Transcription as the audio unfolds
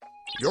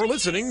You're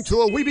listening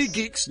to a Weeby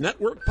Geeks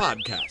Network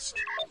podcast.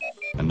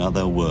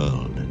 Another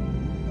world,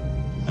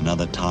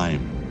 another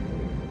time,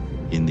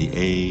 in the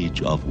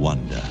age of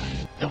wonder.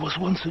 There was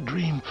once a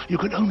dream. You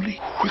could only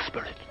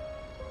whisper it.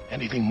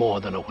 Anything more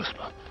than a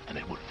whisper, and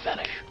it would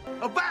vanish.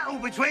 A battle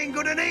between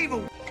good and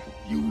evil.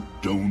 You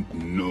don't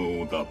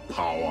know the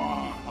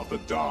power of the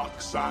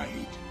dark side.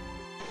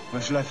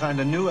 Where shall I find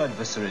a new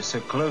adversary so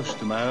close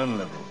to my own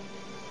level?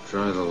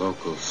 Try the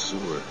local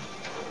sewer.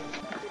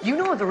 You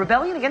know of the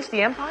rebellion against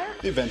the Empire?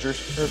 The Avengers,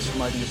 Earth's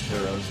mightiest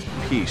heroes.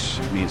 Peace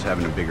means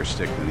having a bigger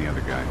stick than the other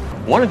guy.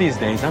 One of these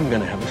days, I'm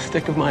gonna have a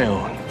stick of my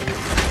own.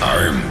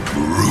 I'm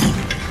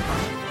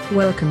Groot.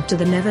 Welcome to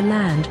the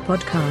Neverland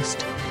podcast.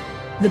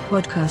 The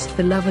podcast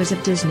for lovers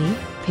of Disney,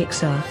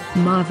 Pixar,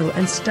 Marvel,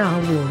 and Star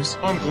Wars.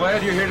 I'm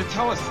glad you're here to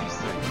tell us these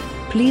things.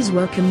 Please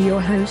welcome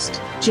your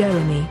host,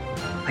 Jeremy.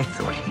 I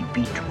thought he'd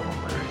be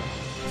taller.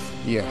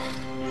 Yeah,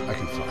 I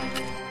can fly.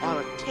 All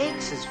it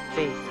takes is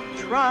faith and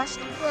trust.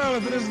 Well,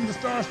 if it isn't the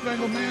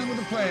Star-Spangled Man with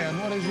a plan,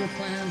 what is your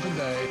plan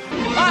today?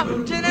 Up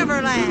to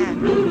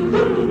Neverland!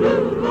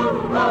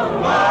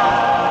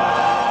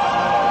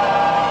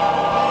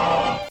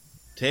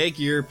 Take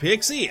your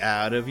pixie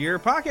out of your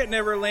pocket,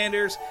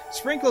 Neverlanders.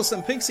 Sprinkle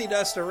some pixie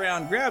dust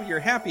around. Grab your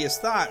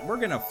happiest thought. We're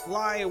going to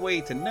fly away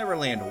to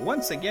Neverland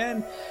once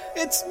again.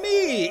 It's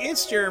me.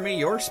 It's Jeremy,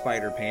 your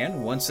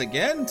Spider-Pan, once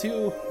again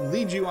to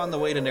lead you on the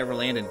way to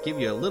Neverland and give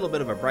you a little bit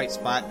of a bright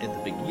spot at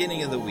the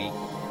beginning of the week.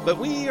 But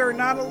we are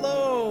not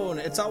alone.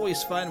 It's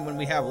always fun when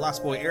we have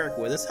Lost Boy Eric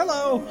with us.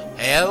 Hello.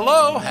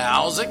 Hello.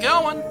 How's it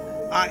going?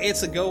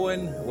 It's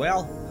going,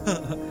 well,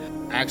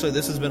 actually,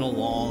 this has been a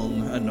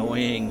long,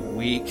 annoying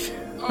week.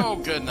 Oh,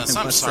 goodness.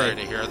 I'm sorry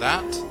to hear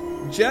that.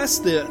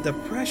 Just the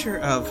pressure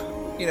of,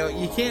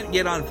 you can't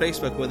get on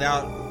Facebook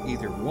without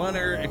either one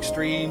or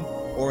extreme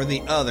or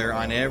the other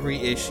on every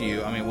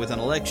issue. I mean, with an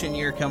election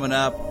year coming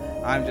up,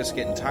 I'm just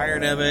getting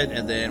tired of it.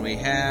 And then we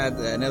had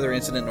another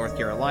incident in North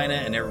Carolina,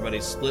 and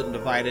everybody's split and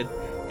divided.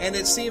 And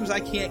it seems I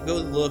can't go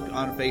look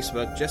on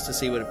Facebook just to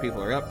see what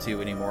people are up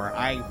to anymore.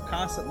 I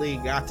constantly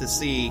got to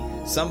see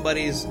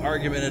somebody's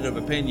argumentative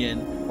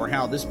opinion or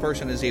how this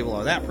person is evil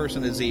or that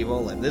person is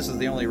evil and this is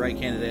the only right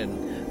candidate.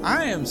 And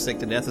I am sick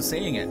to death of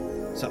seeing it.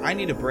 So I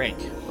need a break.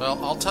 Well,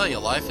 I'll tell you,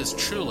 life is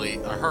truly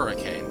a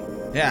hurricane.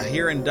 Yeah,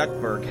 here in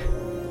Duckburg.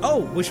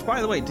 Oh, which,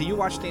 by the way, do you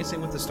watch Dancing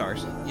with the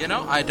Stars?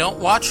 I don't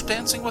watch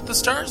Dancing with the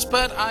Stars,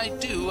 but I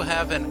do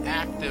have an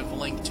active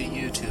link to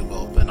YouTube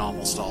open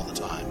almost all the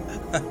time.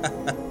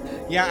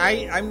 Yeah,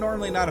 I'm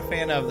normally not a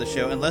fan of the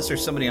show unless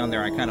there's somebody on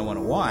there I kind of want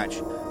to watch.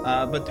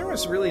 But there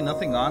was really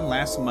nothing on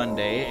last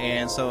Monday,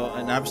 and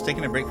I was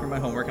taking a break from my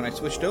homework, and I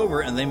switched over,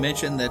 and they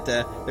mentioned that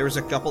there was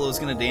a couple that was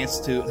going to dance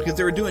to, because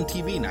they were doing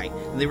TV night,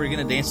 and they were going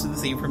to dance to the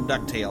theme from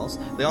DuckTales.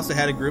 They also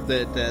had a group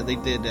that they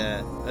did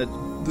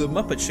the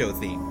Muppet Show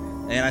theme.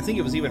 And I think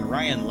it was even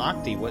Ryan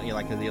Lochte,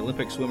 the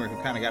Olympic swimmer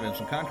who kind of got in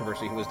some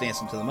controversy, who was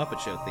dancing to the Muppet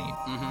Show theme.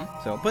 Mm-hmm.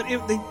 So, but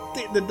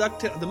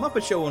the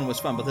Muppet Show one was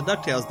fun, but the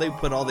DuckTales, they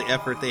put all the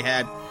effort. They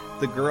had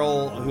the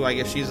girl who, I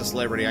guess she's a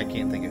celebrity. I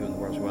can't think of who in the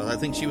world she was. I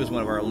think she was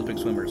one of our Olympic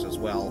swimmers as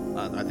well.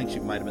 I think she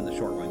might have been the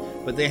short one.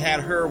 But they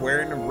had her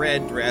wearing a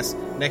red dress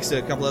next to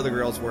a couple other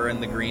girls wearing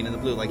the green and the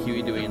blue, like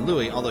Huey, Dewey, and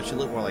Louie, although she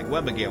looked more like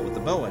Webigail with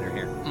the bow in her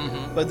hair.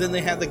 Mm-hmm. But then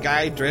they had the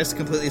guy dressed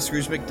completely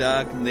Scrooge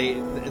McDuck, and they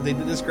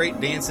did this great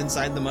dance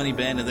inside the money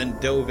bin and then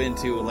dove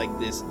into like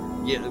this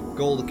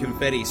gold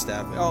confetti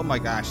stuff. Oh my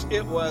gosh,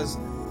 it was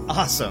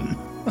awesome.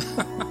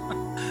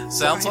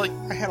 Sounds like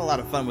I had a lot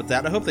of fun with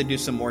that. I hope they do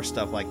some more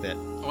stuff like that.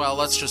 Well,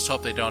 let's just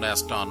hope they don't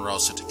ask Don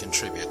Rosa to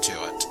contribute to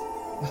it.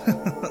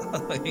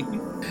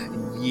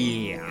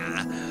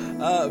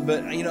 Yeah.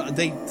 But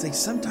they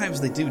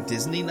sometimes they do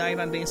Disney night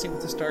on Dancing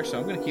with the Stars, so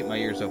I'm going to keep my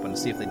ears open to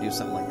see if they do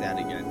something like that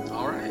again.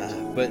 All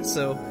right. But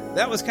so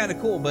that was kind of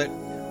cool. But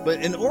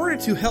in order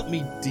to help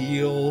me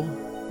deal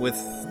with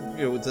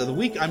the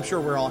week I'm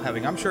sure we're all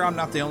having, I'm sure I'm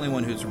not the only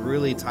one who's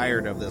really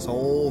tired of this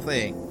whole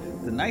thing.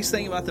 The nice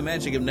thing about the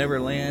magic of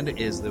Neverland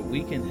is that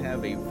we can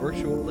have a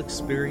virtual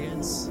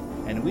experience,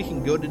 and we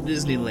can go to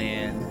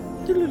Disneyland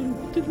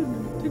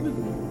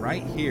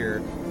right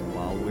here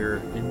while we're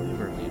in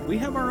Neverland. We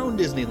have our own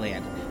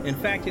Disneyland. In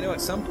fact,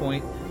 at some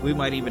point, we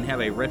might even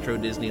have a retro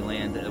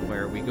Disneyland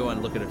where we go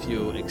and look at a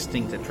few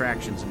extinct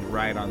attractions and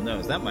ride on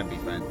those. That might be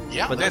fun.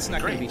 Yeah, but that's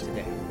not going to be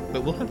today.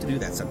 But we'll have to do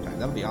that sometime.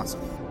 That would be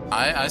awesome.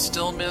 I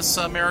still miss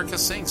America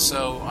Sings,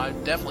 so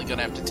I'm definitely going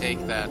to have to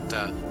take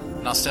that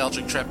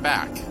nostalgic trip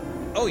back.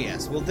 Oh,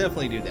 yes, we'll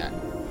definitely do that.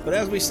 But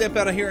as we step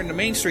out of here into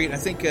Main Street, I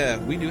think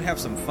we do have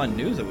some fun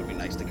news that would be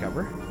nice to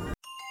cover.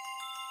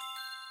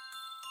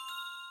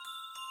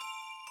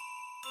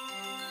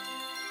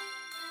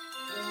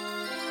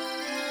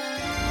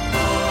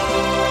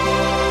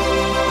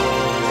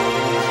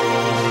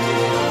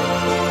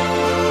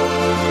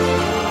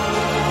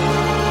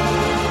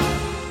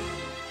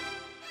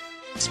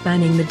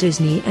 Spanning the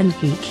Disney and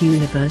geek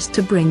universe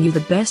to bring you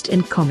the best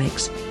in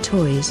comics,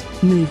 toys,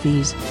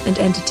 movies, and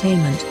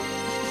entertainment.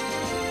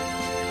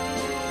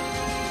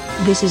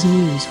 This is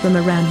news from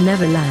around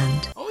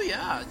Neverland. Oh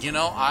yeah,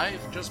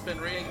 I've just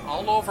been reading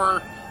all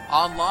over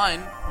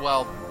online,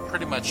 well,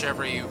 pretty much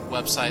every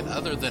website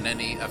other than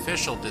any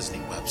official Disney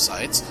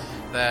websites,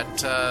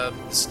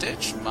 that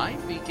Stitch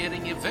might be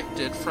getting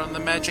evicted from the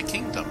Magic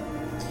Kingdom.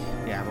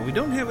 Yeah, but we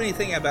don't have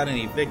anything about an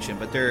eviction,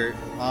 but their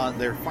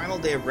final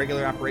day of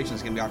regular operations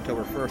is going to be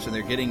October 1st, and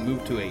they're getting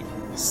moved to a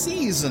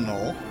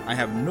seasonal, I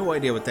have no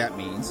idea what that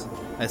means,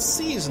 a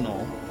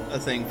seasonal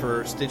thing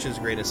for Stitch's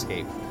Great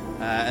Escape.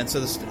 And so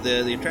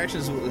the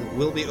attractions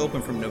will be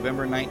open from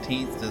November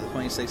 19th to the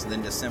 26th, and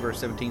then December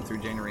 17th through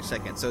January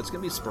 2nd. So it's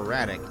going to be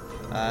sporadic.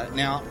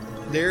 Now,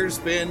 there's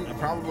been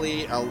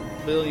probably a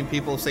billion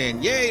people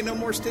saying, yay, no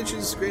more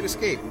Stitch's Great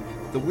Escape.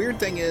 The weird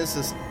thing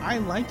is I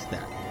liked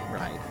that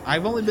ride.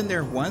 I've only been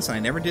there once, and I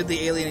never did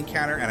the alien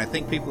encounter, and I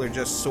think people are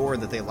just sore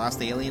that they lost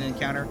the alien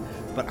encounter.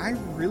 But I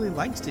really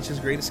liked Stitch's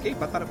Great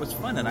Escape. I thought it was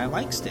fun, and I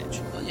like Stitch.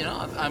 Well, you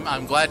know,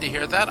 I'm glad to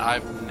hear that.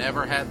 I've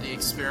never had the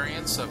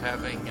experience of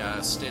having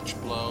Stitch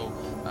blow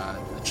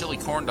the chili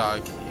corn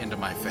dog into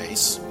my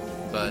face.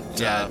 But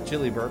yeah,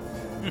 chili burp.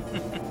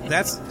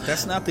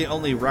 That's not the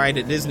only ride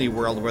at Disney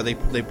World where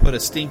they put a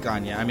stink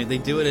on you. I mean, they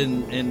do it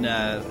in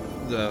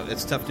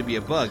It's Tough to Be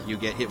a Bug. You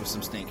get hit with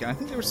some stink. And I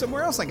think there was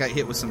somewhere else I got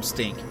hit with some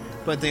stink.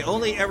 But they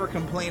only ever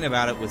complain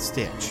about it with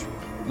Stitch.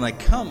 I'm like,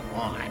 come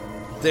on.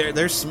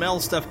 There's smell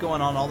stuff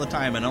going on all the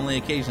time, and only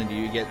occasionally do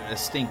you get a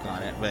stink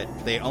on it.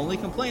 But they only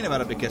complain about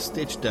it because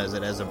Stitch does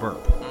it as a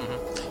burp.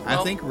 Mm-hmm. Well,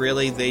 I think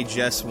really they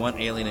just want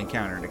Alien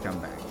Encounter to come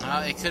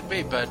back. It could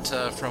be, but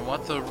from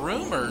what the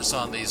rumors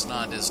on these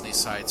non-Disney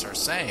sites are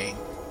saying,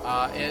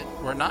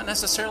 we're not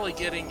necessarily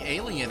getting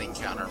Alien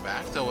Encounter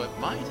back, though it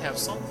might have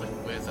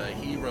something with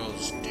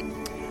Heroes do.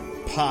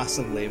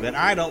 Possibly, but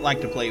I don't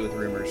like to play with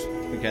rumors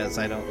because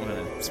I don't want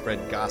to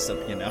spread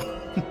gossip, you know.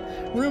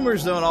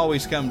 Rumors don't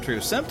always come true.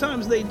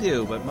 Sometimes they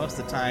do, but most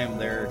of the time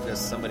they're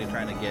just somebody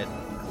trying to get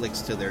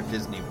clicks to their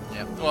Disney.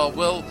 Yeah.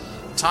 Well,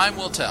 time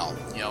will tell.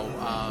 You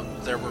know,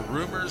 there were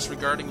rumors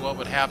regarding what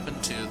would happen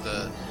to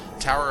the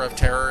Tower of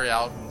Terror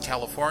out in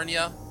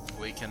California.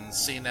 We can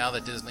see now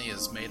that Disney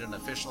has made an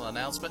official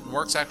announcement, and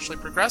work's actually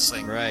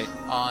progressing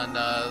on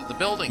the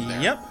building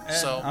there. Yep.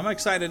 So I'm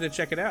excited to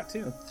check it out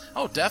too.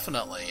 Oh,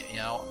 definitely. You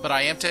know, but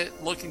I am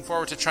looking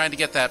forward to trying to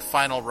get that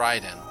final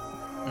ride in.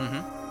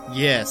 Mm-hmm.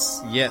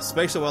 Yes,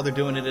 especially while they're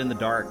doing it in the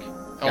dark.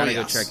 Gotta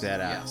go check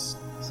that out. Yes.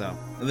 So,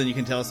 and then you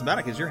can tell us about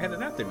it because you're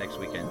heading out there next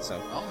weekend. So,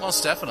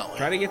 most definitely.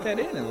 Try to get that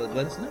in and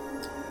let us know.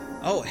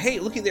 Oh, hey,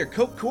 look at there,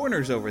 Coke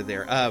Corner's over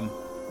there.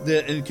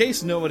 In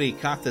case nobody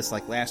caught this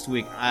like last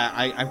week,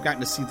 I've gotten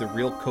to see the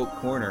real Coke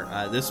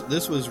Corner.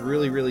 This was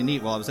really, really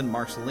neat while I was in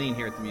Marceline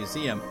here at the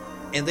museum.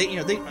 And they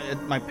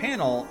at my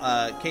panel,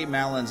 Kate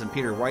Mallins and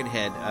Peter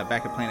Whitehead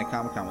back at Planet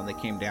Comic Con when they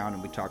came down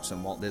and we talked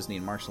some Walt Disney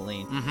and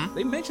Marceline. Mm-hmm.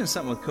 They mentioned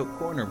something with Coke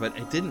Corner, but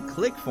it didn't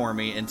click for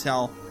me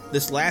until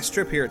this last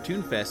trip here at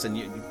ToonFest.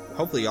 And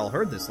hopefully y'all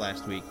heard this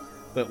last week.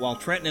 But while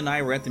Trenton and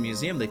I were at the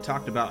museum, they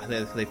talked about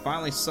that they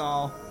finally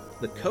saw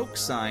the Coke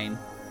sign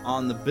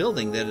on the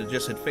building that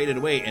had faded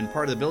away, and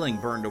part of the building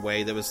burned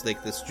away. There was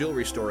like this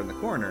jewelry store in the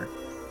corner,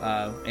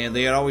 and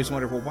they had always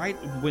wondered, well, why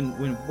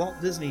when Walt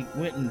Disney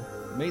went and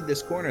made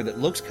this corner that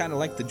looks kind of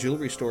like the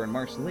jewelry store in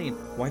Marceline,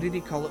 why did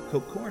he call it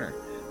Coke Corner?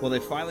 Well, they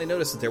finally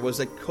noticed that there was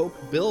a Coke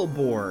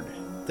billboard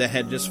that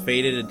had just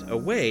faded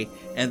away,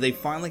 and they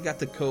finally got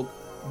the Coke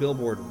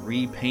billboard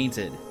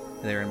repainted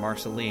there in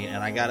Marceline,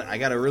 and I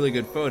got a really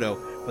good photo.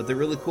 But the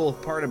really cool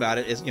part about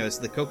it is, it's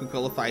the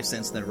Coca-Cola 5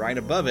 cents, and then right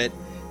above it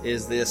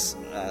is this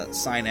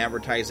sign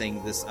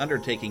advertising this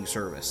undertaking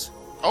service.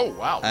 Oh,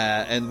 wow.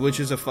 And which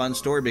is a fun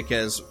story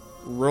because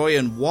Roy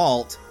and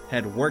Walt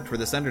had worked for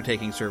this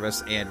undertaking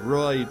service, and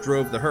Roy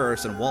drove the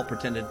hearse, and Walt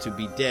pretended to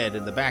be dead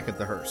in the back of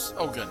the hearse.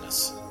 Oh,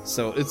 goodness.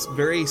 So it's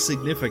very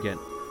significant.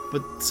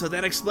 But so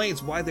that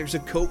explains why there's a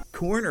Coke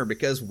Corner,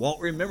 because Walt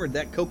remembered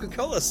that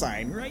Coca-Cola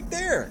sign right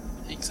there.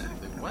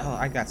 Exactly. Well,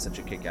 I got such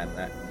a kick out of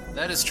that.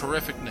 That is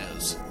terrific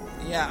news.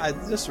 Yeah,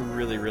 just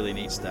really, really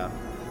neat stuff.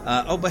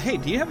 But hey,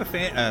 do you have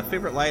a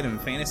favorite ride in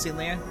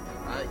Fantasyland?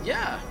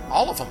 Yeah,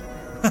 all of them.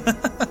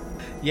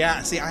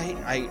 Yeah, see,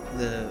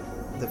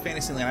 the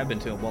Fantasyland I've been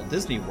to in Walt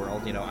Disney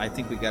World, I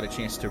think we got a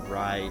chance to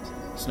ride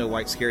Snow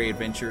White's Scary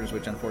Adventures,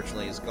 which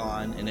unfortunately is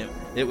gone, and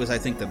it was, I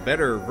think, the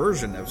better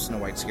version of Snow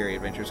White's Scary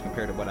Adventures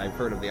compared to what I've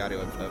heard of the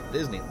audio of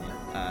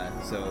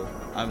Disneyland. So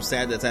I'm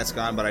sad that's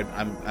gone, but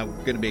I'm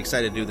going to be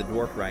excited to do the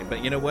Dwarf ride.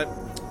 But you know what?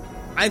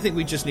 I think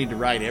we just need to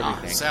ride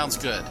everything. Sounds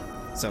good.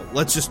 So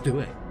let's just do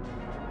it.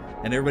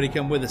 And everybody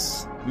come with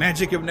us.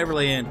 Magic of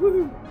Neverland.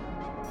 Woohoo!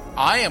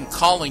 I am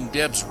calling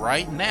dibs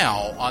right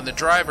now on the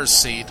driver's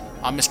seat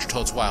on Mr.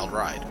 Toad's Wild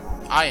Ride.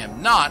 I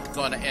am not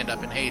going to end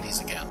up in Hades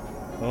again.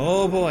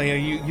 Oh boy,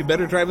 you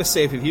better drive us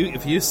safe.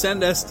 If you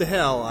send us to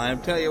hell, I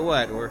tell you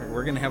what,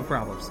 we're going to have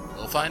problems.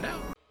 We'll find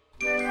out.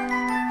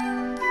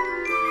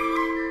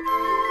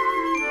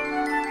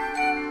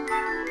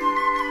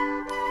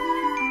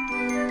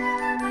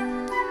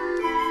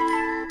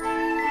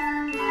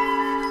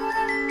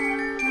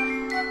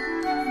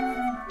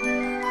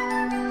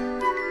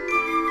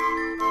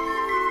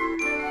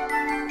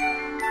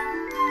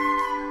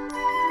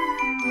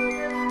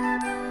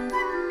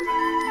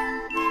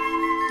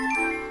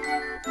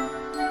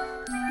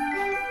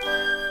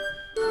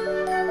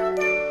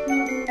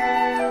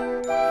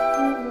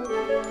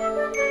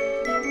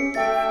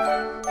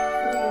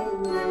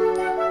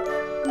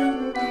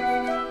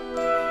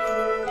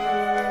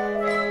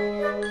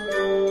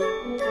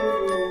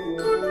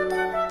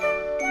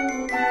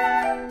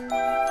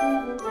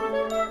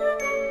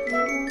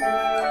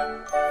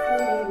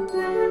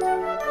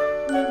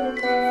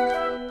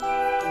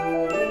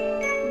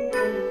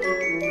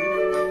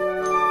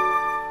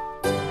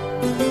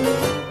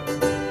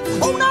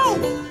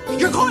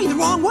 going the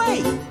wrong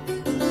way.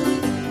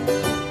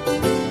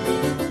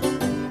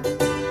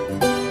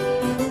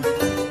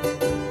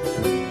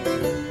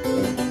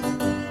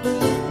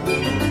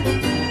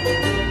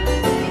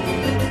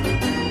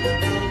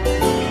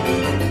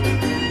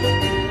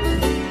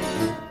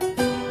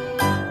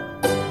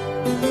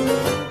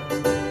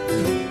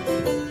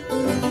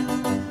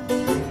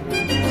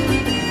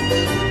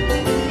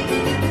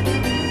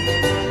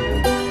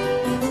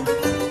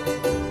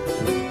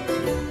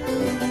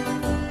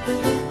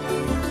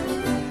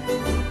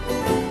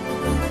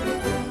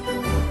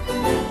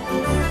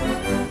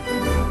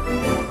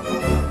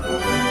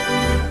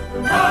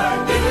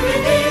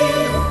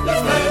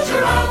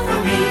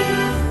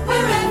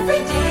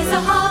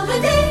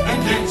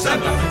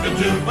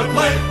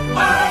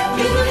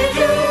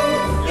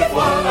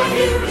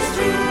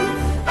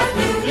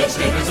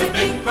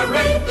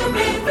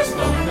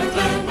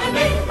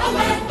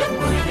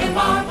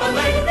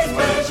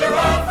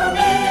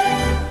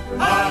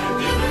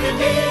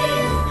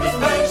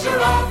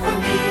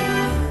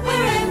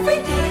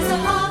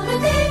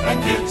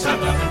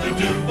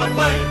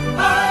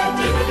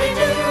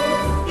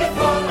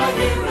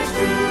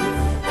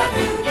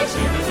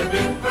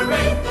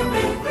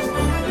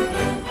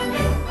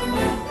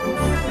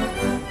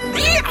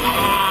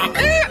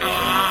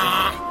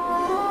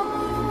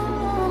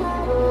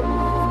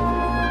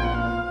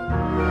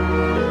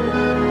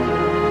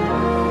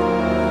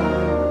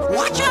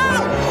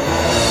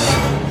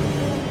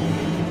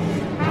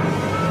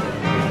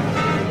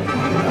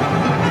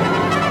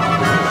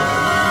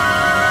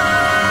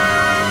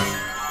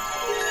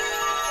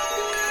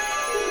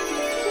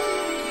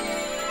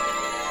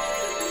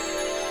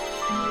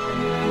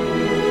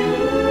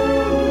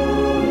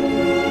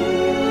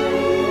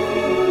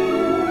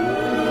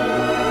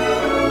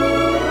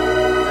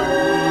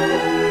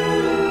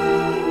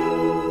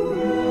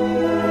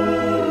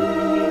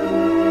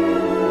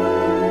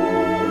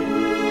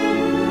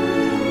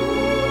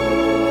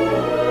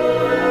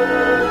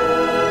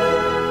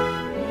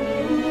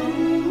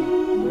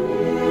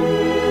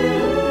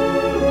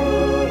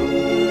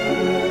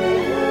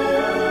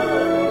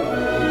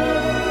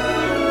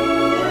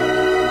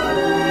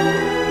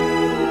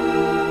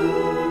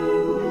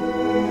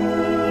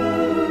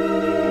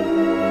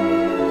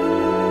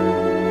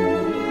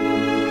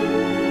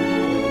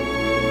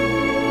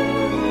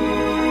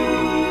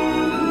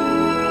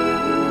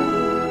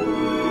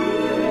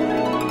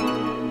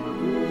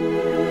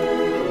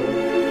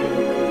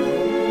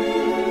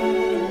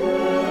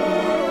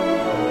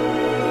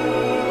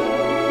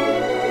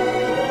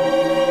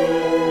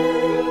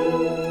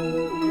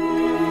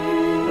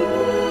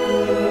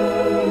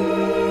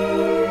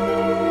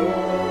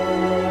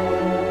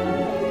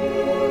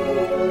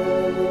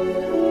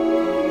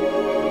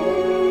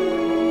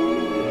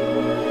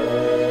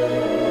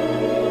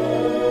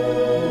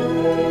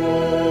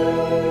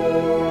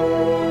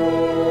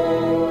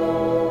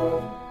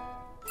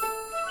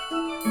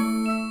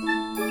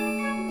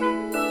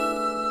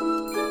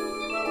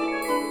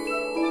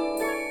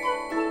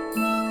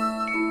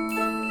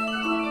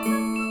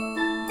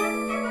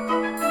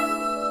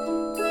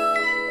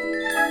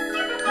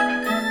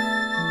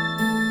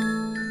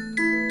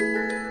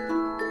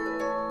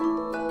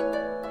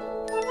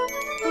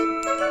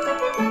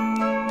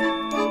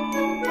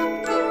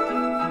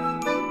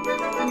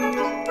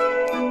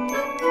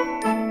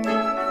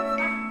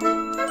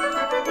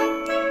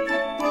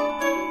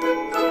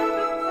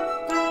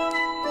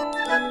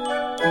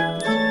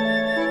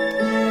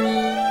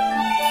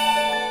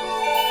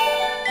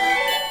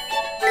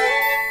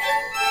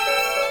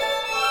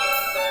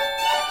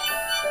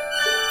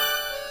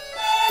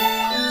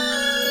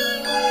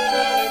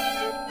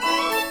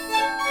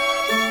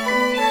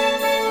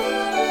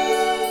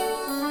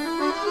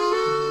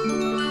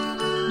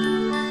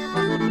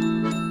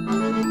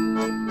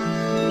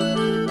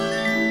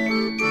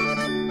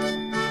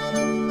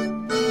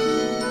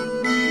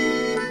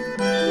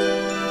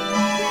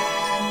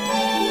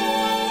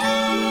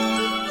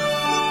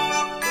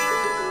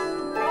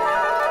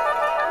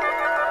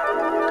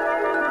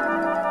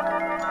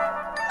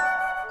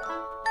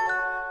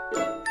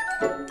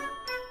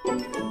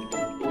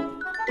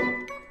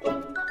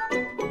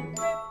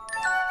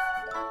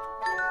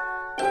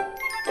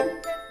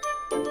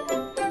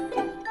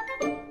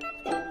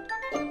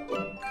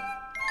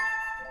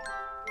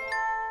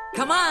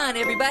 Come on,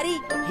 everybody,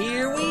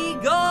 here we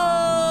go!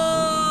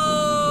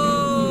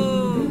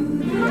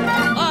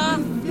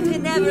 Off to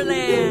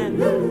Neverland!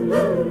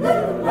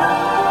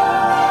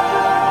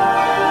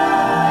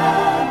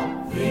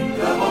 Think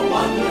of a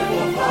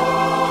wonderful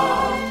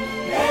thought,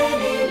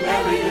 any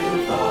merry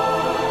little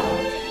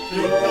thought.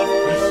 Think of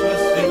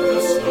Christmas, think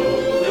of snow,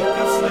 think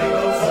of sleigh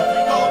bells,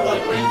 something all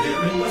like reindeer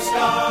in the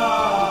sky.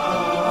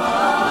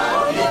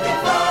 You can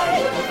fly,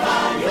 you can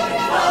fly, you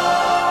can fly.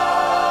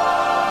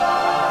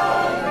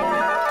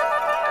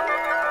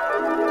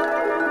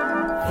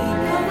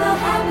 Think of the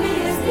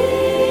happiest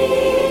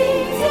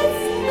things,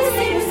 it's the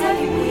same as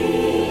having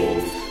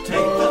wings.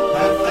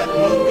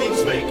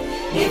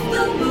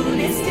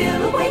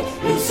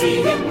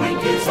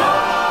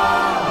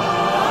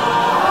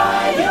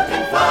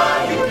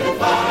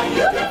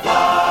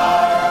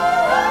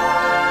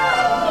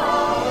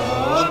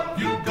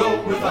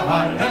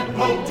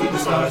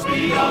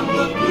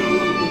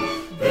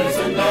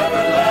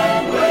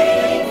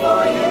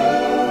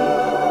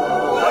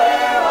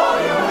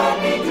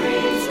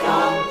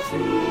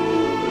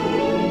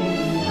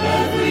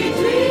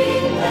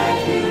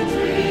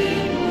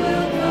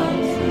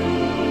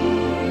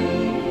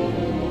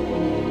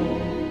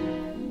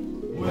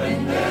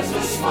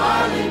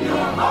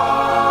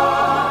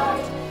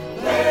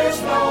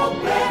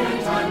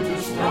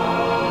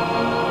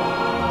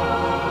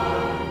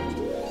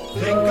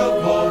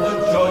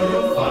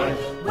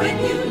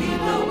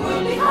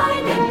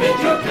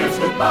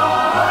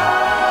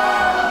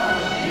 goodbye.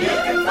 You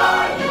can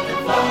fly, you can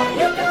fly,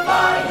 you can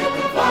fly, you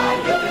can fly,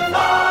 you can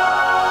fly.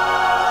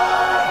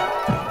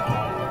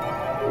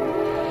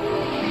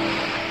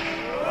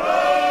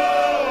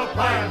 Oh, a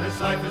pirate's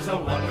life is a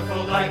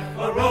wonderful life,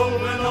 a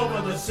rolling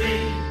over the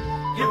sea.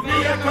 Give me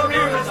a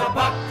career as a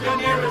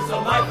buccaneer, is the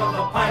life of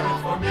a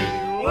pirate for me.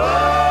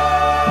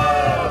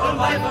 Whoa, the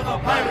life of a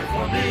pirate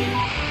for me.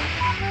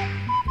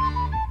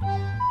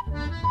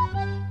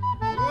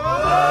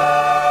 Whoa,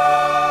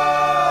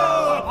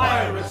 a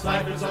pirate's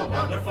life is a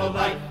wonderful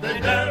life. They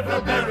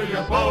never bury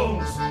your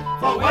bones,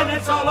 for when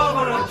it's all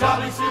over, a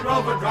jolly sea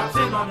rover drops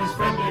in on his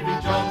friend Davy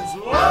Jones.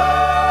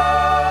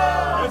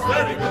 Whoa, his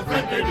very good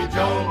friend Davy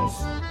Jones.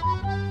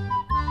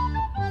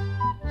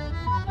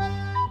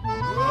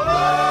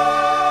 Whoa,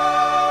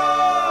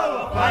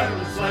 a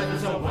pirate's life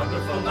is a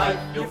wonderful life.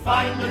 You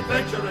find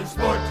adventure and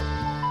sport,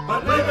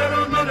 but live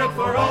every minute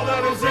for all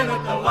that is in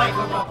it. The life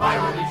of a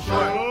pirate is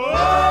short.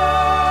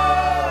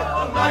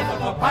 Whoa, the life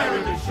of a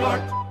pirate is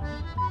short.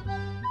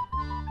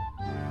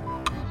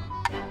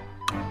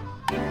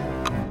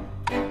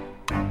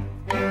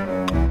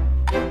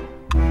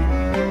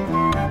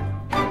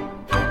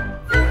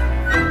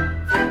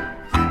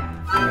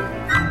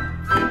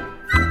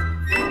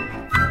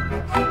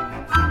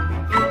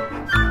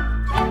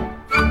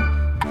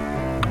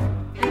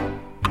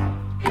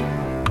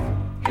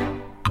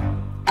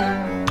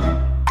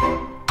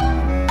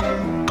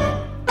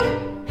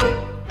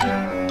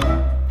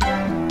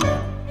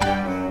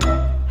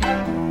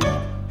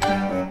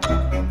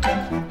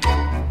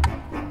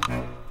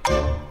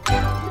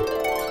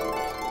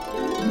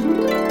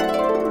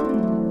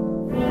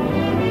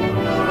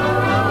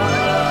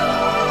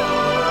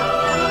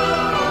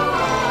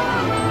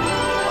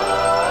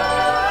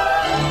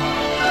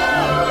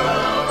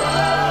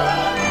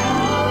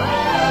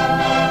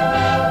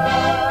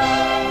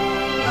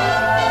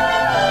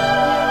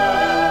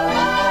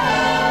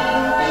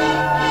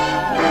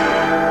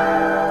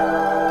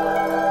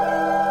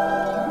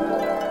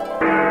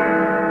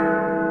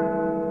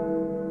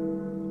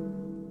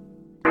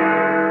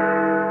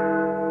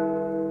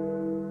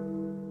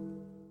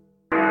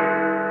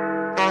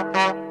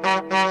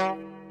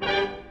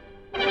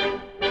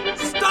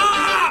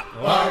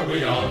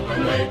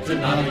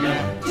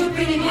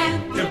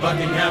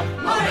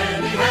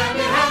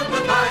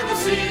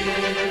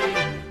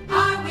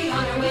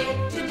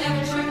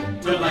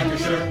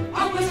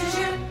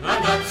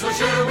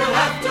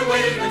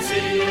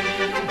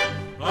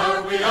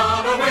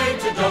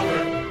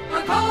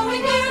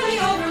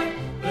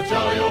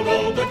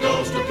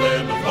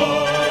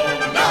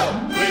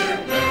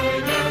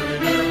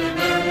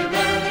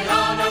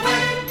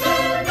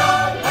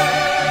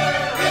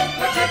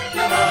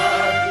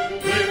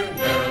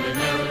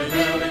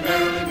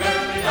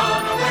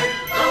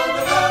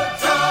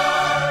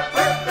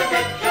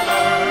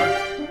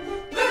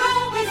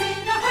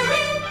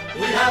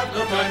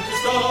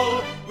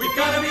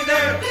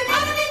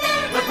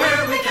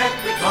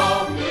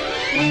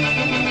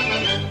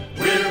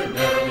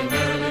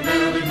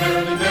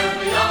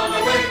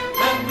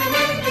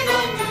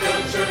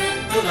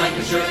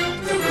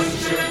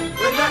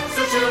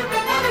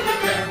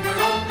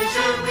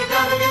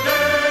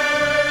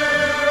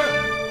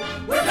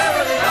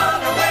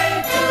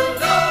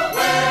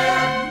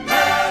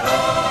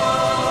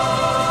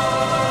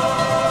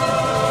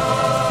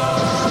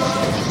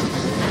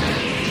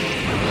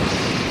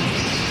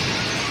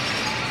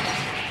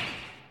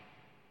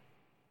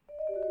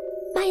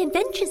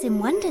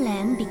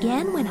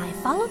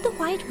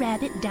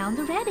 Down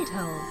the rabbit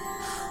hole.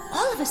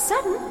 All of a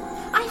sudden,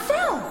 I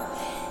fell.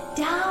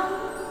 Down,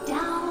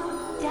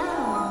 down,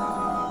 down.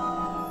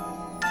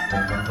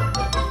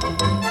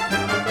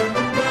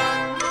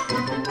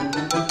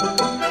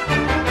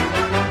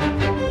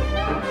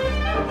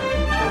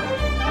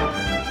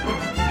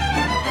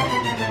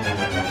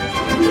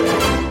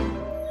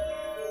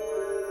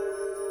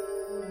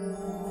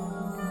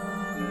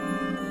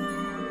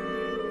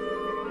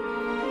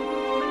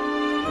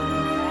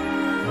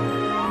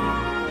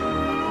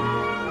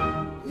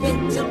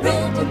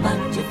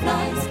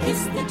 Butterflies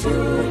kiss the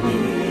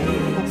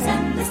tulips,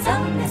 and the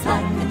sun is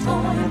like a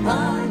toy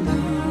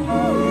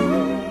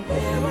balloon.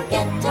 They will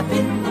get up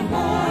in the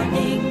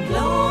morning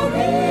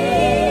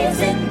glories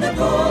in the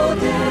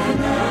golden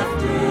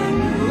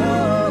afternoon.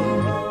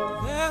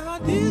 There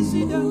are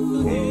dizzy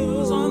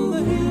daffodils on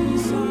the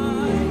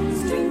hillside.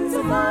 Strings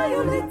of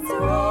violets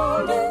are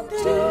all in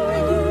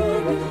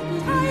tune.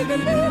 Tiger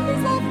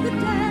lilies of the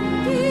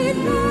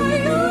dandelion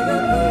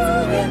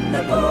in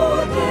the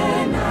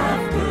golden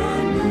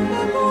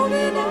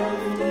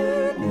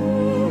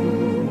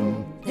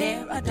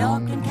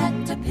dog and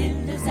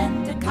caterpillars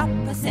and a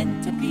copper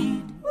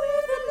centipede.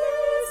 Where the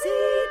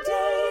lazy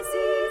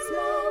daisies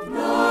love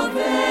the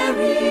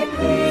very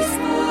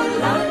peaceful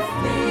life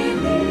they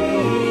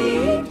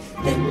lead.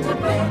 Little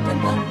bread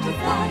and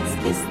butterflies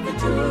kiss the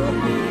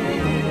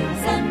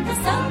tulips, and the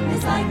sun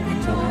is like a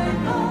toy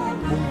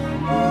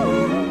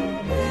balloon.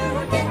 There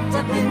will get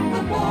up in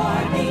the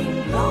morning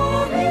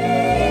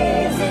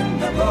glories in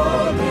the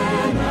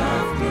golden hour.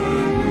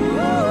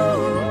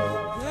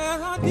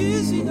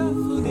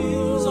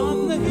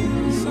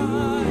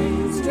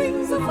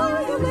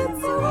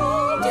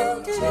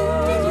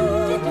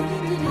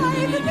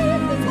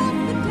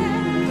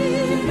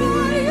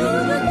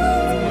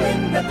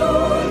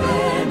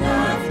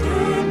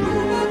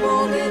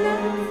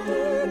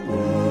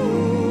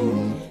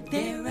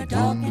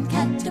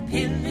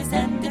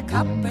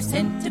 a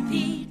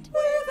centipede.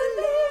 Where the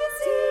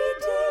lazy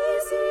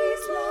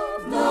daisies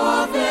love the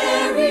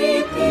very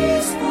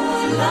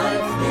peaceful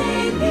life they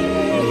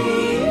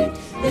lead.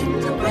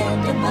 Little bread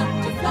and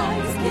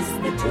butterflies kiss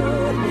the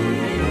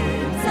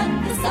tulips, and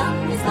the sun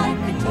is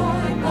like a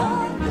toy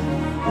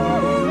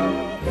balloon.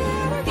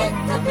 Get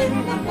up in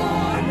the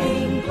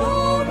morning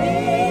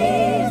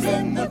glories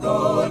in the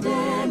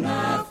golden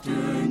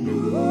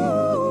afternoon.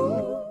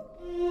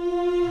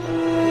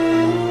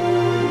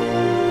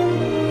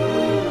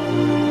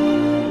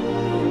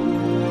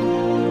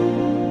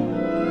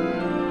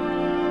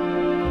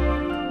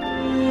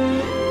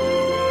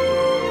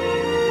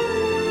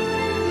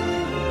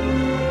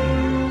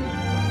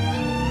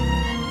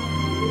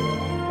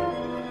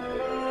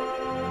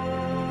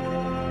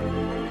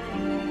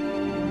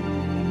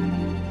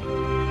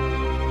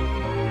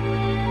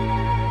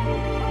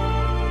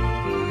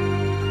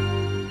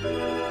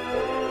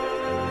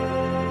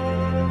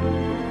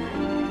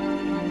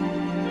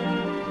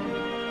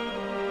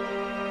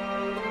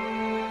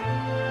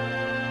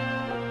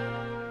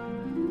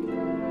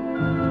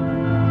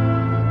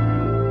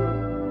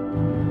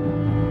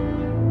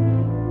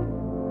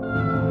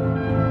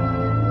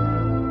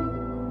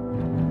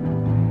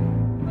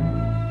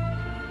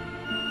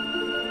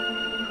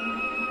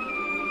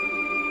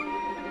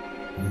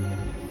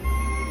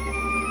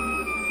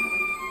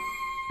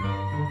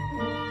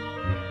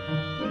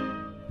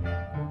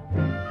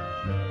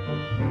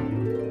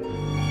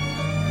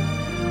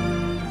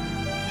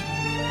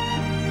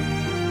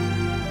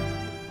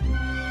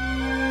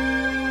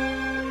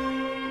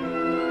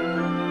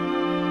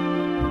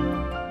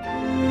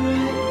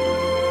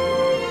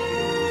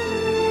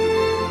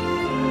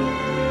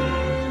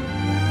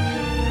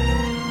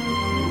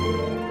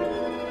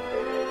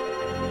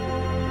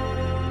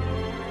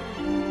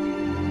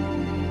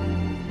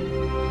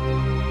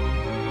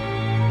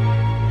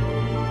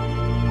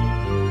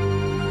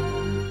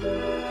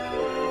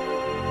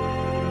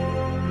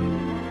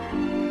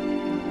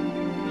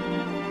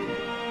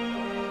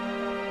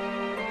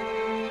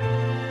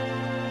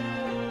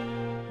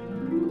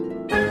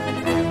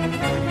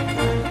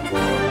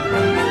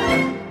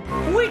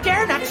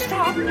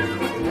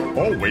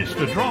 Always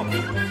to drop.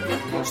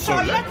 So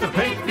let the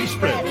paint be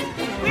spread.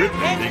 We're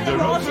painting the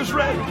roses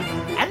red.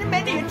 And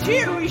many a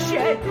tear we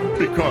shed.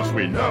 Because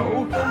we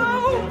know.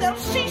 Oh, they'll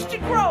cease to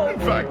grow. In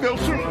fact, they'll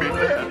soon be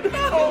dead.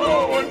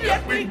 Oh, and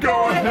yet we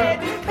go ahead,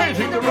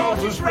 painting the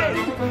roses red.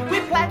 We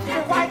planted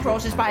the white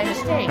roses by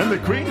mistake. And the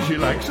queen, she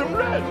likes them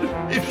red.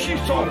 If she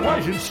saw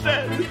white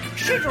instead,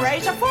 she'd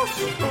raise a fuss.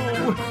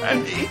 Oh,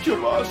 and each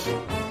of us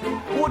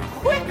would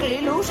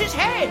quickly lose his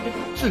head.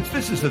 Since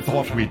this is the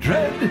thought we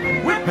dread,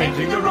 we're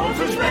painting the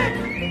roses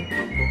red.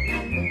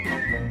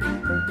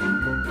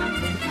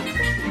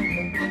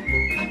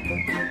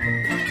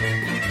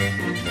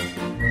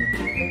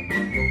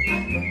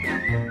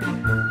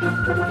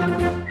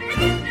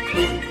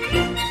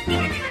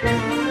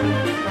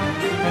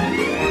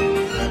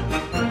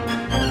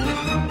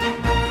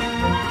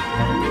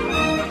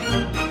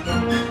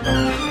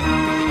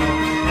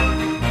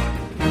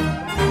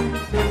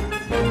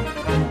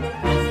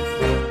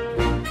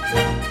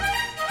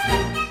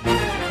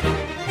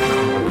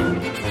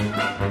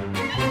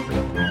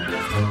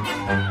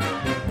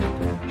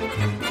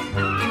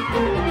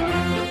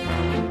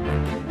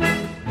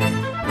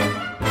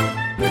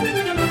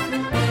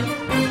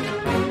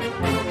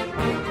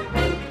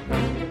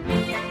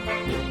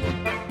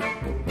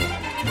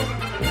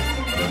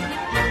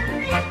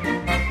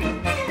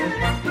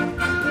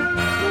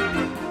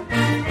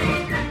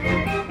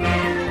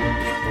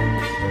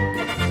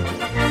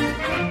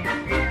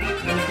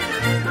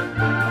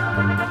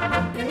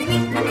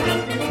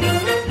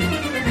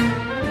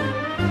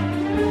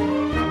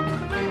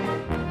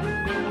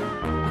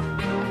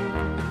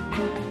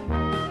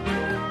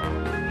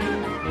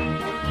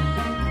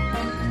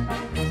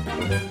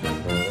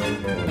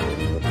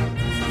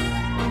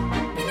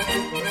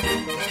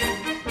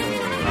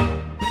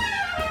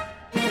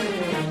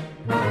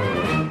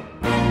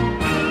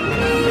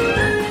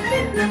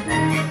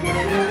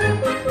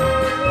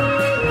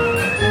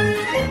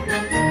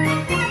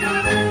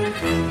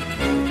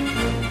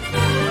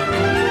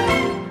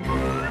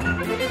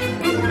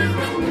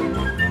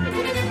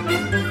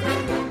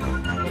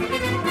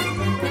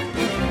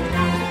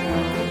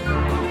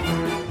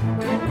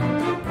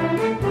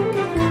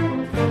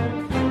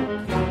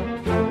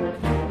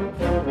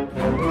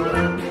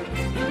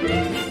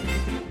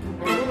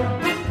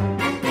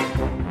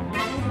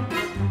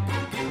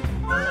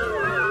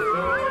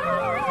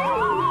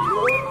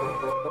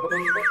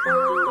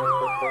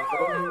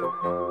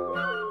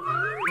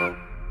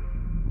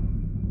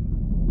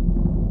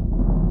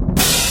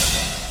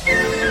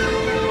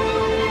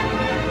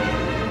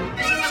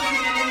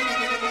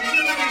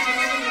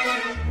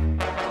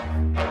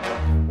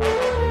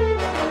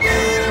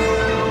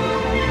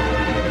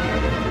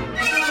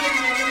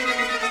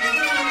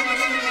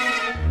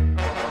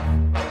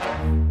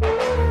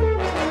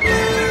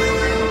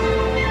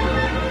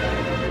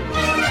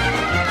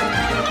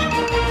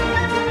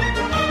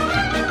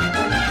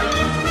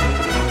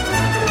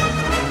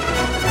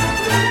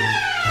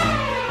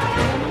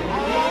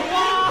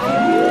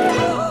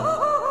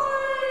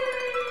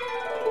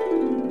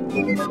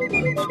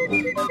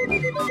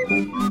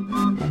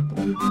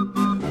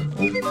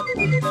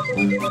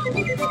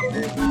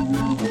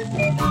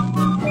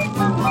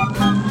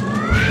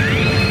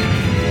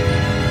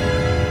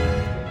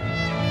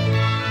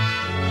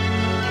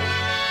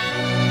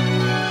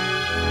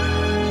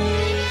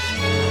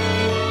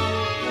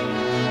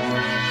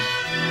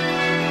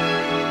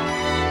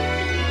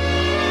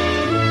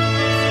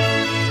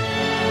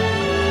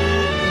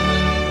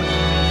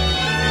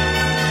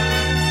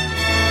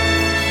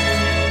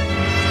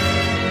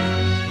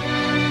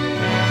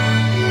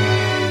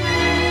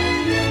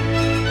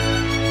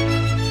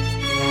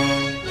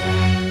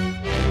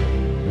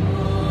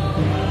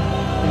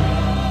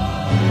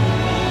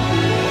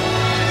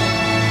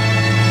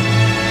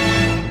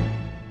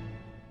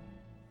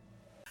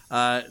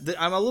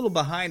 I'm a little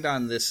behind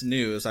on this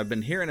news. I've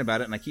been hearing about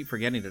it, and I keep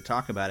forgetting to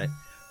talk about it.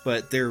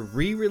 But they're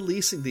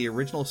re-releasing the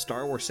original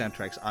Star Wars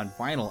soundtracks on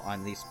vinyl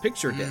on these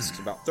picture discs,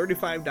 about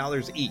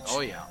 $35 each. Oh,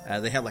 yeah.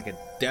 They have like a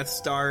Death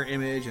Star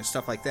image and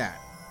stuff like that.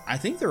 I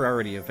think they're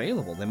already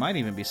available. They might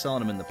even be selling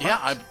them in the parks.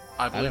 Yeah,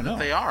 I believe that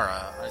they are.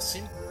 I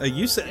see.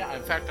 You said. Yeah,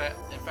 in fact,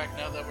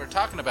 now that we're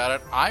talking about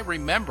it, I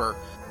remember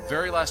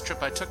very last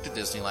trip I took to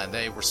Disneyland,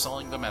 they were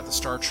selling them at the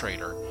Star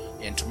Trader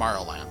in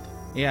Tomorrowland.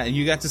 Yeah, and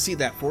you got to see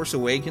that Force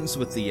Awakens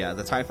with the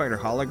TIE Fighter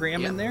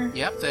hologram in there?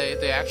 Yep,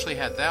 they actually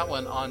had that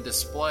one on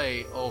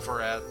display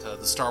over at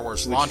the Star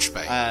Wars Launch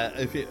Bay.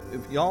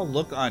 If y'all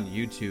look on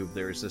YouTube,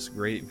 there's this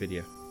great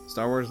video,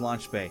 Star Wars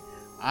Launch Bay.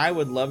 I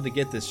would love to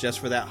get this just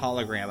for that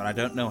hologram, and I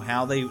don't know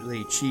how they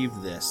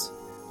achieved this,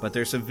 but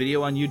there's some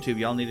video on YouTube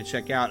y'all need to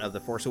check out of the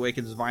Force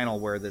Awakens vinyl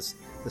where this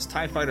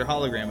TIE Fighter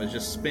hologram is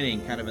just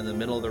spinning kind of in the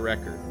middle of the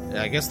record.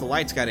 I guess the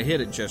light's got to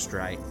hit it just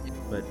right.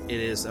 But it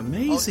is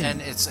amazing. Oh,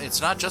 and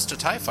it's not just a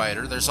TIE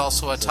Fighter. There's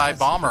also a TIE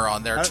Bomber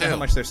on there, too. I don't know how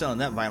much they're selling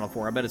that vinyl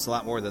for. I bet it's a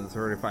lot more than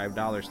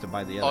 $35 to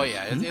buy the other. Oh,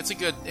 yeah.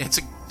 It's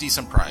a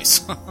decent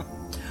price.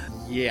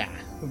 Yeah.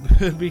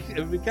 It'd be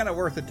kind of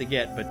worth it to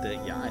get, but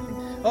yeah, I think...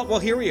 Oh, well,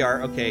 here we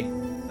are. Okay.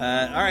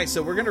 All right,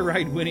 so we're going to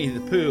ride Winnie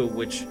the Pooh,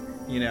 which,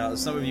 you know,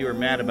 some of you are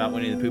mad about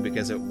Winnie the Pooh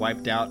because it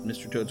wiped out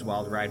Mr. Toad's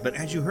Wild Ride. But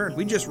as you heard,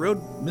 we just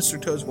rode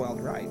Mr. Toad's Wild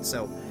Ride,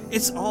 so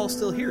it's all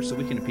still here, so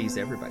we can appease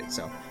everybody.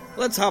 So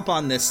let's hop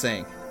on this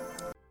thing.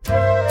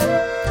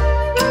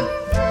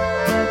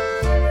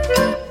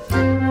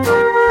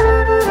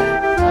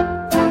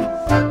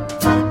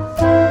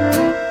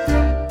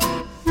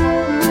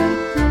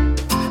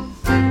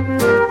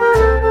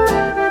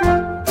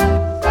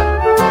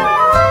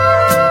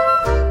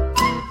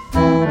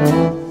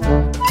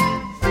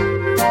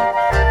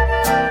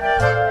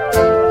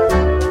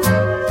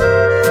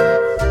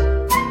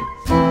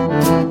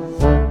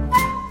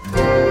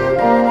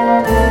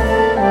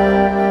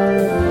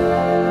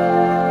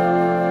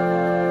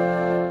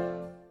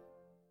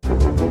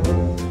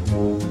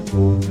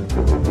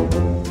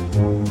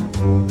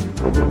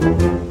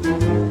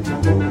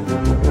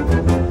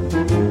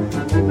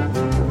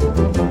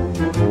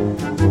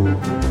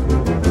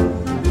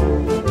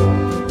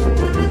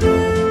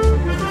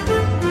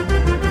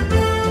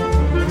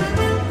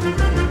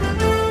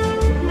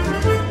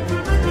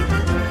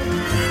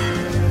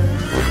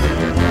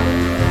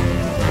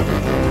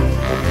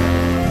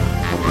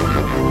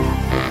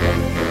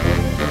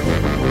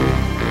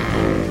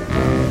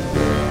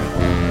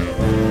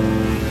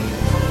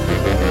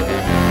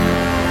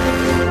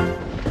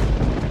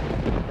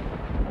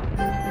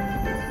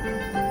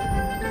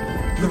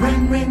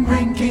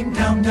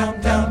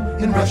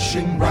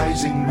 Rushing,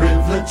 rising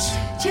rivulets,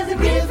 till the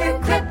river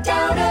crept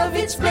out of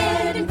its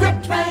bed and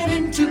crept right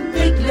into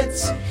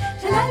piglets.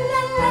 La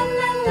la la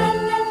la la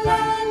la la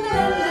la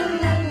la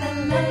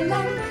la la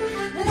la.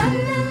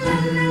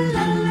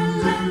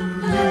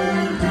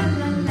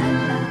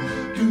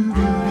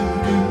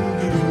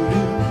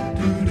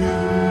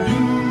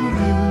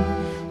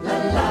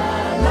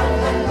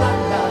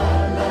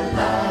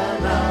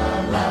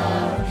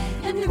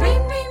 And the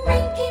rain, rain,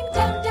 rain came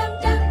down,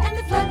 down, down, and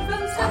the flood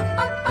rose up,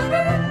 up, up.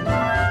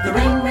 The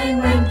rain, rain,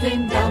 rain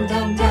came down,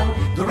 down,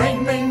 down. The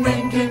rain, rain,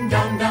 rain came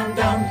down, down,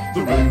 down.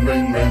 The rain,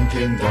 rain, rain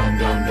came down,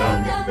 down,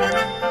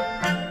 down.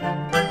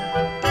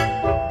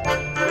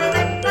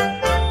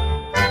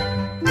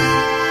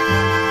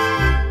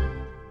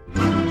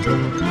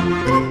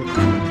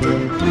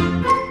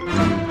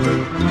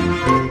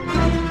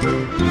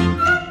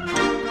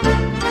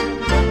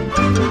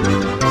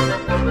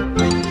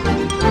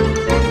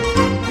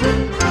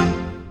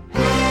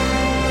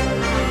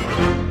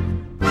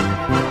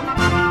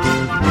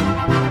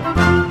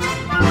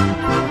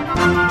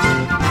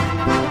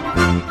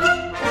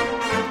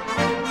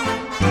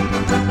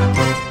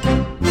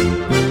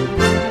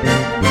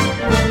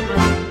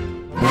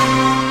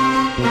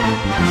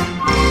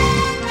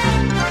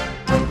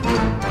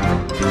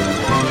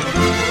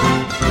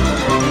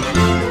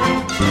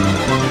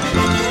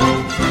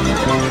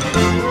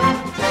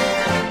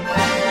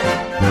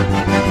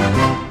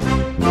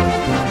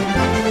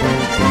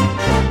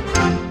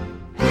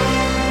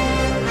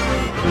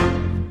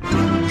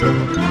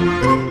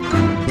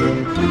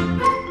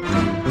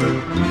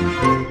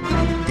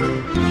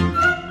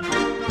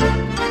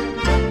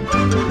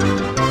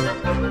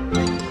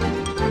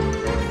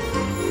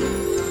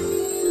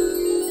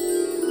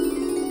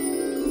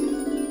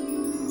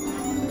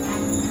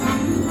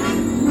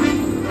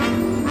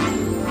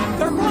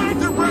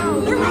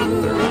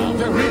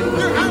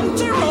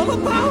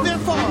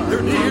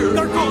 they're near.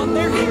 They're gone,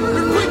 they're here.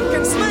 They're quick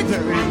and slick.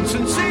 They're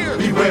insincere.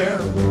 Beware,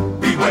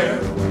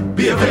 beware,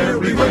 be a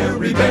very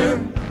wary bear.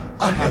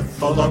 A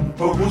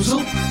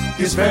heffalump-a-woozle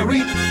is very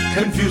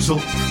confusal.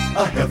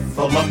 A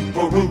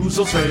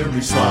heffalump-a-woozle's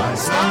very sly.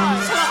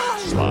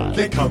 Sly.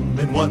 They come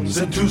in ones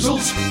and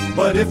twosles,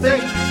 but if they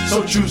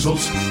so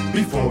choozles,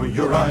 before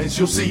your eyes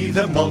you'll see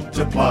them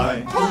multiply.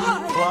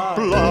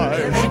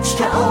 They're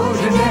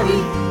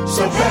extraordinary,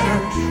 So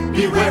better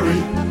be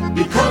wary,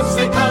 because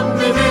they come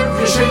in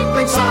every shape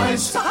and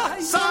size.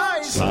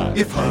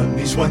 If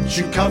honey's what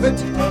you covet,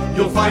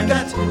 you'll find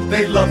that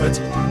they love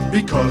it,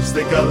 because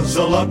they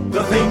guzzle up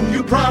the thing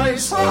you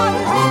prize.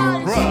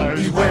 Beware,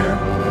 beware,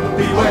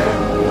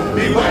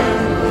 beware,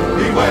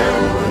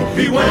 beware,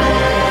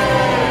 beware.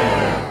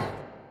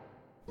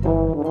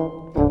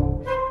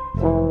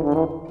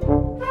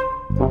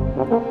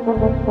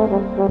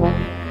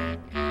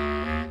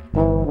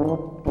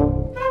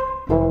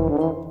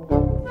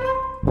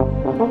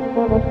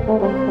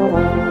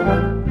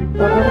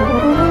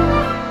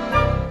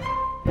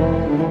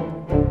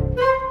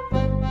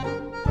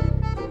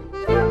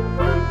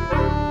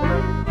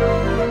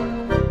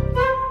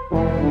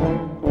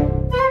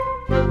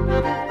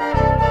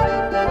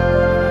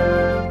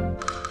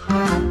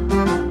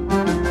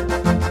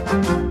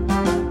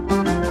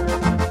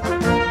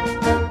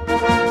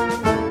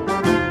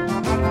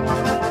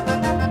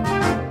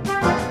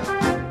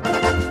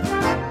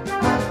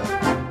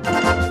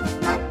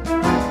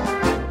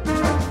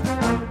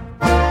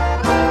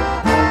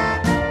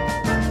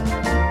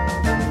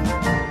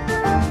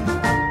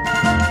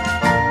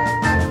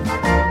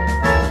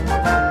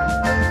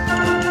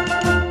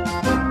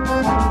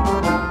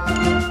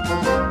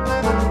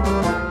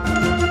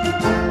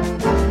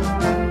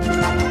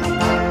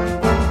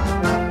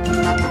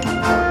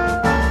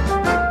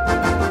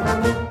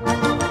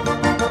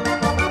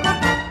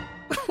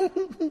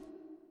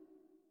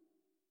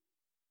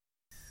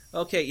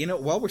 Okay, you know,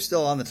 while we're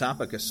still on the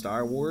topic of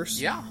Star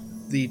Wars, yeah,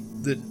 the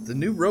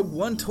new Rogue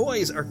One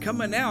toys are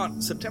coming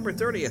out September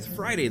 30th,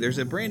 Friday. There's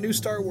a brand new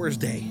Star Wars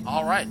Day.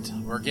 All right,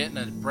 we're getting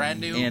a brand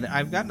new, and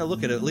I've gotten to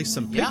look at least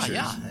some pictures.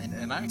 Yeah,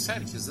 and I'm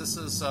excited because this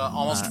is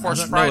almost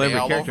Force Friday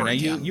all over now,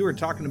 again. You were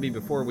talking to me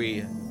before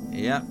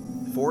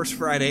Force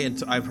Friday,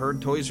 and I've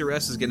heard Toys R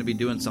Us is going to be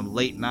doing some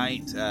late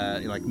night,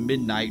 like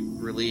midnight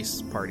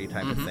release party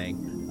type of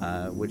thing.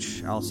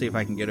 Which I'll see if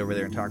I can get over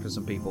there and talk to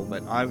some people.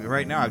 But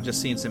right now I've just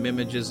seen some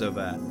images of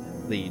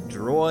the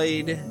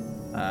droid.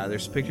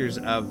 There's pictures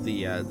of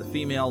the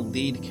female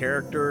lead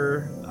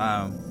character.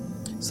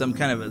 Some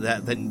kind of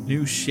that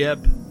new ship.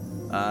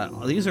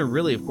 These are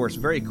really, of course,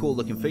 very cool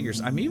looking figures.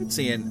 I'm even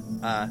seeing.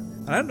 I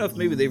don't know if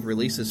maybe they've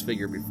released this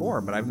figure before,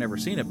 but I've never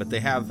seen it. But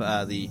they have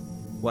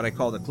what I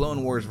call the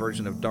Clone Wars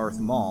version of Darth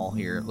Maul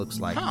here. It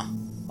looks like. Huh.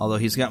 Although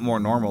he's got more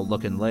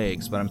normal-looking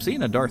legs. But I'm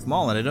seeing a Darth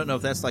Maul, and I don't know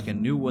if that's like a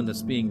new one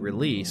that's being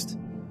released.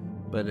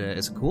 But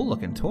it's a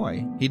cool-looking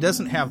toy. He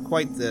doesn't have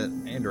quite the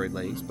android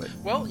legs, but...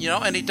 Well, you know,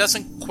 and he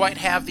doesn't quite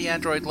have the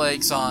android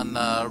legs on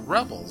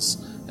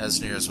Rebels, as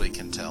near as we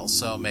can tell.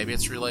 So maybe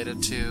it's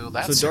related to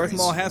that series. So Darth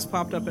Maul has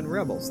popped up in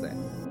Rebels,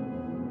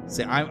 then.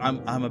 See,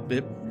 I'm a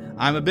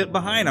bit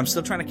behind. I'm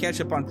still trying to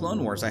catch up on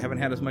Clone Wars. I haven't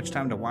had as much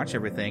time to watch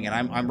everything, and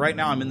I'm right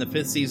now I'm in the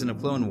 5th season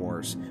of Clone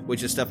Wars,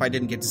 which is stuff I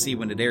didn't get to see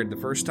when it aired the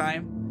first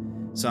time.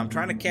 So I'm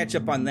trying to catch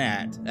up on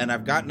that, and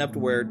I've gotten up to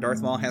where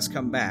Darth Maul has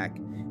come back,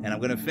 and I'm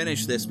going to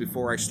finish this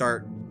before I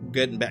start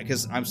getting back,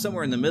 because I'm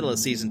somewhere in the middle of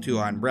Season 2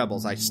 on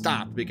Rebels. I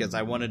stopped because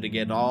I wanted to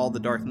get all the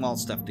Darth Maul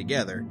stuff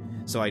together,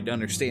 so I'd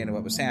understand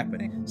what was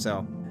happening.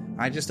 So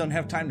I just don't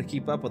have time to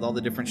keep up with all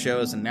the different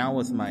shows, and now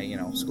with my,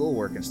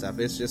 schoolwork and stuff,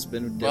 it's just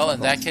been difficult. Well,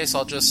 in that case,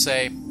 I'll just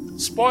say,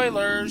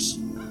 spoilers!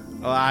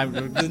 Oh, I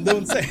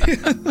don't say...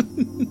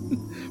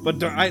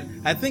 But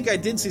I think I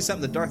did see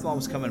something that Darth Maul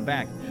was coming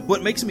back.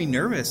 What makes me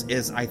nervous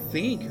is I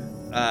think,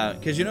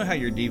 because you know how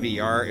your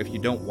DVR, if you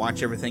don't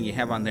watch everything you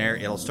have on there,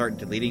 it'll start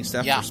deleting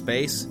stuff for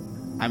space.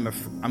 I'm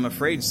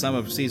afraid some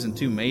of Season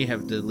 2 may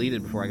have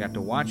deleted before I got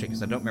to watch it,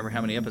 because I don't remember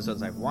how many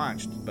episodes I've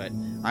watched. But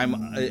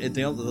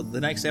the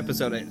next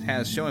episode it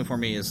has showing for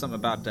me is something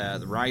about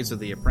the Rise of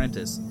the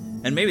Apprentice.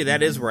 And maybe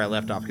that is where I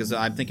left off, because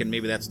I'm thinking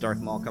maybe that's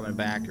Darth Maul coming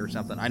back or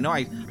something. I know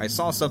I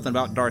saw something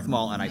about Darth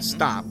Maul, and I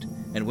stopped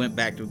and went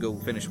back to go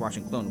finish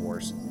watching Clone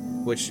Wars,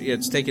 which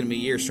it's taken me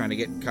years trying to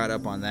get caught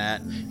up on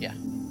that. Yeah.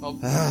 Well,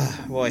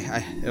 boy,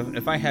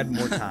 if I had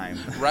more time.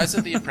 Rise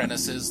of the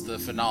Apprentice is the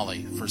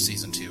finale for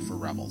Season 2 for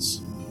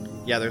Rebels.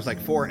 Yeah, there's like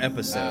 4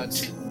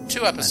 episodes.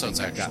 2 episodes,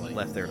 I got actually.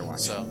 left there to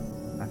watch. So,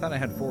 I thought I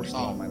had 4 still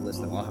on my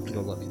list, though. I'll have to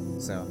go look.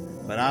 So,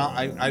 but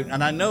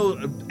I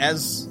know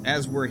as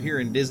we're here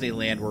in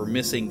Disneyland, we're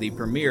missing the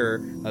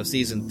premiere of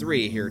Season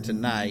 3 here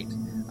tonight.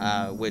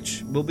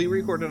 Which will be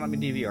recorded on my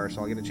DVR,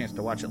 so I'll get a chance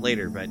to watch it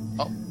later. But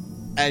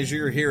as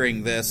you're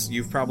hearing this,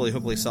 you've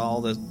hopefully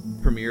saw the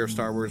premiere of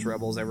Star Wars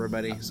Rebels,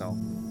 everybody. So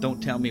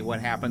don't tell me what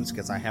happens,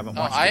 because I haven't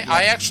watched it yet.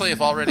 I actually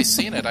have already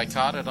seen it. I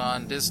caught it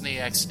on Disney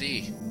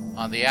XD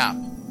on the app.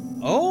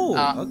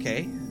 Oh,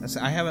 okay.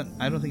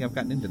 I don't think I've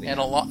gotten into the app.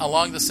 And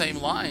along the same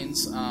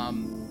lines,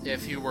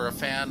 if you were a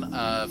fan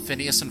of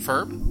Phineas and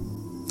Ferb,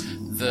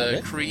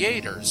 The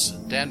creators,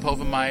 Dan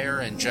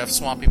Povenmire and Jeff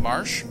Swampy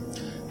Marsh,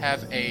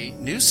 have a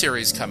new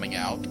series coming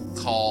out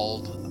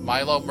called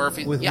Milo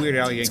Murphy. With Weird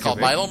Al Yankovic. It's called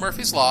Milo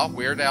Murphy's Law.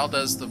 Weird Al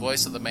does the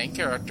voice of the main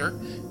character,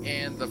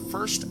 and the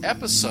first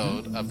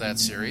episode of that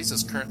series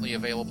is currently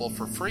available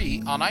for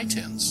free on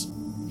iTunes.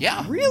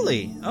 Yeah.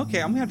 Really?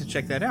 Okay, I'm gonna have to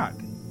check that out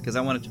because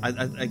I want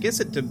to. I guess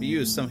it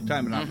debuts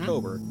sometime in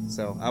October,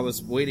 so I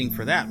was waiting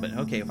for that. But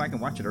okay, if I can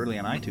watch it early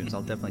on iTunes,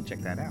 I'll definitely check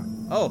that out.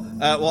 Oh,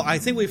 well, I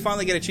think we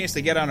finally get a chance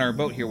to get on our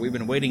boat here. We've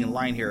been waiting in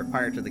line here at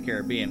Pirates of the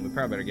Caribbean. We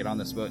probably better get on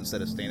this boat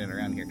instead of standing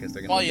around here because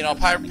they're gonna. Well, you know,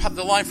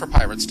 the line for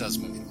pirates does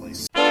move in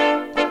place.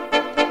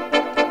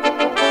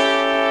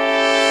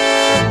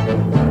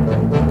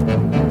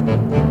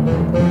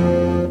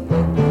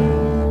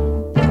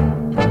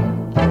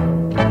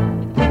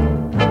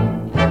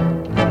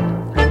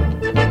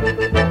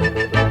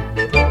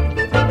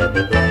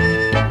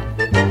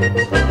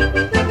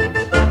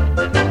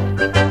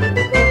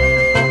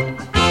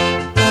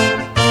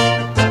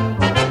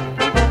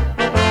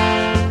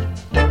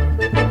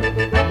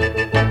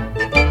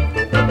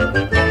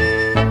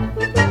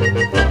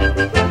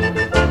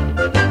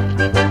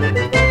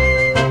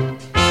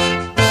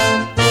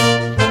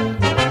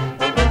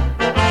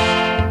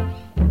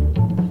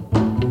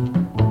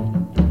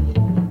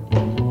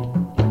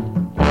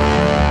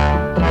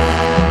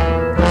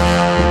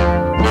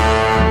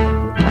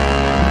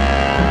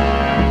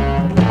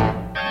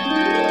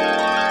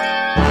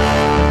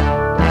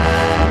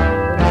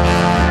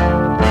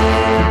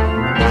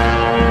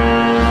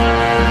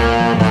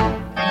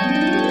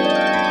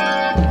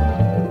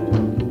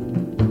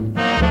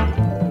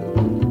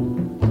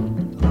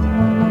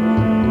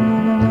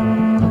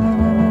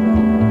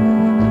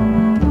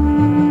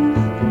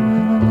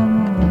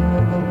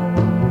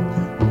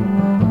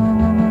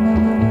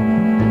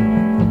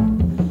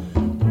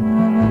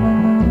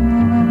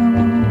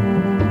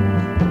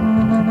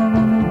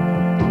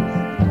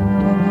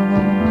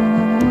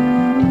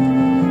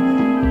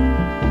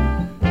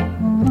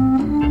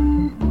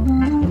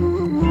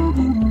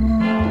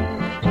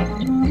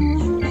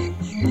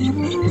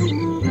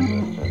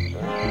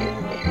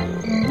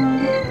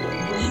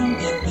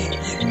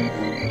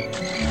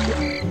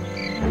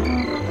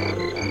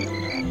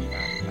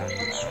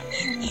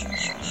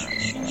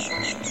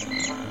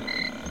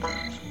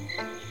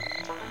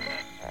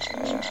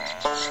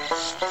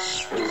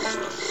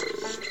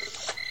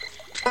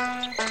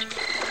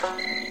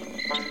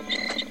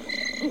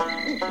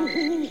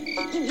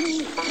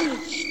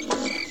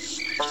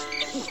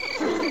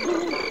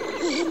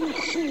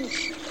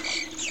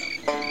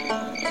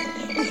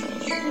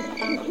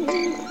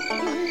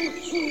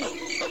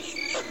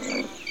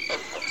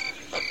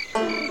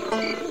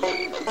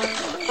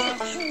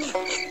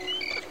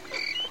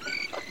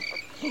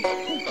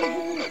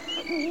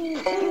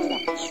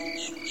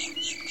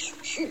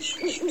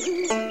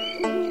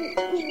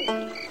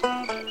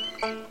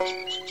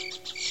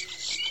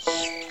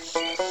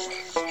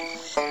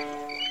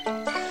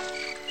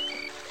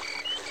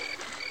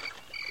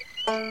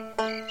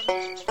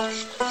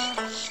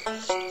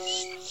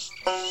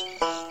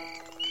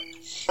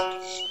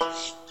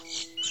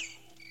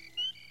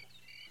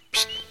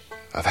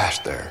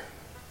 Avast there.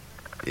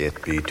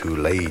 It be too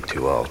late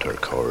to alter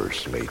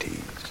course,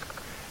 mateys.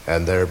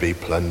 And there be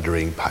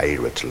plundering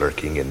pirates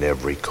lurking in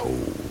every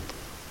cove,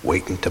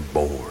 waiting to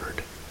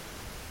board.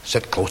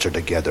 Sit closer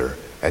together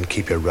and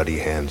keep your ruddy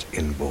hands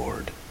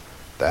inboard.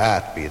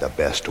 That be the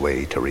best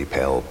way to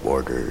repel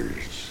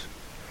boarders.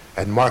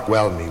 And mark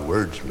well me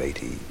words,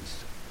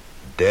 mateys.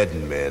 Dead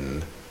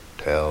men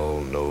tell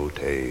no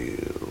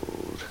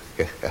tales.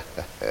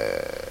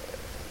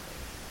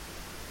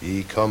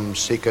 Ye come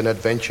seeking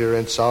adventure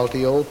and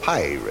salty old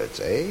pirates,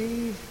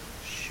 eh?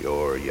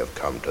 Sure you've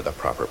come to the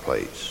proper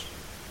place.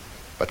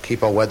 But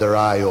keep a weather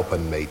eye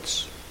open,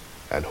 mates,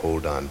 and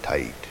hold on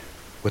tight,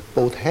 with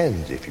both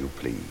hands, if you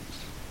please.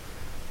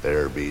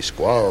 There be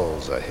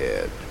squalls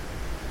ahead,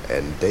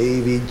 and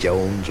Davy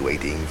Jones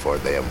waiting for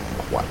them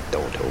what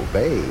don't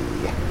obey.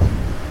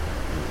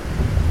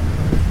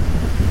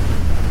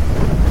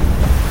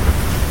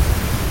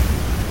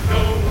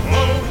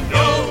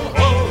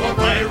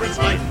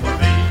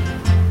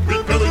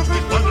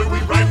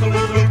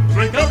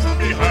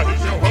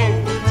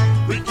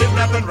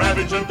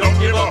 And don't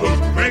give a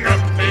hoot. Bring up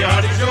the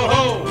hearties, yo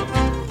ho,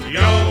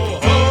 yo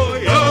ho,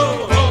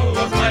 yo ho.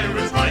 A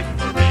pirate's life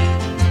for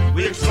me.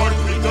 We extort,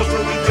 we pilfer,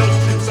 we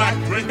toast and sack.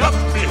 Bring up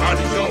the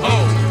hearties, yo ho.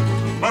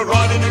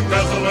 Marauding and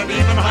embezzle and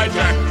even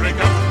hijack. Bring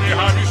up the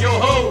hearties, yo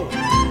ho.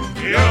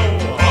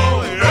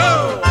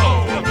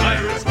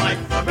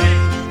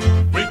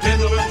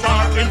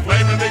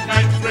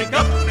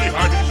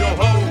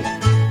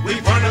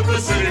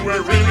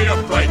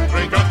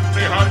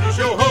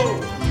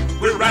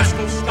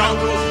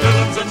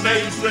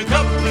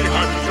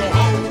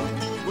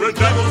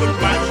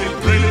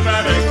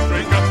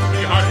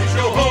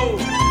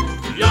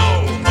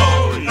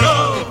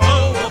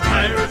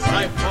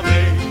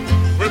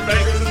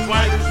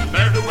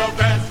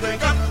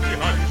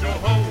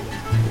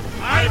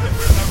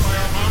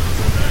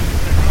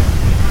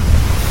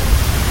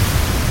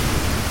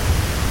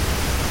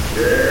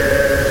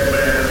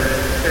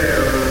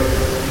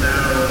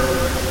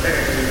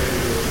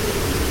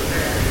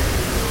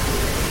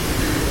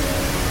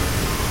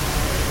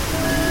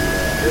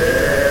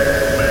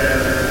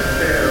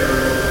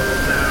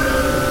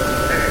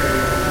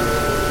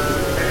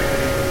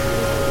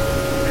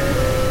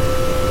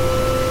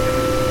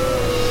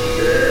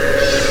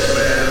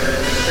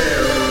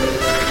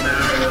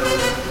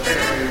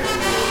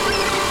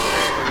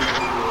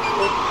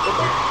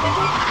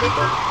 No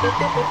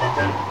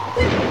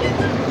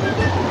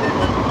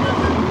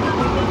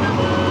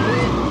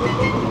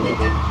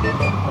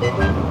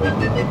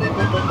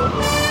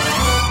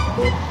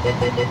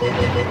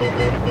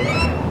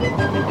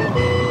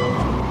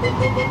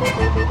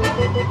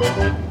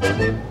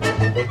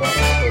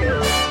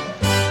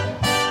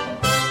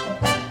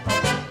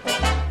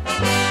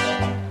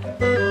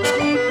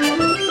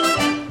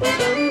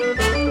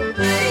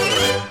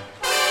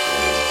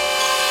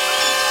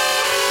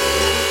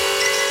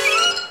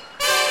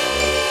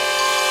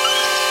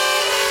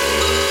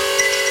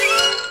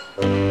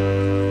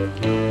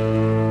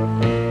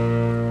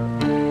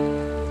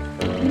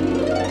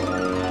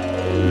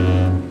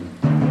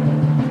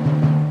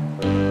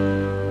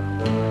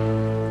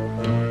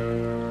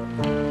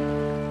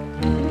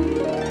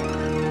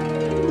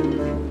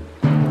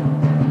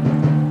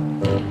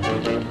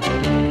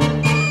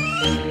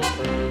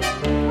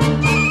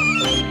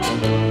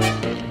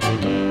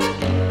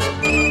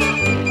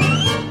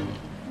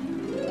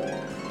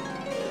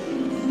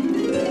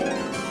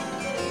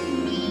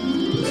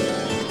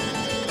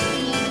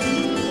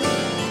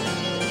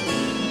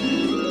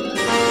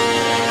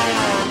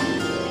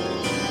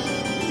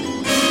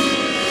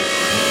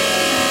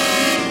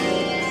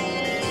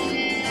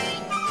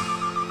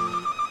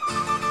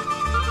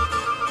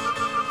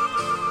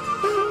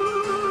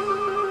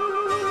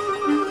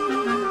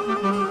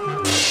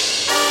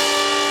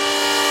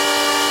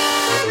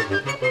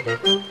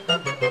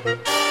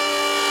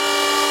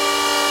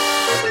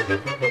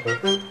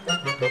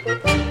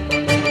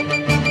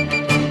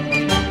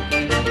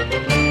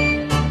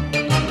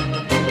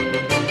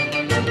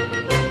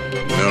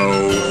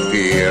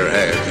fear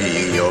have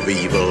ye of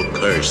evil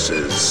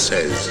curses,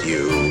 says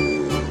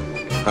you.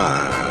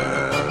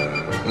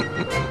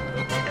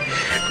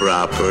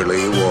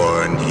 Properly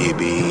warned ye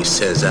be,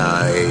 says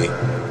I.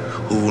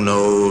 Who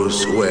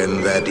knows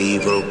when that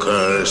evil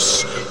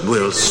curse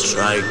will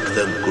strike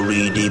the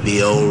greedy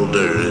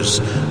beholders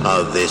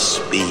of this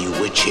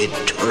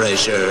bewitched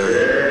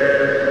treasure?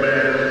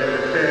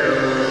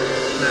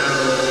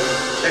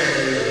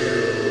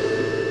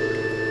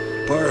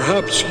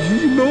 Perhaps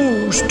ye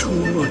knows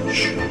too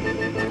much.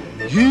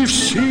 Ye've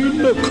seen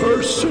the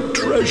cursed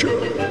treasure.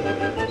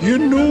 You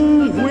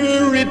know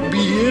where it be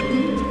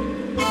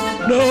hidden.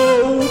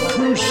 Now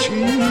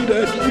proceed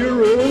at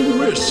your own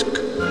risk.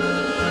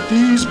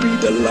 These be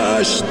the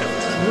last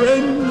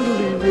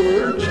friendly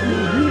words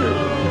you'll hear.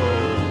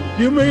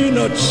 You may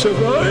not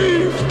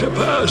survive to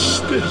pass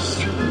this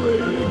way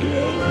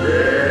again.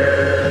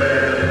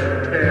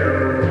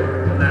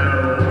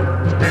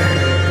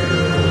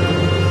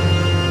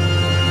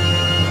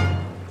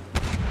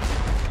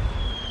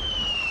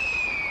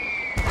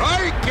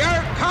 Break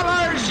your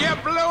colors, you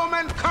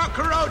bloomin'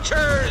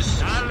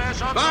 cockroachers!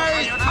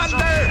 By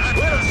thunder,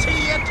 we'll see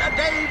you to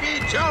Davy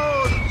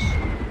Jones!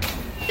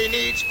 He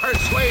needs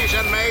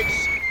persuasion,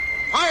 mates.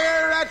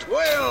 Fire at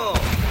will!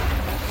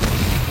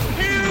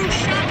 Two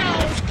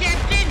shadows,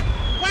 Captain!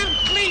 One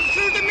clean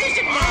through the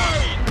mizzen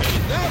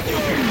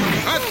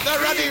Cut the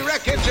ruddy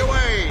wreckage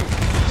away!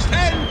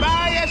 Stand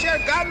by as your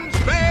guns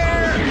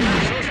bear!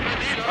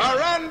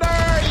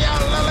 Surrender, you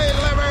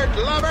lily-livered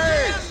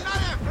lovers!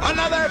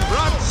 Another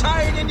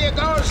broadside and you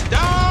goes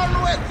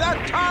down with the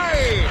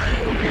tide!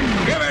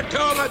 Give it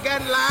to 'em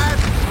again, lad!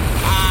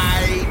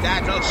 Aye,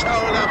 that'll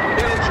show the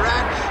bilge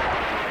rats!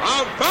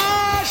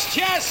 Avast,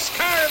 you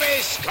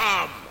scurvy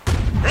scum!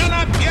 Run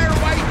up your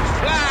white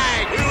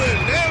flag! You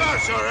will never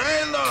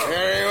surrender!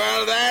 Very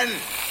well, then.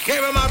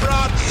 Give him a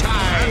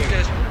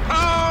broadside!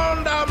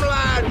 Pound 'em,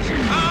 lads!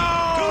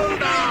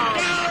 Pound 'em!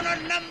 Down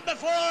on number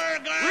 4,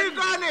 guard! We're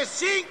gonna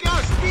sink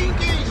your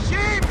stinky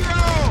ship,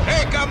 you!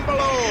 Take 'em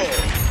below!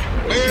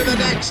 Clear the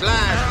decks,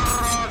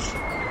 lads!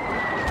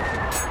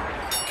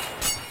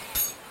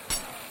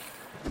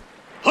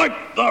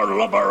 Hype the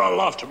lubber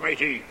aloft,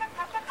 matey.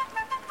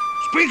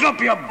 Speak up,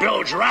 you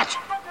bilge rat.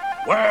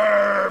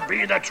 Where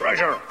be the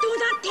treasure? Do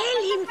not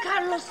tell him,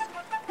 Carlos.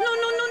 No.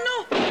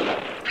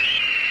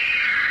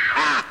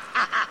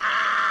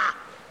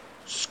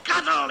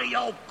 Scuttle,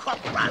 you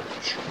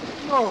cockroach!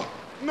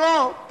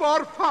 No,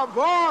 por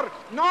favor,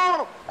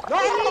 no!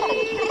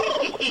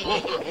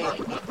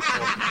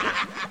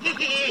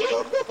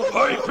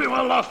 Hype him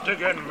aloft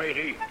again,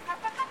 matey.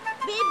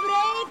 Be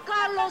brave,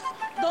 Carlos.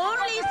 Don't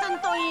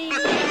listen to him.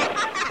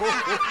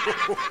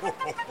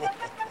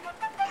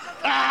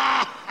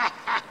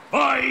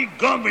 By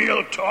gum,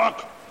 he'll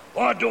talk,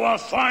 or do a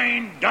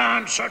fine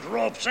dance at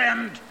rope's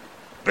end.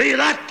 Be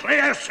that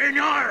clear,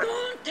 senor?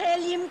 Don't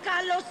tell him,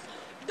 Carlos.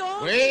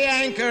 Don't. We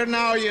anchor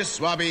now, you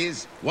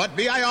swabbies. What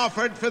be I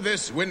offered for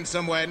this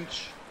winsome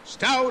wench?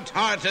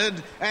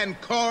 Stout-hearted and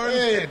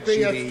corn-fed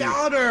Be a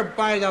stouter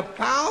by the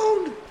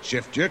pound?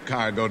 Shift your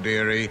cargo,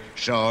 dearie.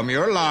 Show 'em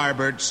your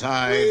larboard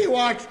side. We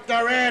watch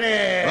the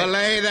ready.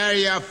 Belay there,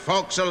 you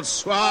forecastle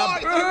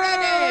swab.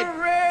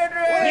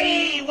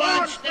 We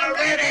watch the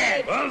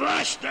ready!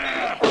 Avast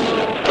there!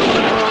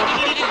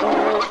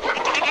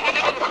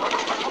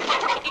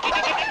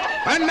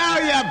 And now,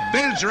 you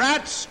bilge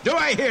rats, do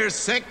I hear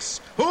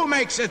 6? Who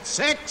makes it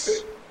 6?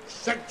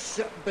 6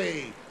 it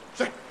be.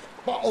 6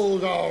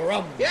 bottles of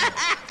rum.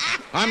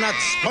 I'm not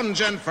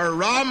sponging for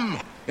rum.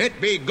 It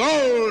be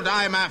gold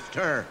I'm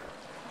after.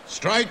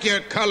 Strike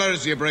your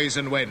colours, you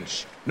brazen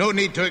wench. No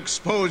need to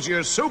expose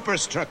your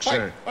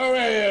superstructure.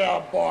 Hurry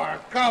up, boy.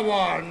 Come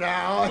on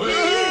now. We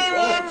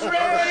want the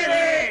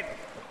rating!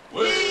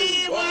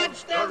 We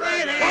want the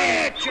rating!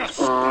 Quiet,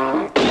 just...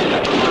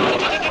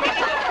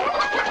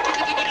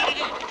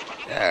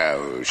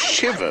 Oh,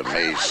 shiver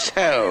me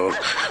so.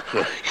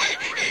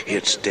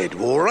 It's dead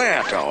wore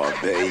out, I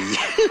be.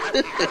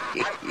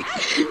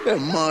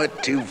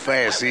 Might too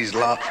fast these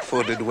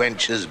lock-footed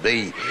wenches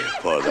be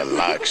for the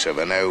likes of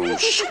an old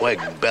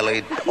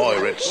swag-bellied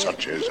pirate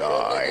such as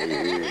I.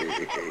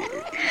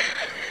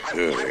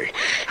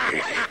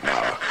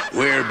 Now,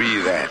 where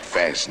be that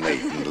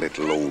fascinating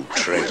little old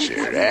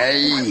treasure,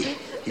 eh?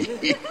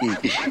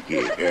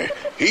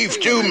 Heave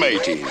to,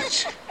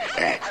 mateys.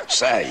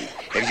 Say,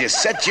 have you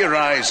set your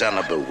eyes on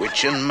a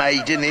bewitching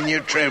maiden in your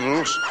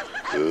travels?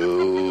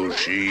 Oh,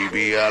 she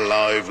be a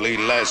lively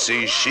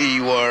lassie, she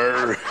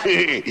were.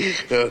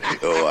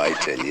 Oh, I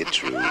tell you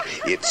true,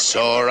 it's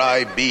sore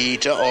I be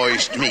to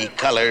hoist me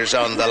colours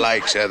on the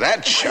likes of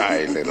that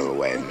shy little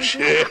wench.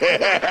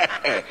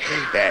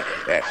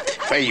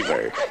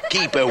 Favour,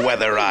 keep a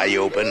weather eye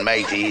open,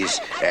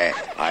 mateys.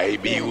 I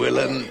be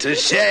willing to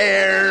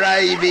share,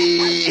 I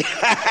be.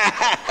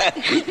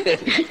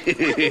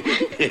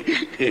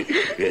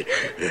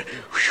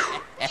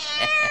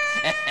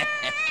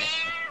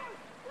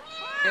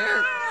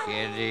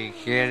 Kitty,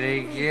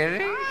 kitty,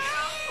 kitty.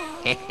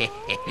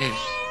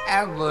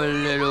 Have a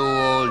little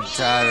old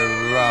tot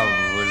of rum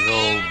with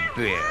old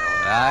Bill,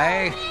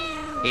 eh?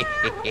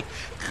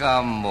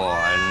 Come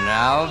on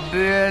now,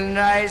 be a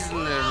nice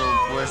little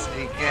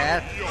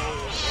pussycat.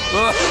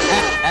 Oh,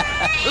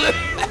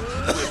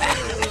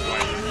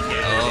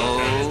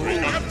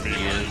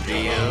 you'll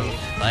be a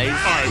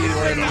feisty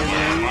one.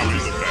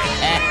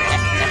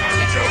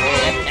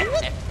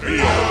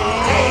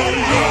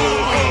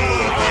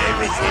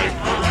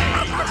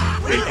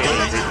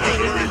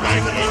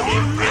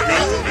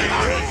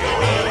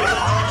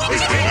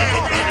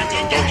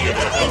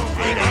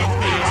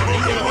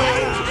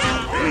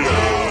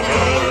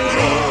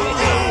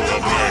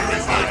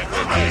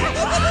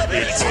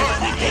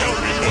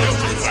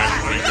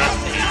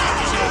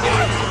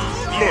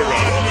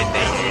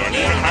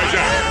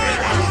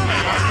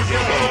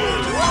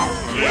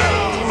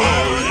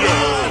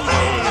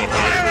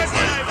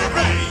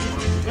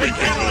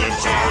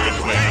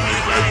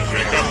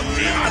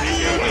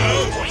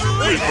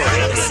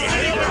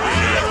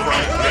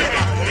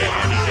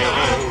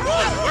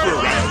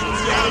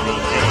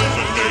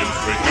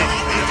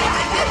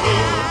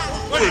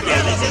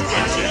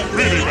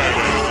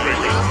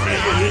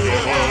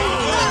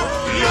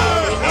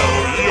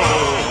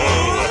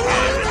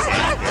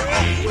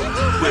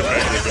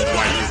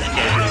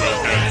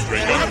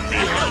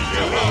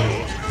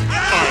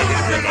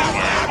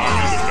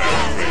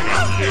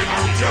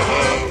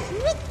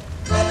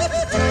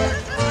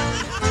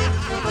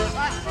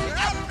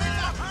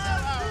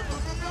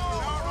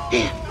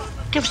 Here,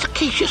 give us the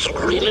keys, you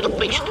screwy little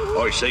beast.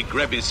 I say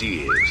grab his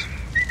ears.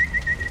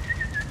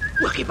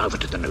 Work him over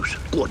to the noose.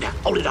 Go on now,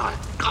 hold it higher.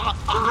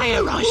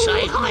 Higher, I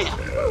say, higher.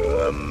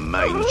 Oh,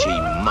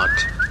 mangy mutt.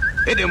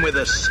 Hit him with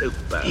a soup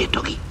bone. Here,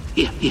 doggy.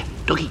 Here,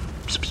 doggy.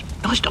 Psst, psst.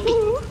 Nice doggy.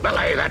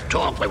 Belay that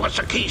talk. We want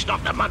the keys,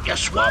 knock them up, you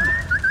swab.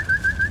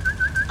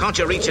 Can't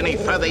you reach any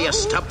further, you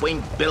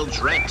stub-winged bilge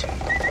rat?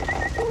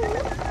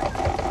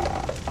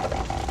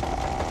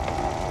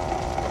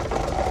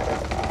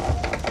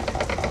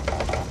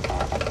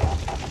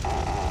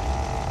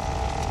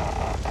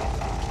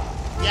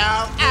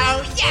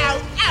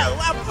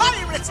 A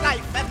pirate's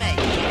life for me.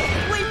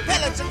 We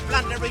pillage and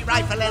plunder, we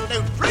rifle and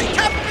loot. Bring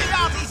up the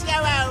arties,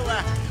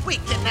 yo-ho. We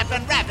kidnap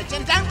and ravage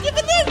and don't give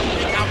a loot.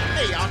 Bring up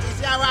the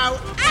arties, yo-ho.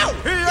 Ow!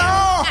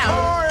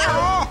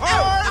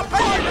 A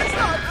pirate's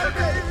life for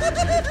me.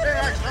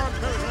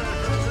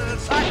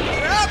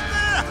 Up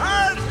the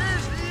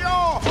arties,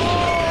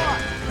 yo-ho.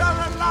 Come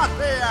and not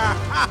here.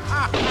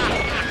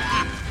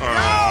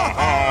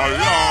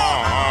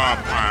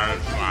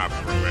 Pirate's life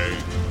for me.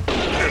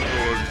 It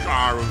was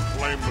Iron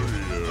Flame.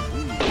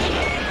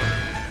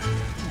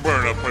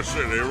 Burn up a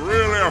city,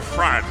 really a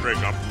fright, bring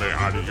up me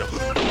out of you.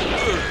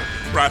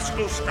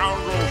 Rascal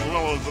scoundrels,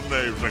 villains and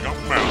knaves, bring up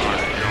me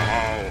out of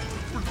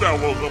you.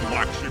 Devils and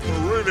black sheep are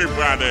really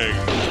bad eggs.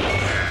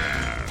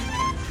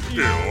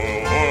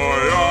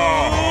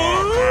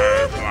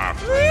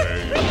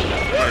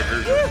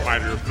 Makers and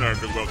fighters learn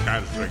to go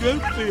kind of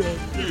thing.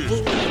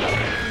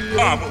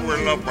 Ah, but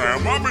we're love man.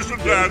 Mommies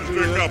and dads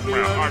drink up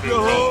my heart and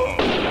soul.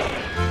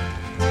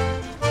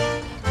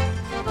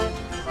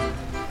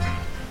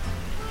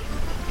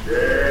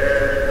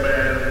 Dead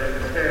man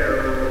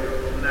tell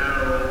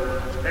now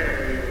thank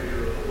you.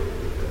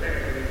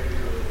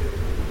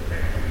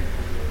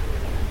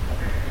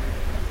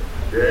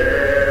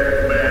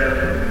 Dead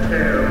man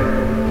tell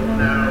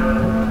now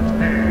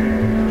thank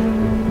you.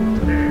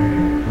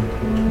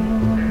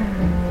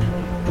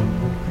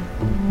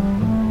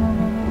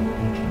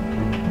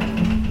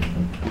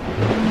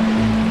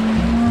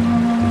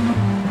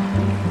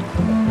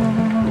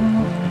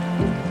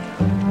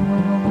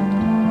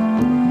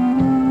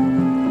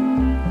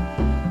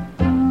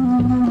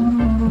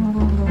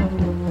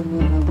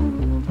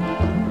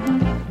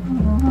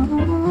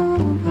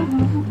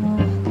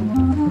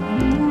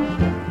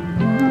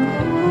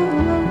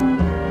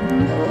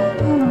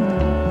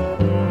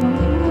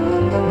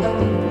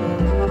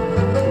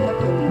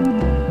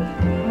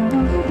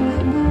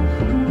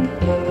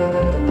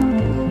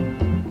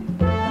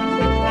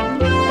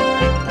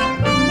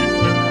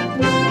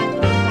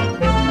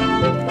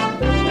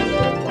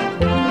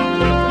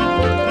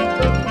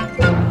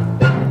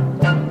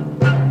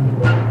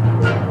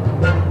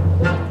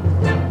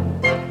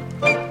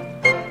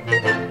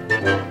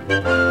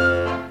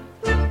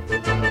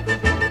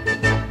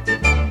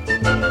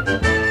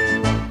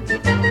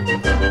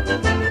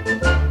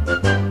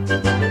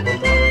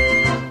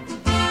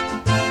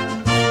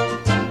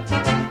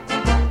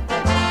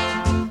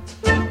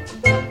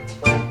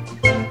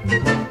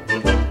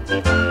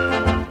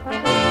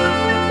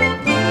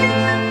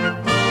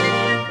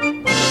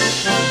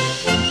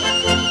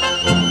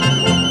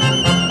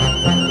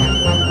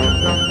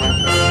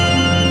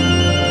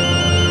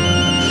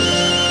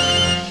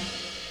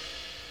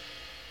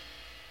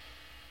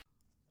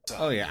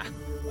 Oh, yeah.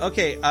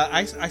 Okay,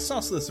 I saw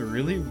this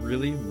really,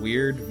 really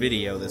weird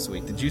video this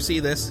week. Did you see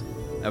this?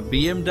 A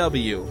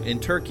BMW in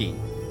Turkey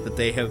that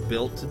they have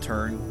built to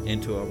turn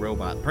into a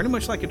robot, pretty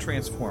much like a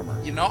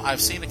transformer. You know,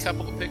 I've seen a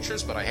couple of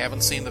pictures, but I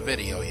haven't seen the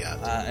video yet.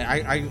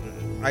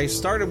 I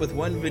started with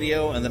one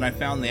video, and then I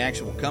found the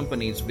actual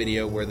company's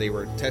video where they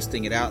were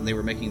testing it out, and they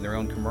were making their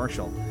own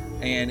commercial.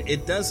 And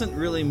it doesn't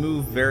really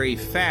move very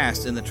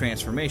fast in the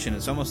transformation.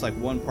 It's almost like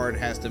one part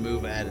has to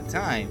move at a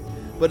time.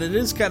 But it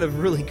is kind of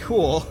really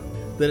cool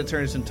that it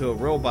turns into a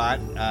robot,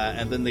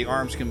 and then the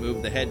arms can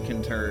move, the head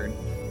can turn.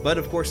 But,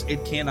 of course,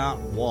 it cannot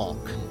walk.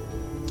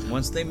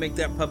 Once they make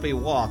that puppy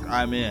walk,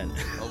 I'm in.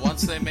 Well,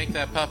 once they make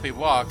that puppy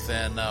walk,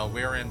 then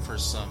we're in for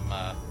some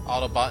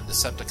Autobot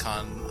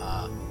Decepticon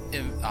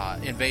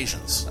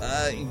invasions.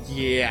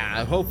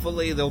 Yeah,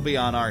 hopefully they'll be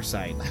on our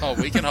side. Oh,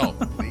 we can hope.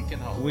 We can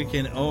hope. We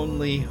can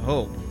only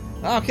hope.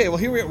 Okay, well,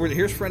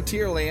 here's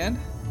Frontierland.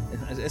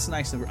 It's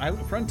nice.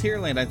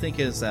 Frontierland, I think,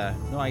 is...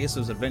 no, I guess it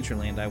was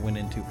Adventureland I went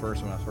into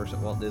first when I was first at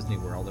Walt Disney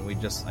World, and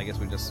I guess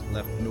we just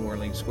left New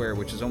Orleans Square,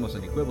 which is almost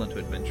an equivalent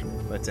to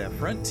Adventureland. But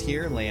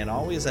Frontierland,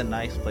 always a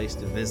nice place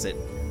to visit.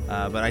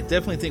 But I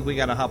definitely think we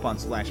got to hop on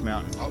Splash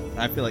Mountain. Oh.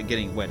 I feel like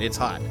getting wet. It's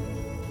hot.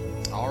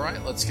 All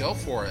right, let's go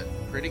for it.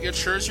 Pretty good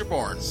sure as you're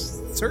born.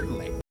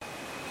 Certainly.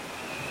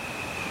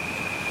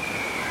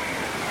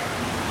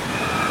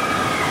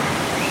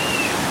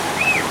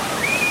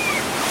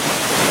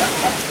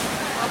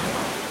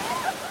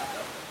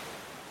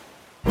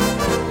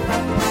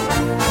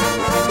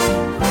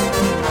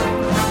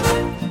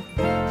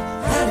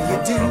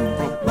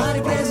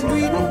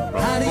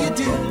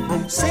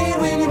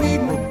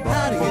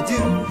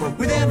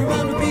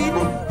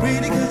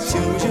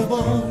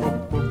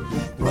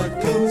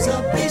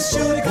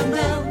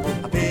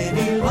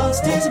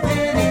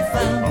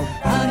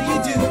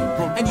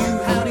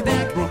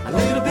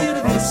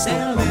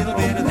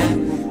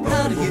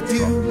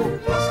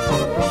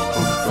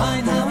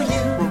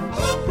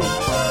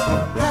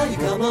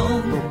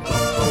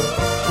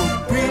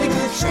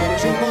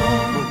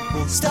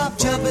 Stop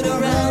jumping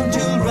around,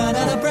 you'll run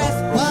out of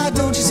breath. Why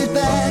don't you sit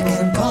back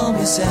and calm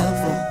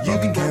yourself? You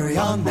can carry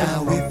on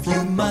now if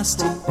you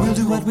must. We'll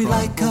do what we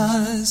like,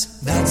 cause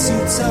that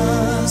suits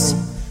us.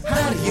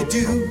 How do you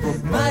do?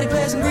 Mighty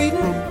pleasant greeting.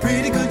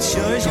 Pretty good,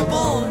 sure as you're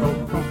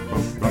born.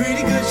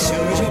 Pretty good,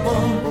 sure as you're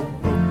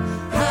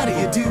born. How do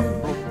you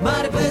do?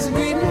 Mighty pleasant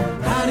greeting.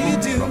 How do you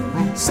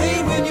do? Say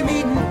it when you're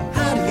meeting.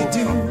 How do you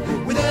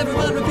do? With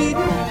everyone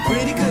repeating.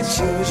 Pretty good,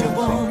 sure as you're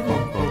born.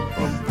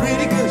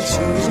 Pretty good,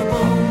 sure as you're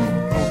born.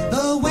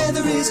 The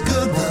weather is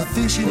good, the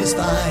fishing is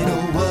fine.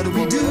 Oh, what do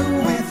we do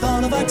with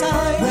all of our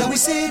time? Well, we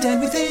sit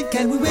and we think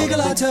and we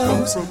wiggle our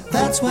toes.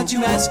 That's what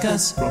you ask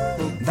us.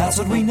 That's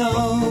what we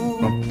know.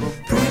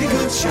 Pretty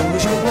good, sure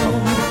as you're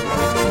born.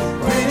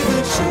 Pretty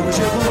good, sure as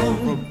you're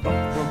born.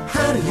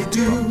 How do you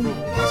do?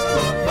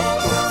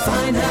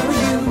 Fine, how are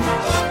you?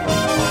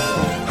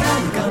 How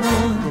you got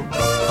on?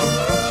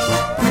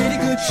 Pretty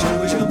good,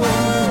 sure as you're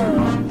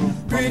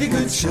born. Pretty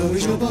good, sure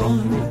as you're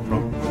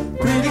born.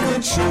 Pretty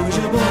good, sure as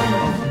you're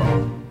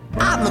born.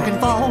 I'm looking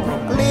for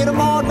a little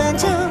more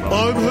adventure.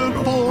 I'm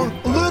heading for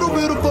a little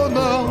bit of fun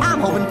now. I'm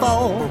hoping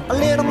for a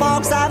little more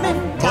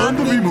excitement. Time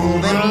to be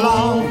moving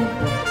along.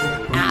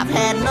 I've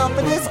had enough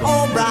of this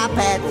old bright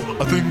patch.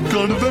 I think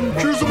an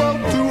adventure's about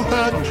to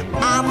hatch.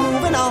 I'm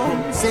moving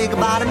on, say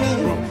goodbye to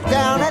me.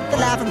 Down at the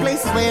laughing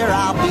places where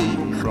I'll be.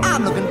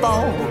 I'm looking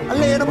for a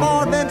little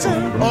more adventure.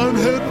 I'm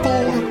heading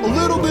for a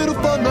little bit of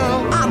fun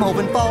now. I'm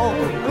hoping for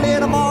a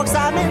little more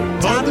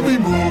excitement. Time to be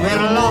moving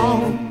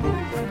along.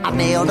 I've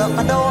nailed up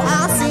my door,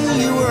 I'll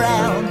see you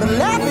around the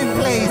laughing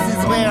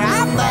places where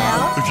I'm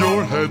bound. If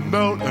you're heading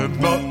out and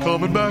not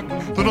coming back,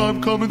 then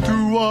I'm coming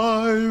too.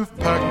 I've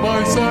packed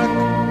my sack.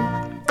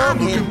 I'm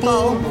looking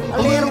for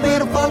a little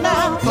bit of fun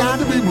now. Time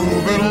to be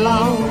moving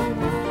along.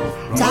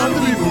 Time to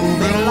be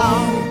moving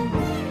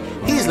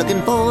along. He's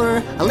looking for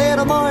a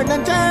little more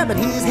adventure, but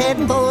he's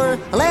heading for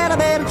a little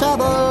bit of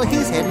trouble.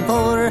 He's heading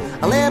for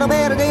a little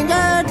bit of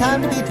danger.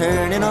 Time to be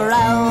turning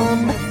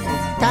around.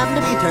 Time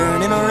to be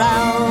turning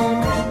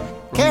around.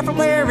 Careful,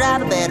 we're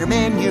out of better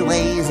mend your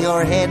ways.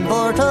 You're heading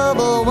for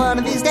trouble one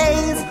of these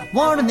days.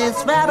 Warning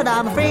this rabbit,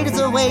 I'm afraid it's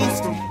a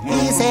waste.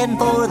 He's heading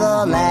for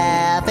the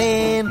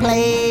laughing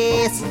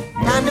place.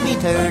 Time to be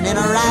turning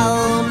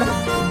around.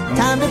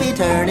 Time to be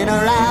turning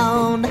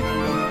around.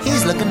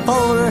 He's looking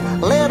for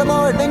a little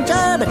more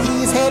adventure, but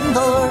he's heading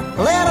for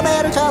a little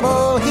bit of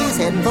trouble. He's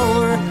heading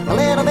for a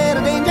little bit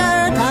of danger.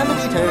 Time to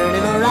be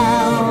turning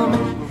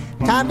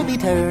around. Time to be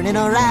turning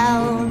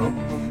around.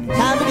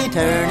 Time to be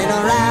turning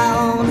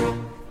around.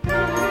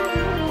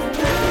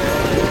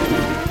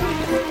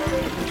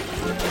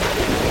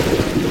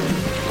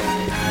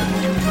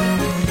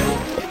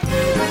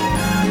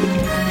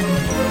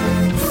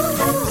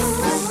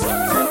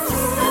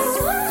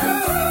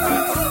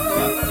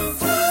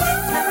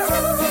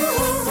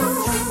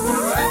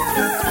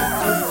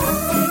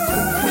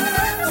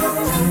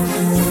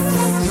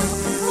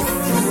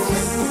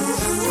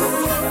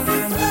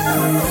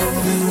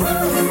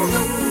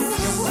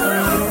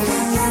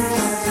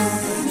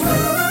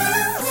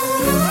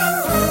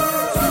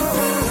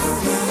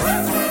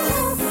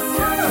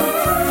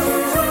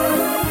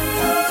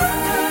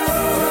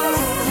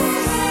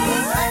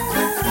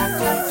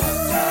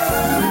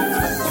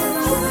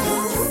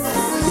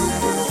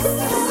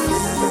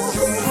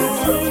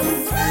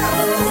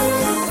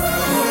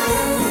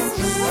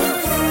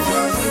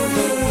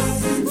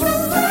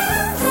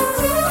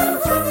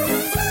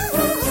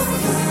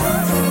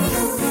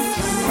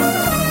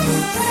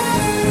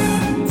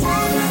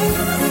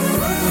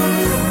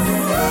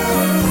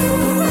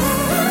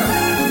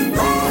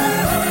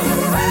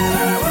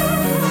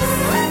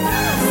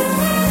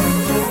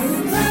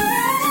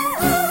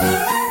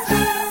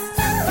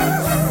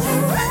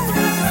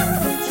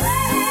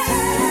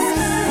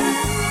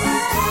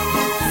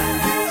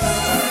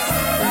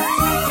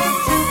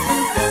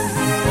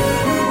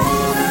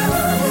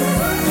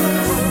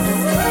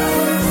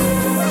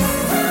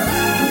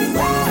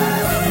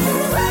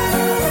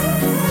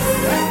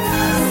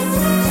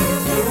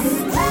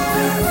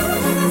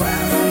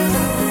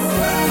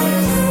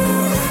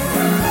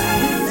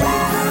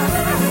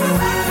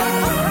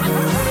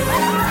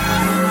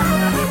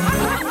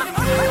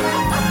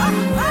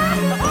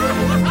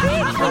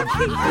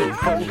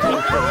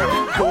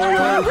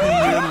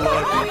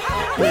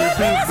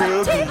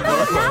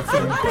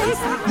 laughing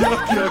place.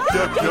 Yuck, yuck,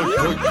 yuck, yuck,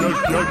 yuck,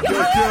 yuck,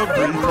 yuck, yuck.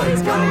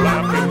 Everybody's got a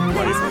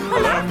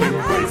laughing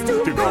place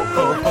to go.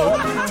 Ho, ho.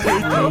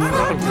 Take a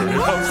frown, turn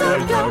it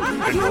upside down,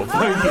 and you'll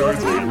find yours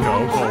waiting. Ho,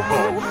 ho,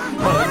 ho.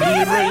 Honey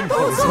and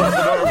rainbows on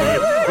our way.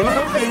 We're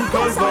laughing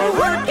 'cause our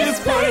work is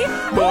play.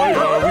 Boy,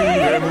 are we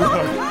in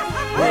luck.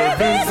 We're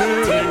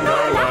visiting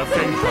our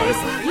laughing place.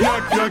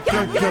 Yuck, yuck,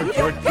 yuck, yuck,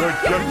 yuck, yuck,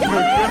 yuck,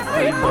 yuck.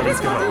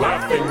 Everybody's got a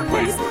laughing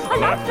place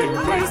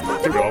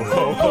to go.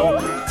 Ho, ho.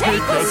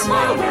 Take a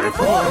smile there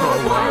for a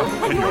while,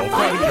 and you'll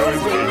find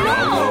yours waiting. Ho,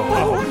 ho,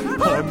 ho.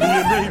 Honey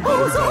and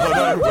rainbows on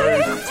our way.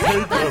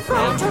 Take a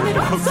frown, turn it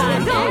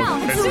upside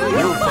down, and soon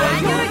you'll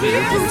find you're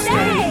here to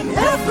stay.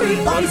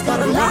 Everybody's got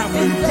a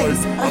laughing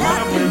place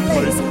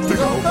to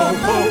go. Ho,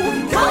 ho.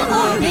 Come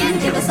on in,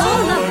 give us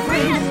all a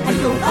grin, and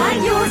you'll find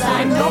yours,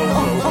 I know.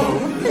 Ho, ho.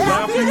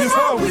 Laughing is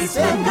how we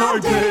spend our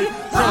day.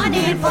 Fun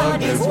and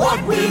fun is what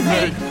we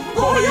make.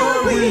 Boy,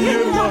 are we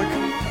in luck.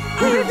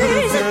 We're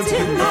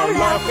visiting our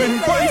laughing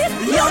place.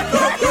 Yuck,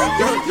 yuck, yuck,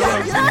 yuck,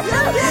 yuck, yuck,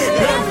 yuck.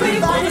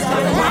 Everybody's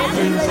got a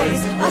laughing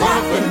place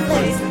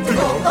to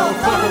go. Ho,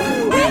 ho.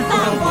 We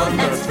found one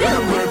that's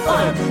filled with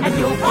fun, and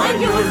you'll find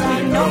yours,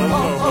 I know.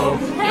 Ho, ho.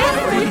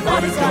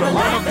 Everybody's got a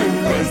laughing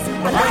place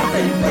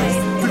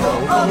to go.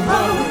 Ho,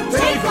 ho.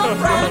 Take a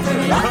frown, turn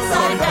it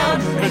upside down,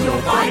 and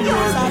you'll find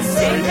yours, I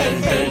say, hey,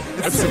 hey.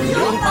 And soon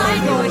you'll find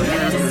you're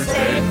here to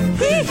stay.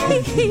 Hee,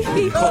 hee, hee,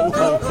 hee, ho,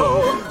 ho, ho.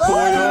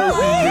 Boy, are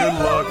we in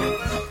luck.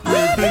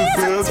 We're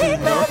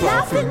visiting our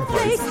laughing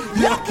place.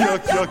 Yuck,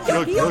 yuck, yuck,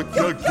 yuck, yuck,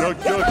 yuck, yuck,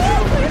 yuck.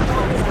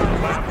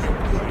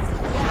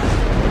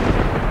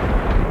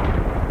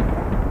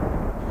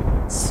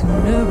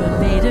 Sooner or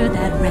later,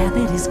 that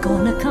rabbit is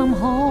gonna come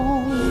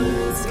home.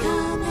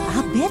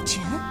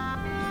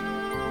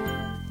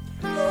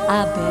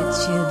 I bet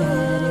you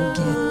that he'll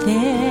get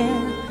there.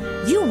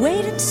 You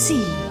wait and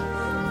see.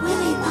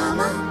 Willie,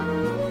 Mama?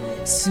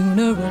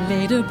 Sooner or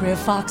later, Brer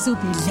Fox will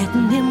be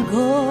letting him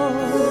go.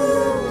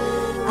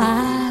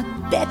 I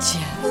bet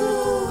you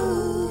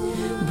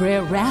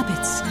Brer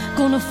Rabbit's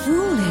gonna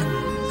fool him.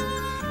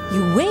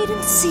 You wait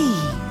and see.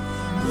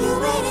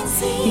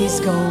 He's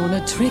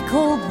gonna trick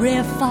old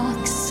Brer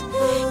Fox,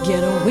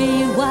 get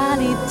away while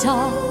he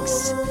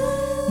talks.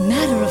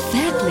 Matter of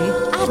factly,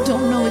 I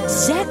don't know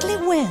exactly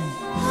when,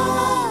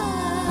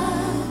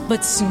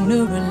 but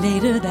sooner or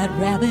later that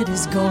rabbit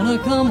is gonna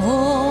come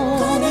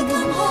home.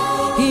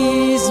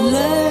 He's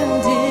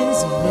learned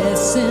his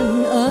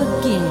lesson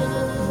again.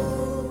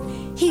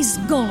 He's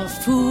gonna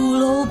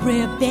fool old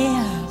Brer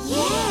Bear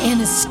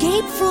and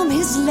escape from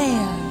his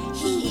lair.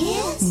 He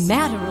is.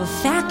 Matter of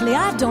factly,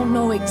 I don't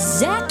know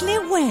exactly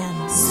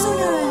when.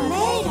 Sooner or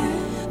later.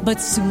 But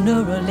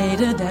sooner or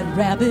later, that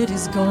rabbit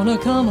is gonna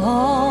come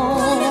home.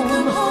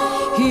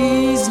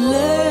 He's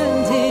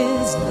learned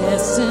his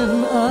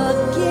lesson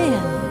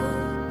again.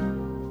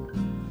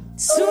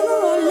 Sooner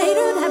or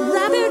later, that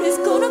rabbit is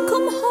gonna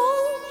come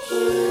home.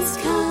 He's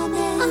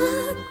coming. I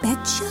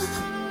betcha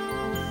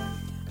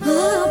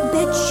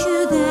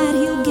that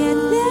he'll get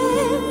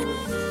there.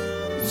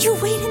 You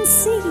wait and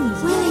see.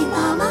 Willie,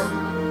 Mama?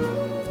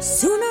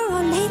 Sooner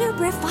or later,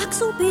 Brer Fox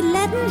will be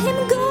letting him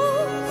go.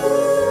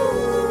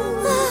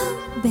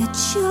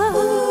 Betcha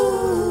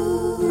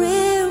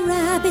Brer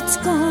Rabbit's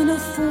gonna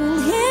fool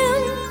him.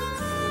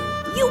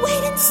 You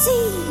wait and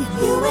see.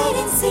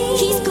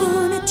 He's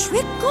gonna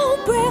trick old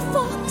Brer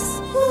Fox,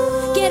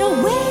 get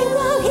away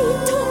while he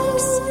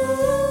talks.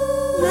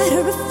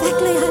 Matter of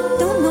factly, I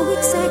don't know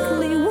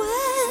exactly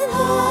when,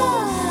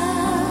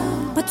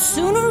 but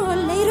sooner or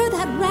later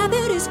that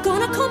rabbit is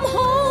gonna come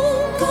home.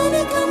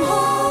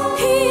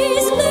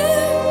 He's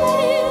learned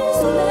his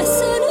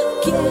lesson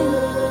again.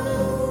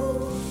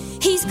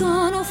 He's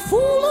gonna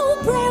fool old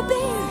Brer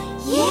Bear,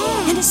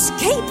 and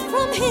escape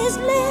from his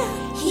lair.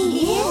 He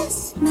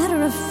is.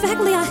 Matter of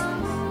factly,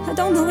 I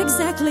don't know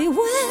exactly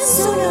when.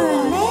 Sooner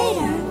or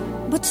later.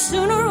 But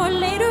sooner or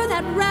later,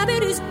 that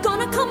rabbit is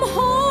gonna come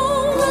home.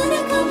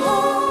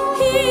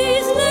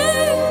 He's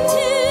learned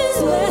his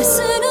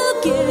lesson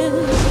again.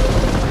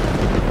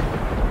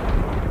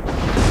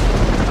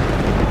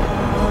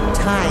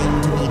 Time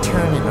to be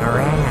turning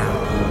around.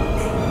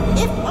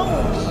 If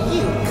only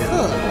you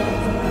could.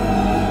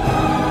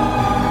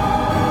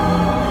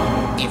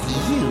 If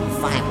you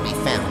finally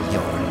found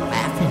your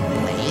laughing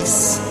place,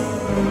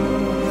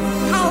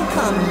 how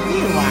come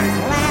you aren't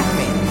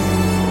laughing?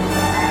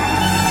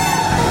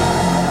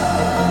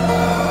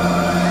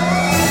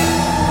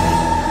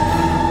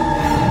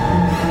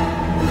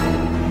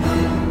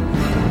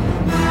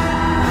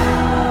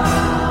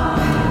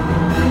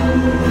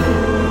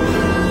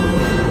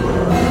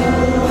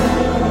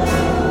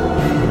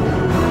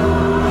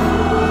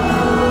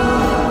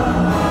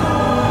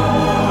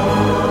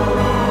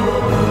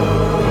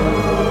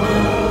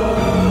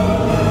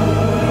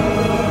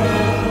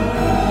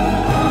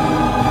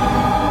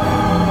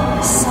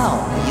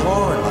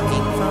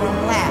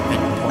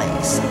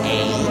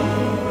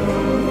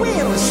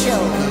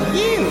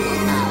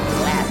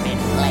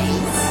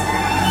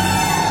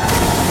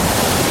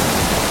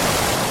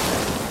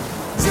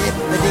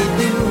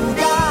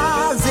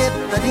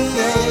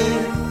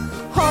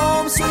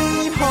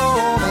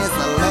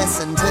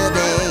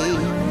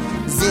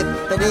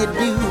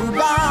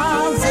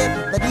 zippity-doo-dah,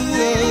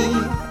 zippity-yay.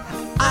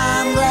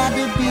 I'm glad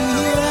to be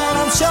here and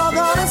I'm sure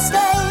gonna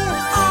stay.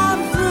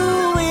 I'm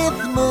through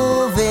with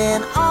moving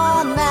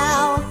on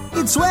now.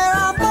 It's where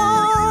I'm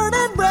born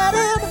and bred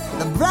in.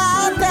 The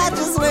brown patch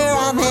is where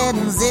I'm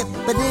heading.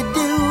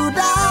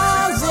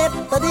 Zippity-doo-dah,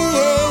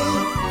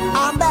 zippity-yay.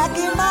 I'm back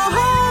in my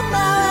home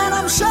now and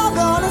I'm sure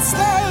gonna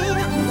stay.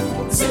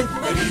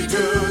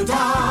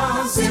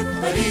 Zippity-doo-dah,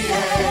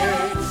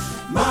 zippity-yay.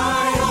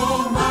 My,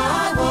 oh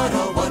my, what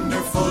a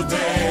wonderful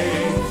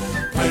day.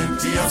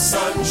 Plenty of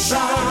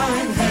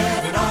sunshine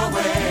headed our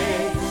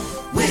way.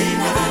 We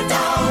never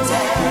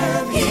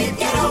doubted he'd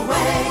get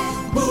away.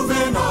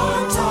 Moving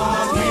on,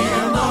 taught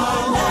him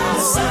our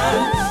lesson.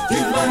 You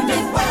learned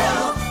it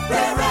well,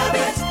 Brer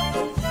Rabbit.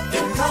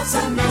 It caught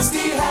a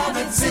nasty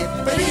habit.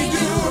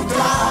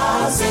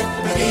 Zippity-doo-dah,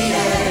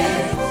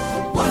 zippity-yay.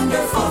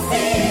 Wonderful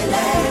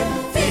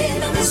feeling,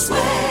 feeling this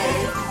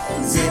way.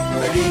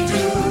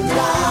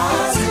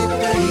 Zippity-doo-dah,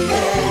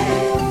 zippity-yay.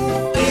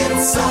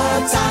 It's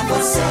a time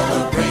for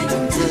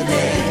celebrating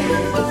today.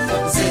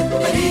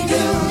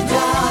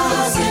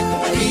 Zippity-doo-dah,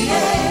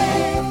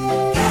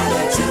 zippity-yay.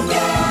 Gather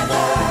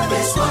together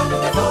this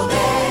wonderful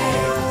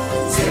day.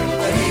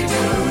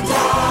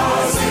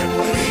 Zippity-doo-dah,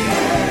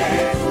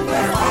 zippity-yay.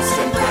 Where hearts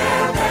and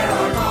prayer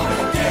are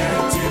gonna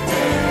get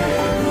today.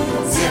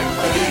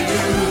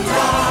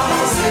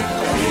 Zippity-doo-dah,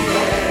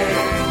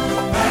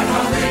 zippity-yay. That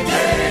hungry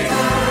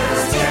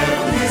gator's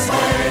getting his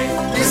way.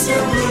 Mr.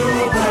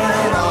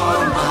 Bluebird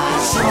on my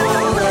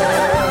shoulder.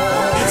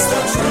 It's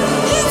the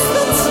truth. It's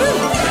the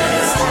truth.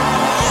 It's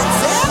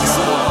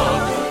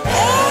excellent.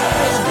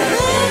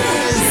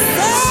 Everything is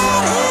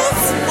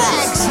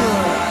satisfaction.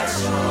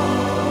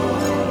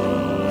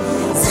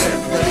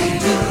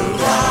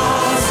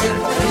 Zippity-doo-dah,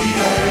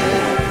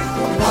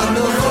 zippity-yay.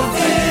 Wonderful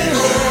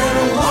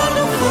feeling,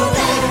 wonderful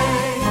day.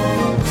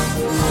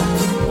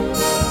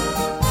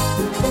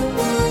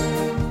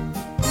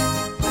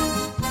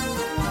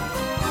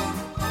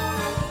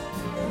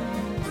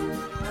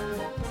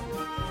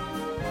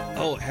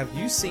 Oh, have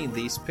you seen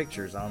these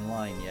pictures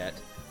online yet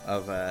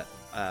of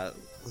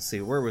let's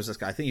see, where was this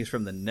guy? I think he's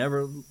from the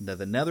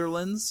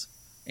Netherlands,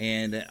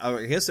 and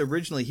I guess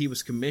originally he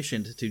was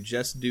commissioned to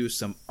just do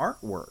some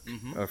artwork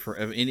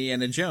of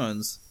Indiana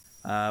Jones.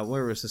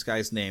 Where was this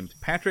guy's name?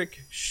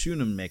 Patrick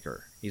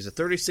Schoenemaker. He's a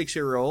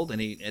 36-year-old,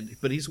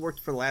 but he's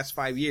worked for the last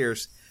 5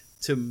 years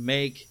to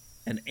make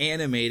an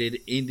animated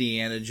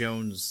Indiana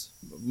Jones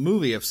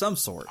movie of some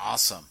sort.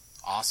 Awesome.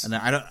 And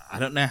I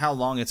don't know how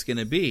long it's going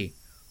to be,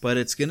 but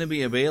it's going to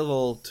be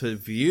available to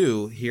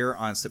view here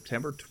on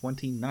September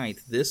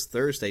 29th, this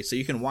Thursday. So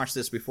you can watch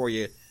this before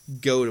you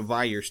go to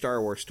buy your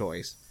Star Wars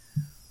toys.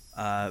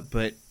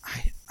 But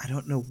I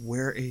don't know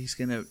where he's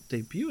going to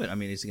debut it. I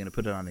mean, is he going to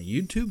put it on a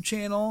YouTube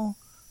channel?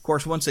 Of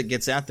course, once it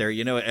gets out there,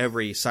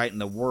 every site in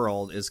the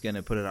world is going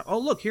to put it out. Oh,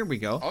 look, here we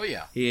go. Oh,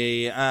 yeah.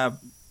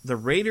 The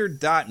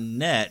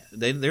Raider.net,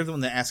 they're the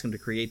one that asked him to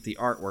create the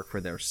artwork for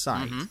their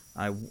site.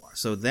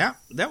 So that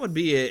would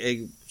be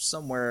a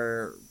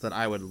somewhere that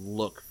I would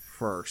look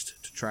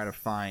first to try to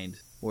find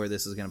where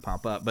this is going to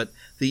pop up. But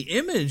the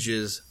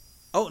images...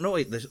 Oh, no,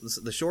 wait.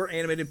 The short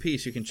animated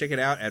piece, you can check it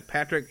out at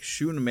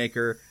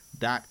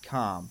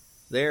patrickschoenemaker.com.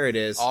 There it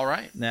is. All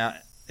right. Now,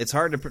 it's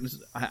hard to...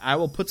 I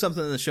will put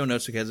something in the show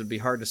notes because it'd be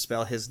hard to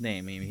spell his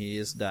name. I mean, he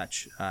is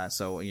Dutch,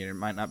 so you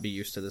might not be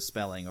used to the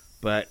spelling.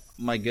 But,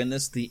 my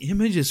goodness, the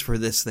images for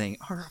this thing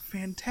are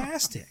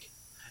fantastic.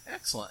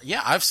 Excellent.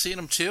 Yeah, I've seen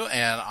him too,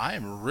 and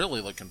I'm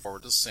really looking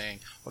forward to seeing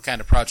what kind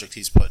of project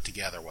he's put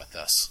together with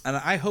this. And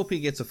I hope he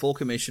gets a full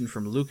commission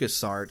from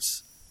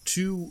LucasArts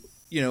to,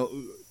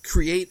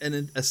 create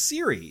a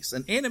series,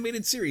 an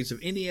animated series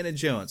of Indiana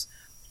Jones.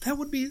 That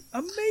would be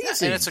amazing. Yeah,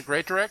 and it's a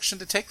great direction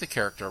to take the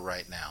character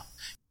right now.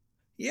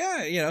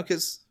 Yeah,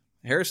 because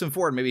Harrison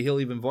Ford, maybe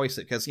he'll even voice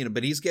it, because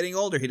but he's getting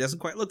older. He doesn't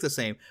quite look the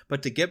same.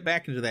 But to get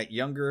back into that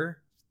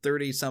younger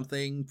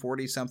 30-something,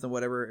 40-something,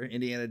 whatever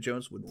Indiana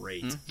Jones would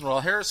rate. Well,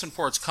 Harrison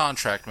Ford's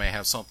contract may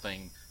have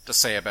something to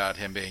say about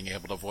him being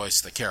able to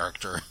voice the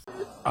character.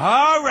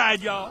 All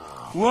right, y'all.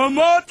 One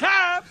more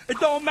time. It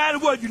don't matter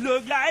what you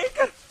look like.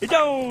 It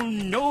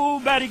don't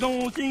nobody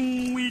gonna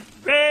sing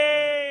with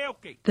me.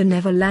 Okay. The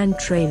Neverland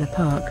Trailer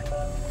Park.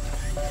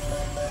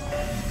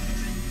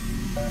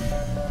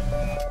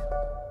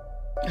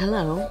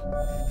 Hello.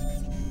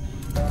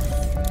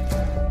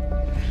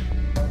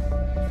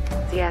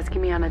 Is he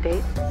asking me on a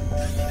date?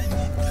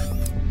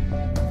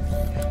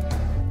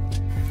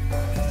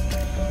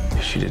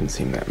 She didn't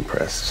seem that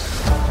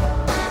impressed.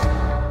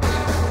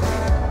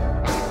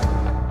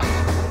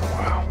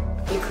 Wow.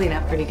 You clean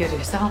up pretty good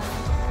yourself.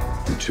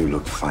 You two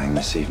look fine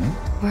this evening.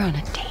 We're on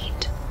a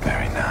date.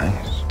 Very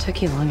nice.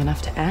 Took you long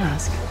enough to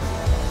ask.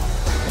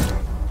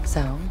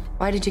 So,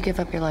 why did you give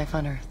up your life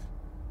on Earth?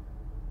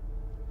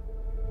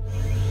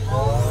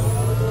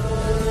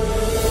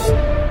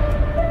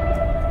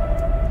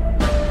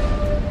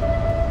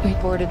 We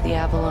boarded the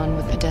Avalon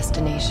with a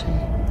destination.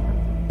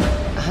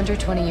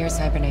 120 years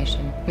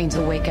hibernation means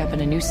we'll wake up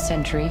in a new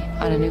century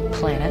on a new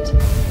planet.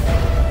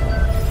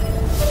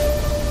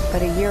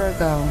 But a year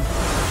ago,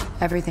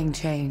 everything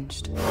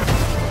changed.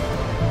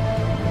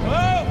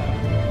 Hello?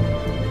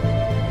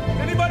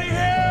 Anybody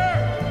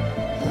here?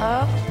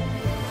 Hello?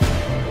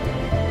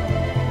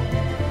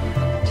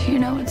 Do you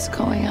know what's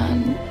going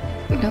on?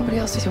 Nobody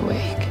else is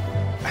awake.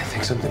 I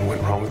think something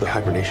went wrong with the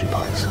hibernation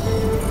pods.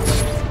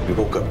 We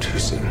woke up too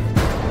soon.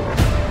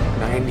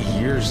 90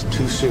 years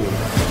too soon.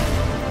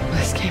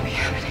 This can't be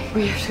happening.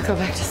 We have to go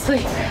back to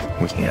sleep.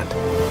 We can't.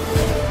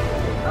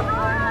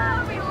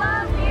 Aurora, we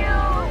love you.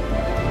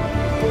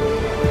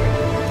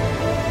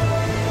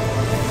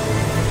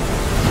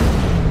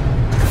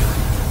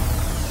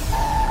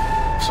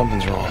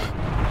 Something's wrong.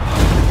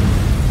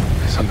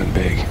 Something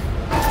big.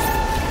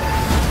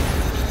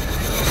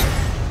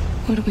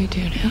 What do we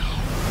do now?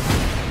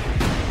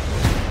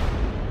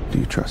 Do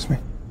you trust me?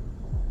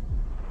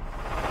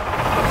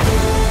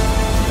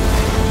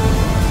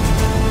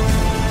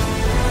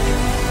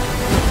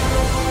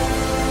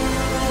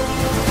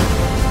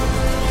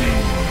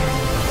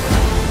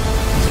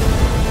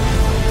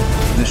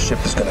 This ship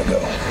is gonna go.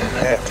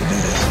 I have to do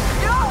this.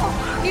 No!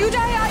 You die,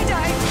 I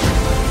die.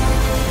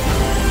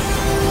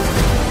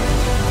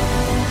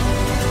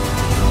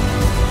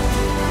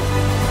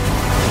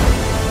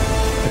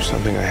 There's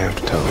something I have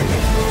to tell you.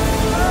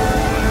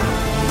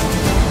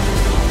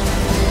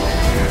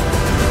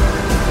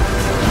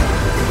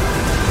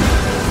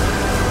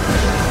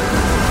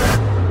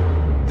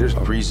 There's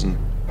a reason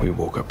we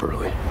woke up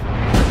early.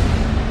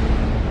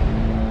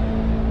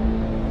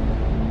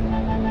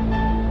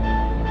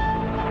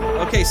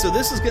 Okay, so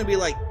this is going to be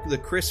like the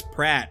Chris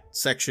Pratt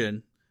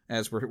section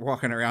as we're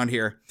walking around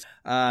here.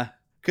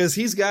 Because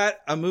he's got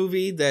a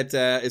movie that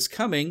is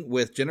coming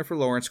with Jennifer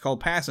Lawrence called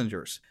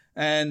Passengers.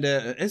 And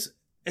it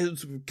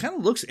kind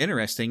of looks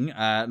interesting.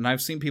 And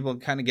I've seen people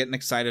kind of getting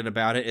excited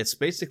about it. It's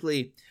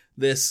basically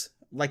this,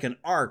 like an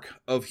arc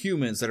of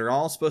humans that are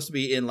all supposed to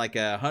be in like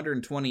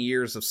 120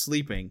 years of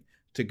sleeping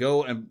to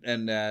go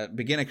and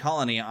begin a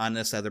colony on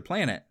this other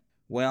planet.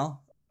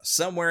 Well,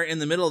 somewhere in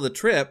the middle of the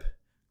trip,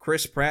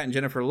 Chris Pratt and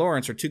Jennifer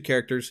Lawrence are two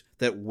characters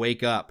that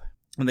wake up.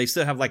 And they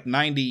still have like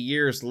 90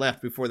 years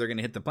left before they're going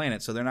to hit the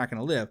planet, so they're not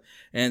going to live.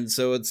 And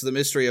so it's the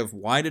mystery of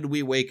why did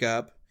we wake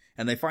up?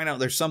 And they find out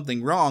there's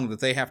something wrong that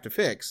they have to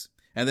fix.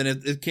 And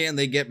then can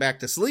they get back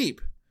to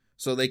sleep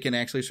so they can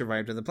actually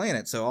survive to the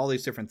planet? So all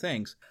these different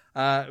things.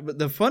 But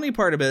the funny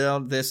part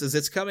about this is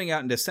it's coming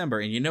out in December.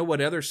 And you know what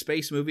other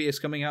space movie is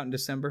coming out in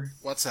December?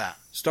 What's that?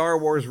 Star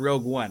Wars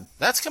Rogue One.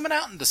 That's coming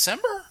out in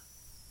December?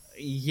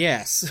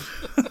 Yes.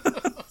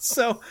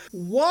 So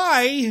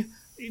why,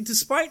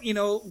 despite,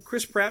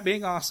 Chris Pratt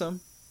being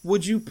awesome,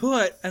 would you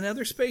put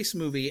another space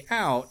movie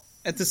out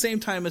at the same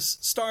time as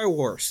Star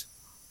Wars?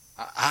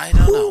 I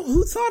don't know.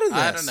 Who thought of this?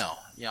 I don't know.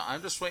 Yeah,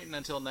 I'm just waiting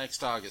until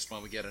next August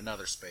when we get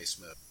another space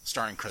movie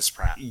starring Chris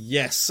Pratt.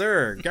 Yes,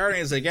 sir.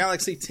 Guardians of the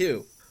Galaxy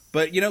 2.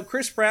 But,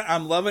 Chris Pratt,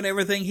 I'm loving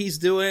everything he's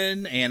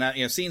doing.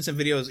 And, seeing some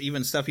videos,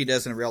 even stuff he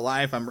does in real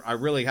life, I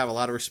really have a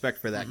lot of respect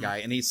for that guy.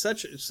 And he's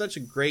such a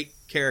great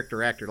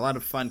character actor. A lot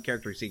of fun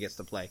characters he gets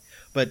to play.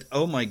 But,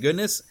 oh my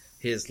goodness,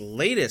 his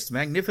latest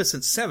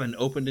Magnificent Seven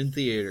opened in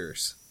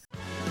theaters.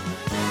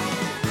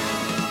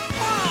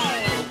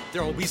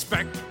 There'll be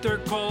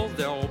spectacle,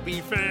 there'll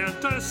be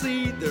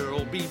fantasy,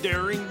 there'll be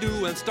daring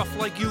do and stuff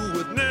like you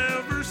would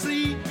never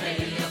see.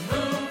 Hey, a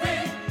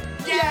movie.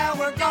 Yeah,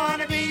 we're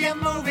gonna be a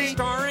movie.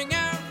 Starring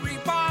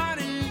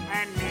everybody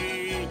and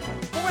me.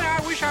 Boy,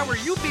 I wish I were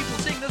you people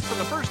seeing this for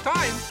the first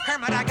time.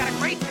 Kermit, I got a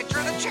great picture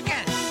of the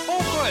chicken.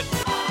 Oh, good.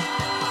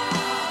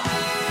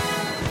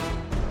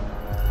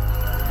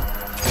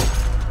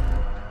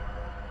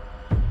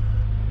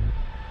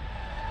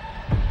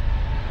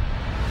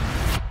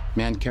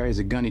 Man carries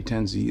a gun, he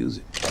tends to use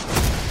it.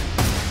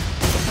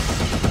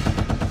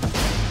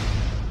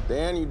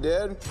 Dan, you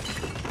dead?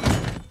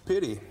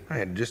 Pity. I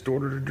had just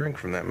ordered a drink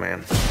from that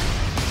man.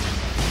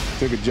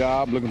 Took a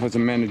job looking for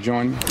some men to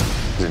join me.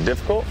 Is it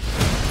difficult?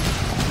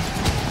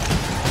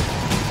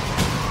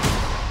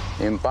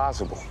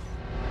 Impossible.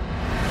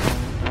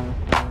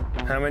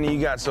 How many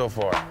you got so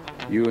far?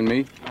 You and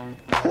me?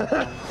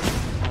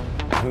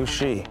 Who's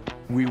she?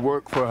 We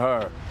work for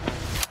her.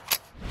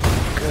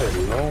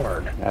 Good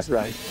Lord. That's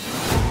right.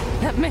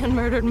 That man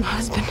murdered my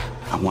husband.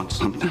 I want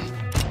something.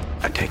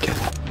 I take it.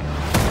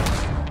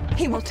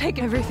 He will take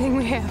everything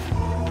we have.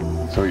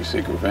 So you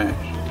seek revenge?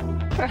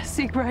 I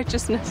seek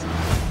righteousness.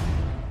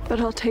 But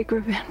I'll take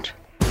revenge.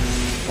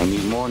 I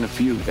need more than a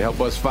few to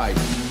help us fight.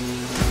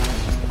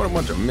 What a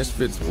bunch of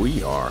misfits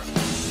we are.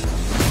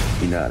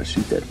 You know how to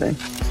shoot that thing?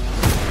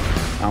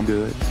 I'm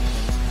good.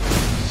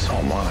 So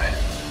am I.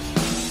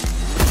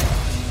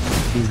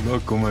 He's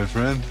local, my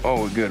friend.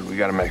 Oh, we're good. We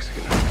got a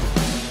Mexican.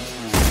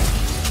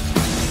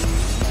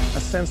 I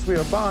sense we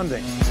are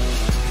bonding.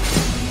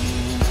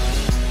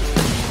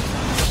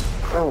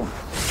 Oh.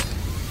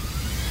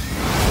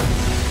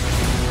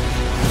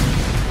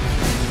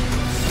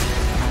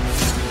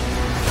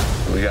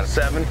 We got a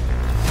 7.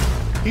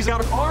 He's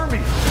got an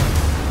army.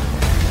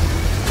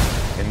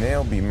 And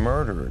they'll be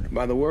murdered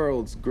by the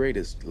world's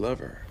greatest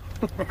lover.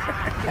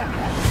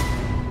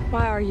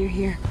 Why are you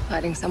here?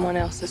 Fighting someone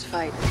else's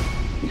fight.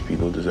 These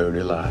people deserve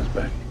their lives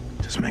back.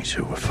 Just make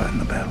sure we're fighting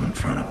the battle in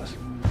front of us,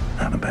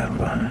 not the battle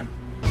behind.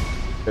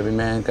 Every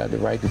man's got the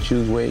right to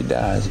choose where he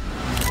dies.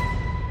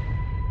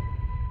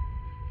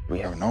 We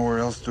have nowhere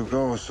else to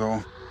go, so... You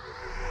ain't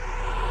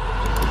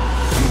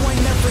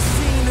never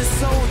seen a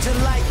soldier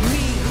like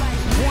me.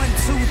 1,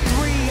 2,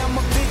 3, I'm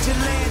a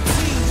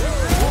vigilante.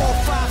 4,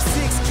 5,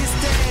 6, kiss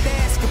that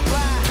ass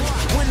goodbye.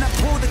 When I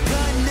pull the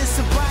gun, then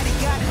somebody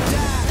gotta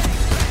die.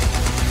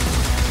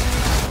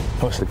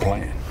 What's the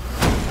plan?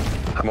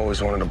 I've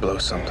always wanted to blow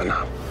something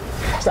up.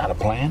 It's not a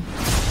plan.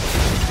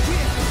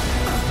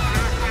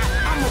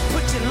 I'ma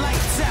put your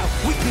lights out.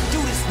 We can do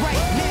this right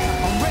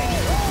now. I'm ready.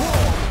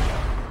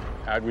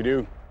 Whoa. How'd we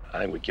do? I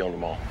think we killed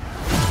them all.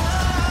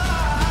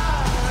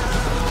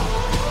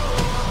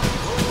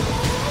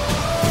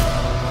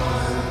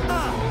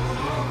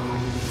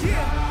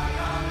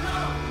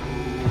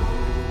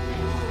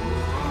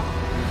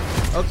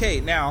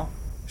 Okay, now,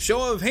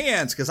 show of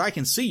hands, because I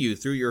can see you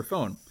through your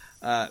phone.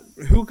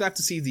 Who got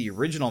to see the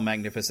original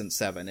Magnificent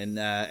Seven? And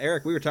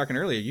Eric, we were talking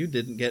earlier.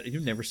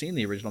 You've never seen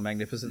the original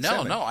Magnificent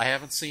Seven. No, I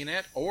haven't seen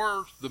it,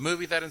 or the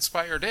movie that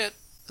inspired it,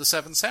 The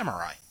Seven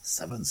Samurai.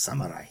 Seven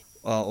Samurai.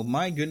 Oh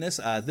my goodness!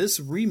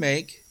 This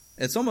remake,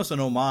 it's almost an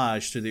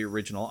homage to the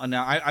original. And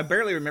now I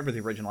barely remember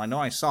the original. I know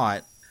I saw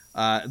it,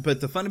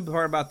 but the funny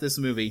part about this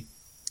movie,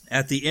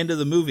 at the end of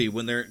the movie,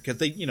 because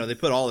they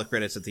put all the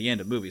credits at the end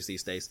of movies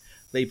these days,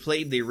 they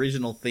played the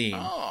original theme.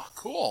 Oh,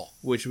 cool!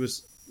 Which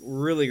was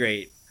really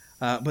great.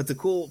 But the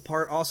cool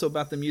part also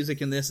about the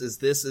music in this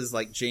is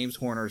like James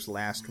Horner's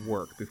last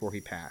work before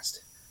he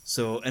passed.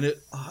 So, and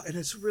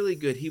it's really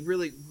good. He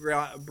really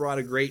brought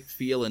a great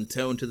feel and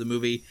tone to the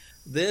movie.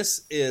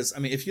 This is, I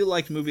mean, if you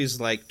liked movies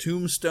like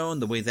Tombstone,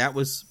 the way that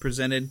was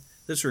presented,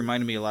 this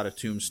reminded me a lot of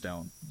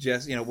Tombstone.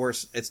 Just, where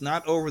it's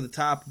not over the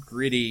top,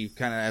 gritty,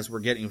 kind of as we're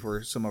getting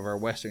for some of our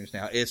Westerns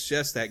now. It's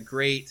just that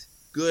great,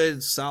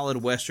 good,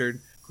 solid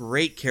Western,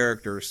 great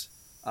characters.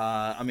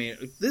 I mean,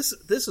 this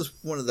is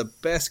one of the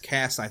best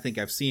casts I think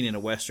I've seen in a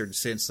Western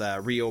since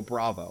Rio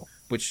Bravo.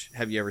 Which,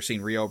 have you ever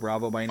seen Rio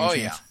Bravo by any chance?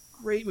 Yeah.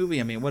 Great movie.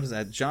 I mean, what is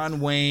that?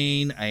 John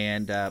Wayne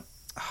and I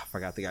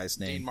forgot the guy's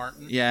name. Dean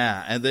Martin.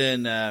 Yeah, and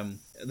then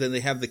they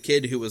have the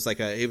kid who was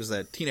he was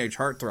a teenage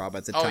heartthrob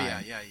at the time. Oh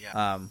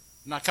yeah.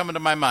 Not coming to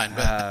my mind,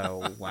 but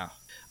oh wow.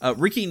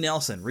 Ricky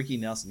Nelson.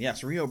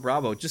 Yes, Rio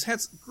Bravo just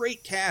has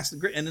great cast,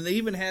 and then it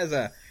even has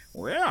I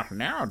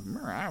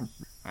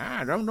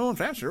don't know if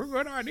that's a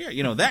good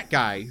idea. That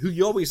guy who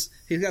he's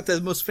got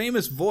the most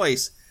famous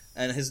voice,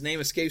 and his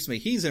name escapes me.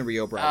 He's in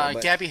Rio Bravo.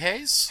 Gabby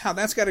Hayes. How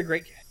that's got a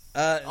great.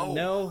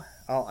 No.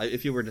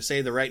 If you were to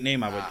say the right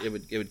name, it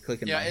would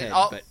click in my head.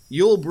 But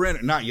Yul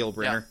Brynner, not Yul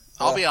Brynner. Yeah,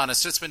 I'll be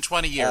honest. It's been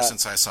 20 years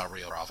since I saw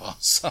Rio Bravo.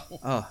 So.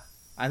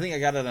 I think I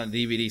got it on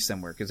DVD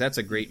somewhere because that's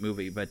a great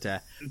movie. But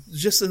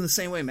just in the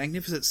same way,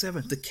 Magnificent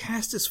Seven, the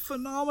cast is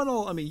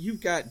phenomenal. I mean,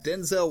 you've got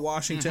Denzel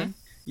Washington,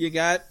 you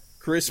got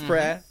Chris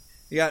Pratt,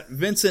 you got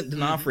Vincent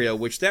D'Onofrio,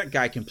 which that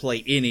guy can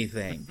play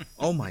anything.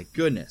 Oh my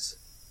goodness,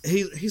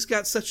 he's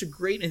got such a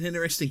great and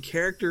interesting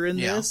character in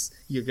this.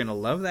 You're gonna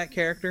love that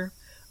character.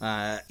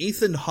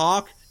 Ethan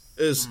Hawke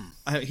is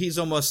it's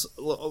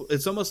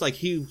almost like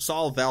he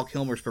saw Val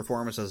Kilmer's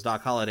performance as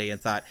Doc Holliday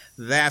and thought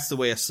that's the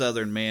way a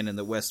Southern man in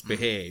the West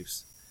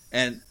behaves,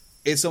 and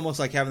it's almost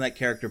like having that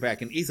character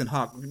back. And Ethan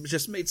Hawke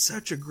just made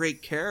such a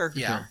great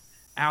character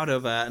out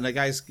of and the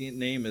guy's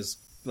name is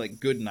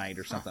like Goodnight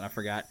or something. I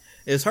forgot.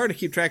 It's hard to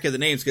keep track of the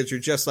names because you're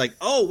just like,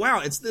 oh wow,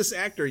 it's this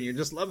actor, and you're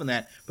just loving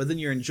that. But then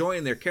you're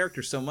enjoying their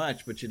character so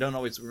much, but you don't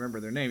always remember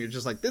their name. You're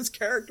just like, this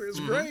character is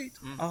great.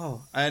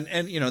 Oh, and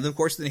then of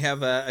course they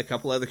have a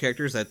couple other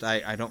characters that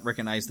I don't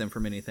recognize them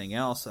from anything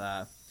else.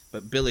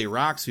 But Billy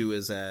Rox, who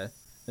is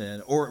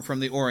from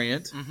the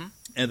Orient,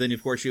 and then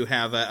of course you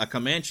have a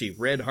Comanche,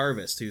 Red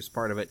Harvest, who's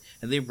part of it,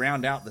 and they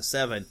round out the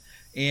seven.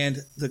 And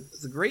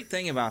the great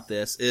thing about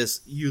this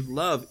is you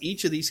love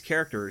each of these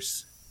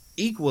characters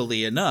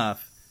equally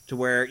enough to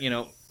where,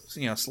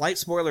 slight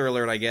spoiler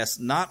alert, I guess,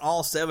 not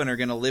all seven are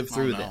going to live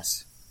through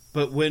this.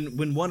 But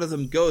when one of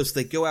them goes,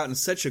 they go out in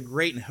such a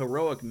great and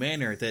heroic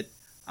manner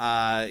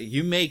that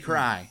you may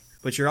cry,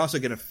 but you're also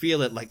going to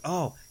feel it like,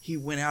 oh, he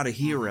went out a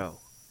hero.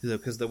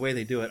 Because the way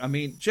they do it, I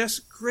mean,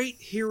 just great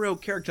hero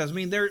characters. I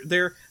mean,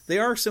 they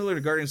are similar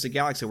to Guardians of the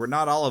Galaxy, where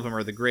not all of them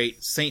are the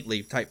great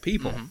saintly type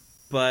people,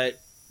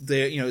 but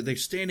they're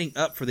standing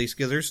up for these,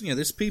 because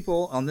there's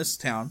people on this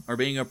town are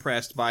being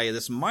oppressed by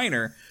this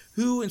miner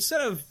who,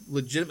 instead of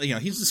legitimately,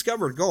 he's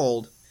discovered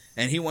gold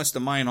and he wants to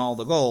mine all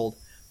the gold,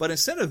 but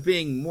instead of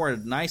being more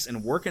nice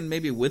and working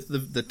maybe with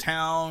the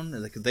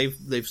town,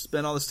 they've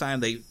spent all this time.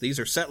 These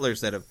are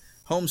settlers that have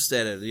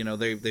homesteaded.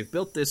 They've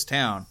built this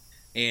town,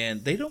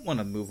 and they don't want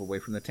to move away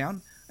from the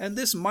town. And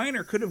this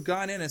miner could have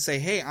gone in and say,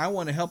 hey, I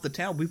want to help the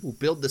town. We will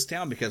build this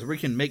town because we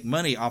can make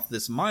money off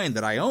this mine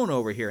that I own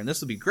over here, and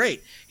this will be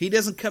great. He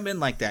doesn't come in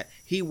like that.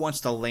 He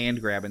wants to land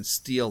grab and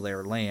steal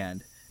their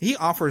land. He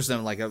offers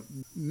them like a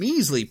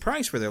measly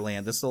price for their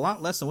land. That's a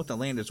lot less than what the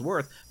land is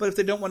worth. But if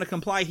they don't want to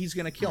comply, he's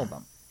going to kill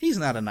them. He's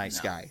not a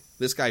nice guy.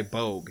 This guy,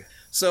 Bogue.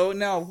 So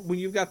now, when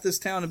you've got this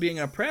town being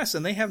oppressed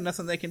and they have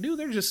nothing they can do,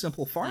 they're just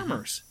simple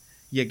farmers.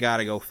 You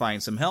gotta go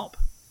find some help.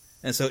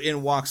 And so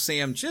in walks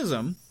Sam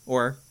Chisholm,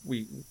 or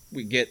we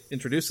get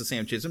introduced to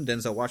Sam Chisholm,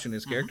 Denzel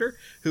Washington's character,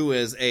 who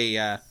is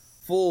a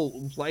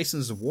full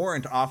licensed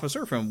warrant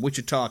officer from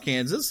Wichita,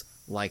 Kansas,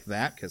 like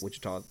that, because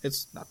Wichita,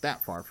 it's not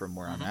that far from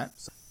where I'm at.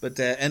 But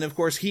and of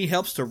course he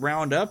helps to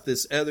round up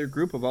this other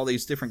group of all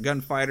these different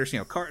gunfighters,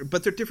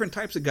 but they're different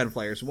types of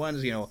gunfighters.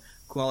 One's,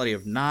 quality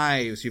of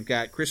knives. You've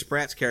got Chris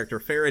Pratt's character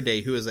Faraday,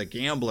 who is a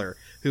gambler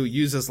who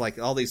uses like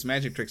all these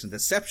magic tricks and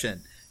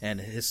deception and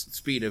his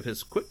speed of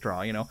his quick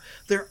draw.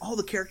 All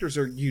the characters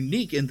are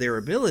unique in their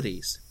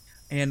abilities,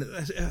 and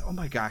oh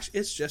my gosh,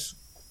 it's just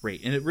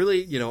great. And it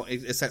really,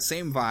 it's that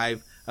same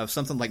vibe of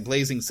something like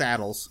Blazing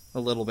Saddles a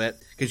little bit,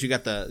 because you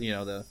got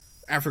the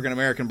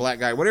African-American black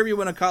guy, whatever you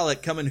want to call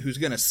it, coming, who's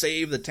going to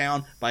save the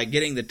town by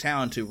getting the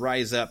town to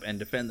rise up and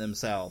defend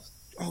themselves.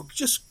 Oh,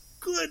 just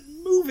good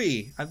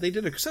movie. They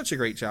did such a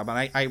great job,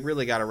 and I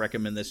really got to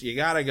recommend this. You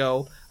got to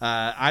go.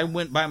 I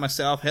went by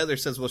myself. Heather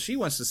says, well, she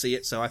wants to see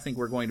it, so I think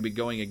we're going to be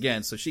going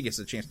again, so she gets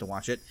a chance to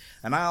watch it.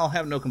 And I'll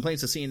have no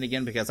complaints of seeing it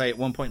again, because I, at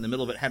one point in the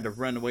middle of it, had to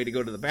run away to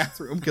go to the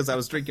bathroom because I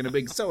was drinking a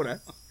big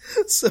soda.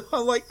 So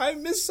I'm like, I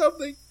missed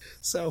something.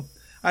 So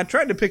I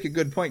tried to pick a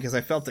good point because I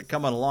felt it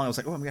coming along. I was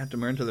like, I'm going to have to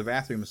run to the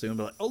bathroom soon.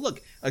 But oh,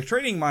 look, a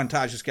training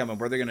montage is coming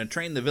where they're going to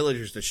train the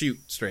villagers to shoot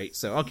straight.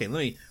 So, okay, let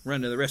me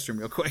run to the restroom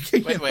real quick.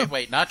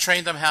 Wait. Not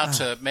train them how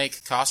to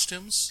make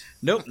costumes?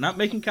 Nope, not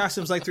making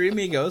costumes like Three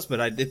Amigos, but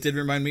it did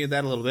remind me of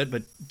that a little bit.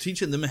 But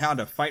teaching them how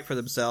to fight for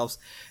themselves.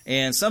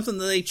 And something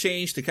that they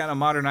changed to kind of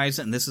modernize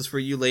it, and this is for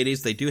you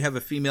ladies, they do have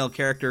a female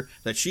character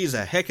that she's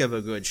a heck of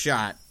a good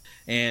shot.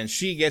 And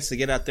she gets to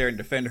get out there and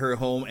defend her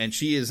home, and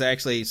she is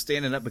actually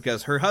standing up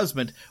because her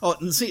husband... Oh,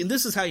 and see,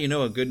 this is how you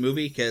know a good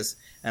movie, because...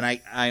 And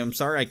I am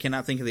sorry, I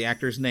cannot think of the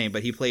actor's name,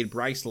 but he played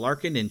Bryce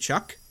Larkin in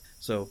Chuck.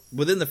 So,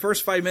 within the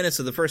first 5 minutes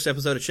of the first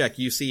episode of Chuck,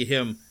 you see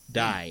him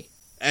die.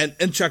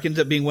 And Chuck ends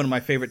up being one of my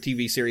favorite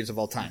TV series of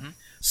all time. Mm-hmm.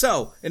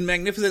 So, in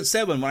Magnificent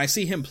Seven, when I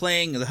see him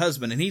playing the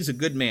husband, and he's a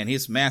good man,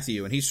 he's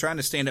Matthew, and he's trying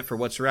to stand up for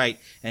what's right,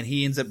 and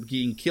he ends up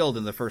getting killed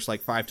in the first,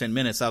 5-10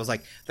 minutes, I was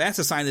like, that's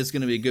a sign that it's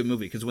going to be a good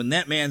movie, because when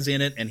that man's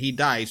in it and he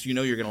dies, you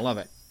know you're going to love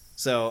it.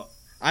 So,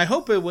 I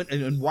hope it went,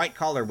 and White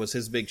Collar was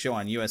his big show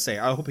on USA,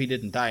 I hope he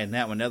didn't die in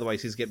that one,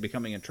 otherwise he's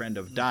becoming a trend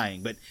of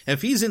dying. But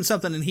if he's in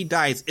something and he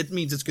dies, it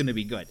means it's going to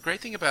be good. The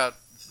great thing about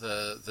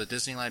the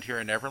Disneyland here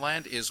in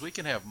Neverland is we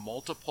can have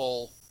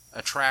multiple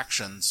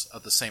attractions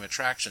of the same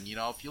attraction.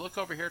 If you look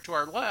over here to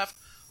our left,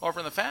 over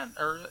in the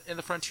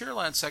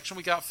Frontierland section,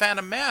 we got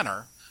Phantom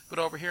Manor, but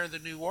over here in the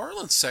New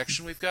Orleans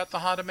section, we've got the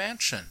Haunted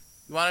Mansion.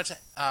 You wanted to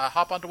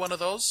hop onto one of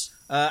those?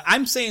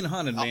 I'm saying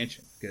Haunted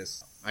Mansion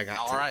because I got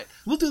to. All right.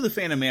 We'll do the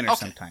Phantom Manor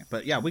sometime,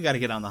 but yeah, we got to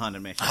get on the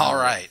Haunted Mansion. All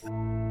right.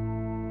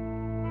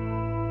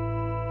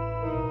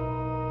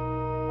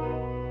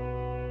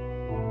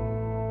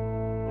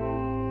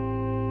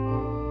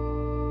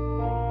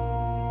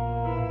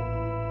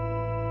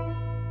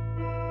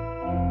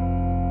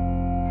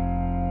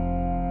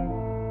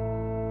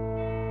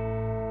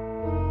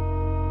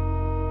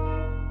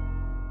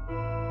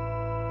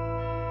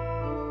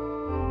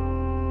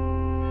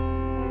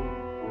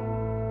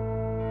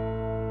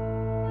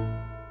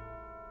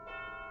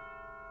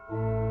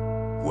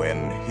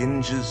 When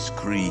hinges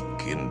creak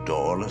in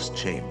doorless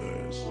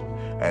chambers,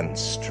 and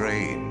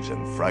strange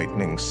and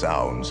frightening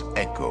sounds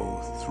echo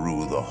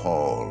through the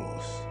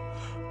halls,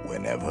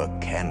 whenever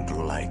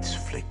candlelights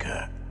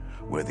flicker,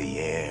 where the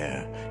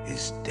air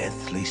is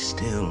deathly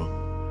still,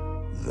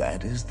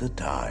 that is the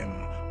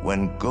time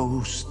when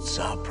ghosts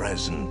are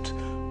present,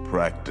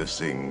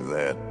 practicing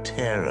their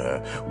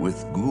terror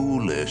with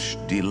ghoulish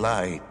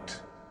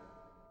delight.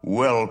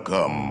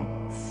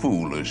 Welcome,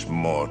 foolish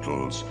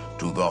mortals,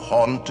 to the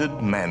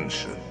Haunted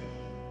Mansion.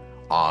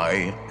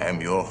 I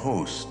am your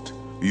host,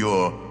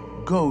 your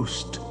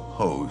ghost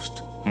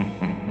host.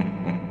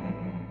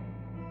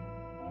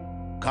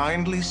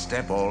 Kindly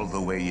step all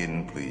the way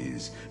in,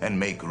 please, and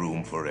make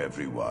room for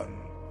everyone.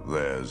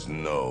 There's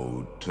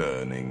no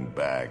turning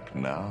back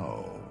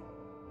now.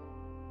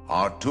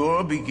 Our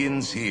tour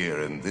begins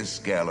here in this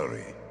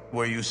gallery,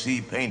 where you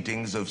see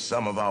paintings of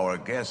some of our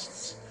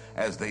guests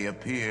as they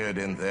appeared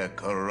in their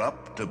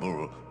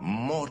corruptible,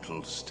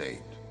 mortal state.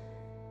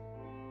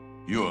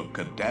 Your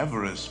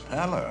cadaverous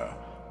pallor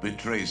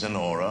betrays an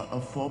aura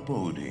of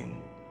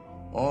foreboding,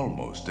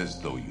 almost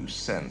as though you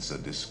sense a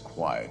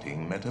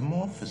disquieting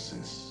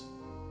metamorphosis.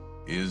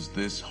 Is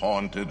this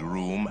haunted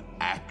room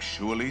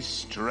actually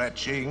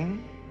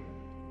stretching?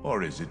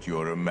 Or is it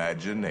your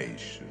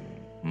imagination?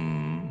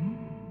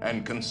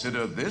 And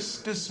consider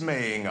this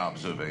dismaying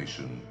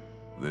observation.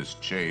 This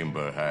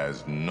chamber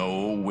has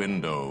no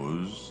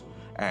windows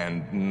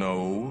and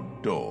no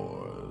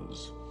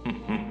doors.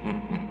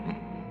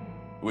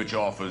 Which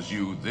offers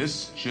you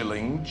this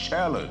chilling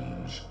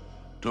challenge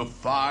to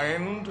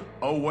find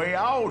a way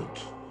out.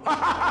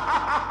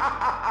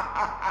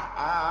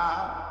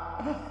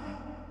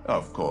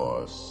 Of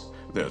course,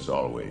 there's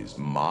always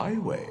my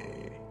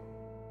way.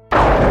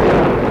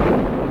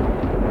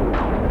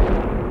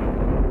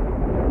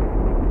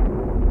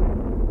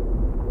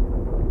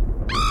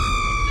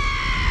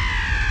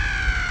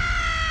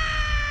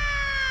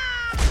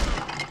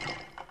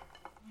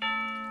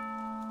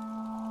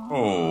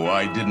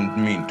 I didn't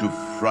mean to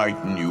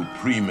frighten you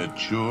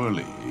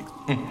prematurely.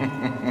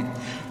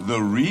 The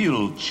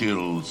real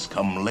chills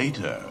come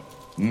later.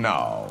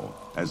 Now,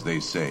 as they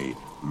say,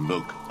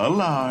 look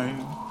alive,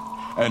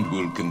 and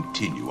we'll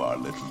continue our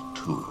little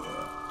tour.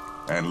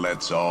 And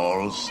let's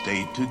all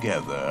stay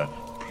together,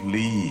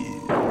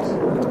 please.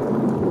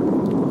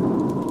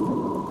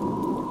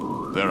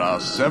 There are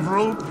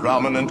several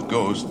prominent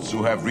ghosts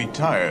who have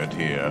retired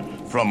here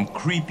from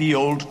creepy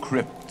old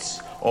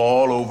crypts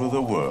all over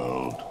the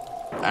world.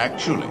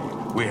 Actually,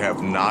 we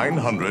have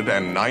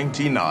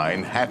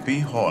 999 happy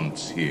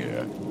haunts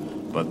here,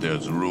 but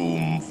there's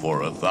room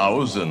for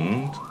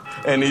 1,000.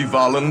 Any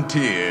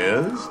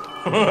volunteers?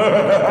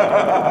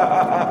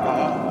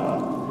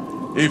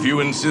 If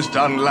you insist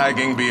on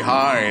lagging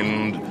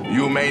behind,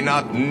 you may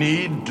not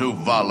need to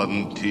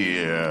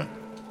volunteer.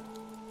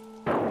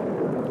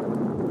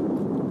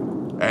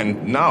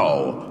 And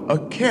now, a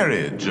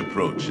carriage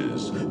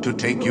approaches to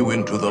take you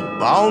into the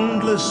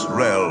boundless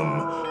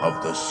realm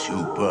of the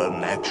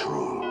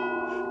supernatural.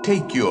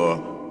 Take your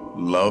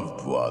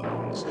loved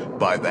ones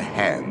by the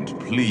hand,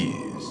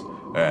 please,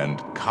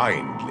 and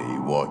kindly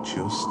watch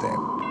your step.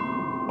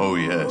 Oh,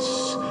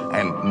 yes,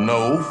 and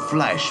no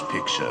flash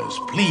pictures,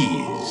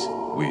 please.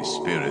 We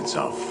spirits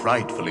are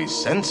frightfully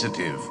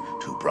sensitive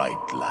to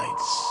bright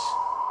lights.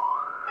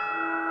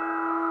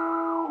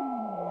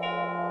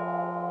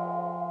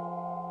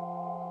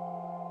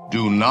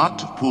 Do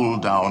not pull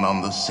down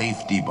on the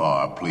safety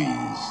bar,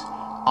 please.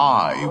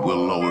 I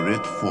will lower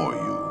it for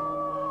you.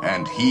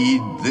 And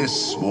heed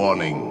this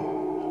warning.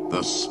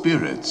 The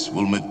spirits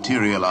will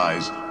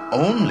materialize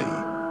only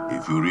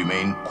if you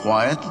remain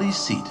quietly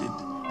seated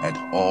at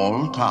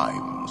all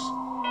times.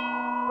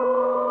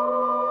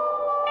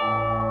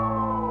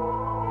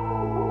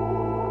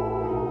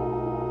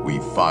 We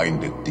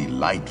find it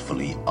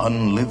delightfully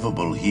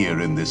unlivable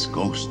here in this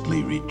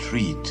ghostly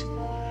retreat.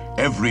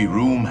 Every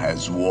room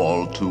has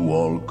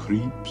wall-to-wall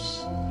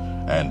creeps,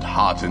 and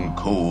hot and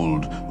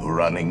cold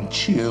running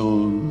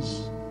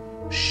chills.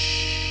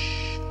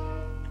 Shh.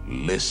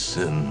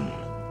 Listen.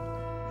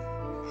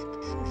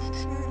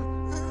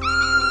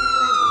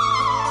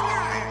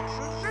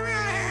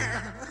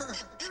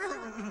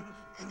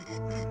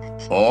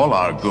 All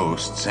our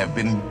ghosts have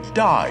been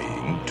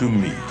dying to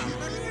meet you.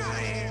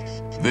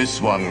 This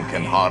one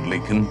can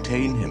hardly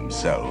contain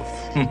himself.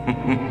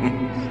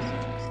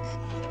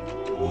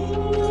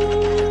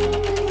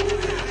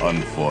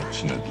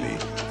 Unfortunately,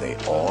 they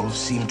all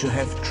seem to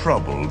have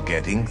trouble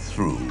getting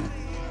through.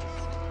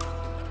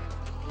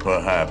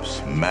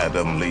 Perhaps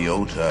Madame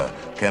Leota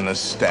can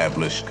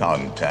establish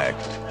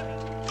contact.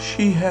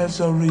 She has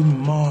a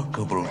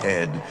remarkable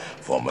head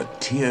for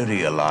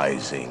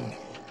materializing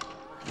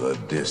the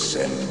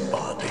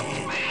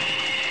disembodied.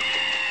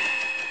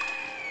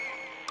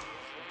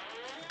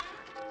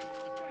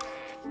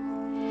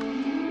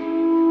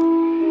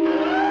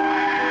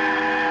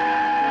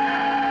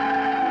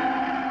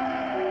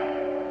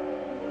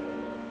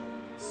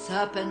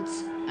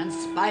 Serpents and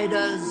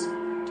spiders,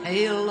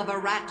 tail of a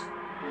rat,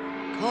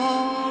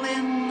 call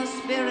in the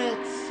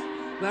spirits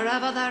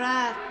wherever they're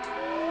at.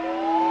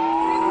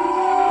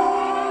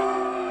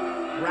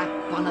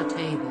 Rap on a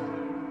table,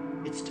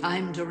 it's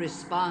time to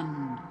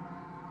respond.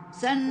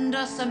 Send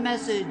us a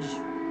message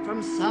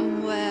from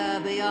somewhere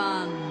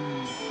beyond.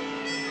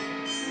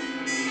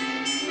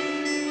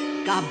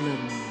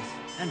 Goblins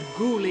and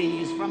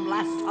ghoulies from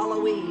last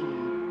Halloween,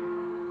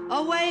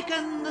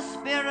 awaken the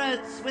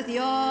spirits with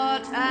your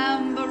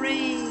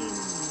tambourine.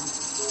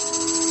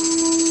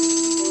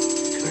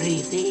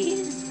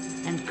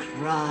 Creepies and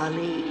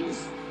crawlies,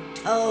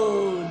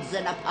 toads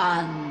in a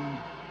pond.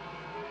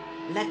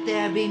 Let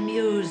there be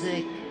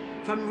music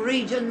from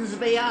regions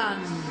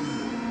beyond.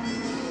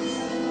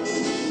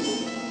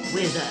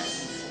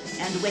 Wizards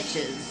and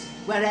witches,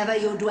 wherever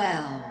you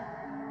dwell,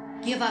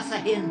 give us a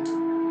hint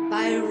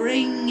by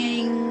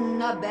ringing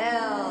a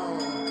bell.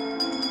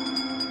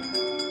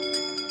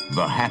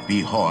 The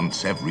happy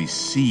haunts have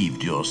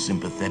received your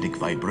sympathetic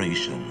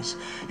vibrations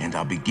and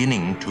are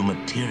beginning to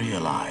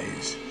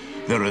materialize.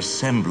 They're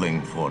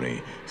assembling for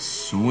a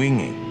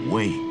swinging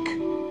wake,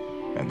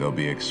 and they'll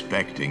be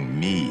expecting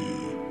me.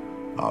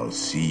 I'll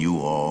see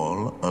you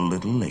all a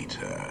little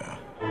later.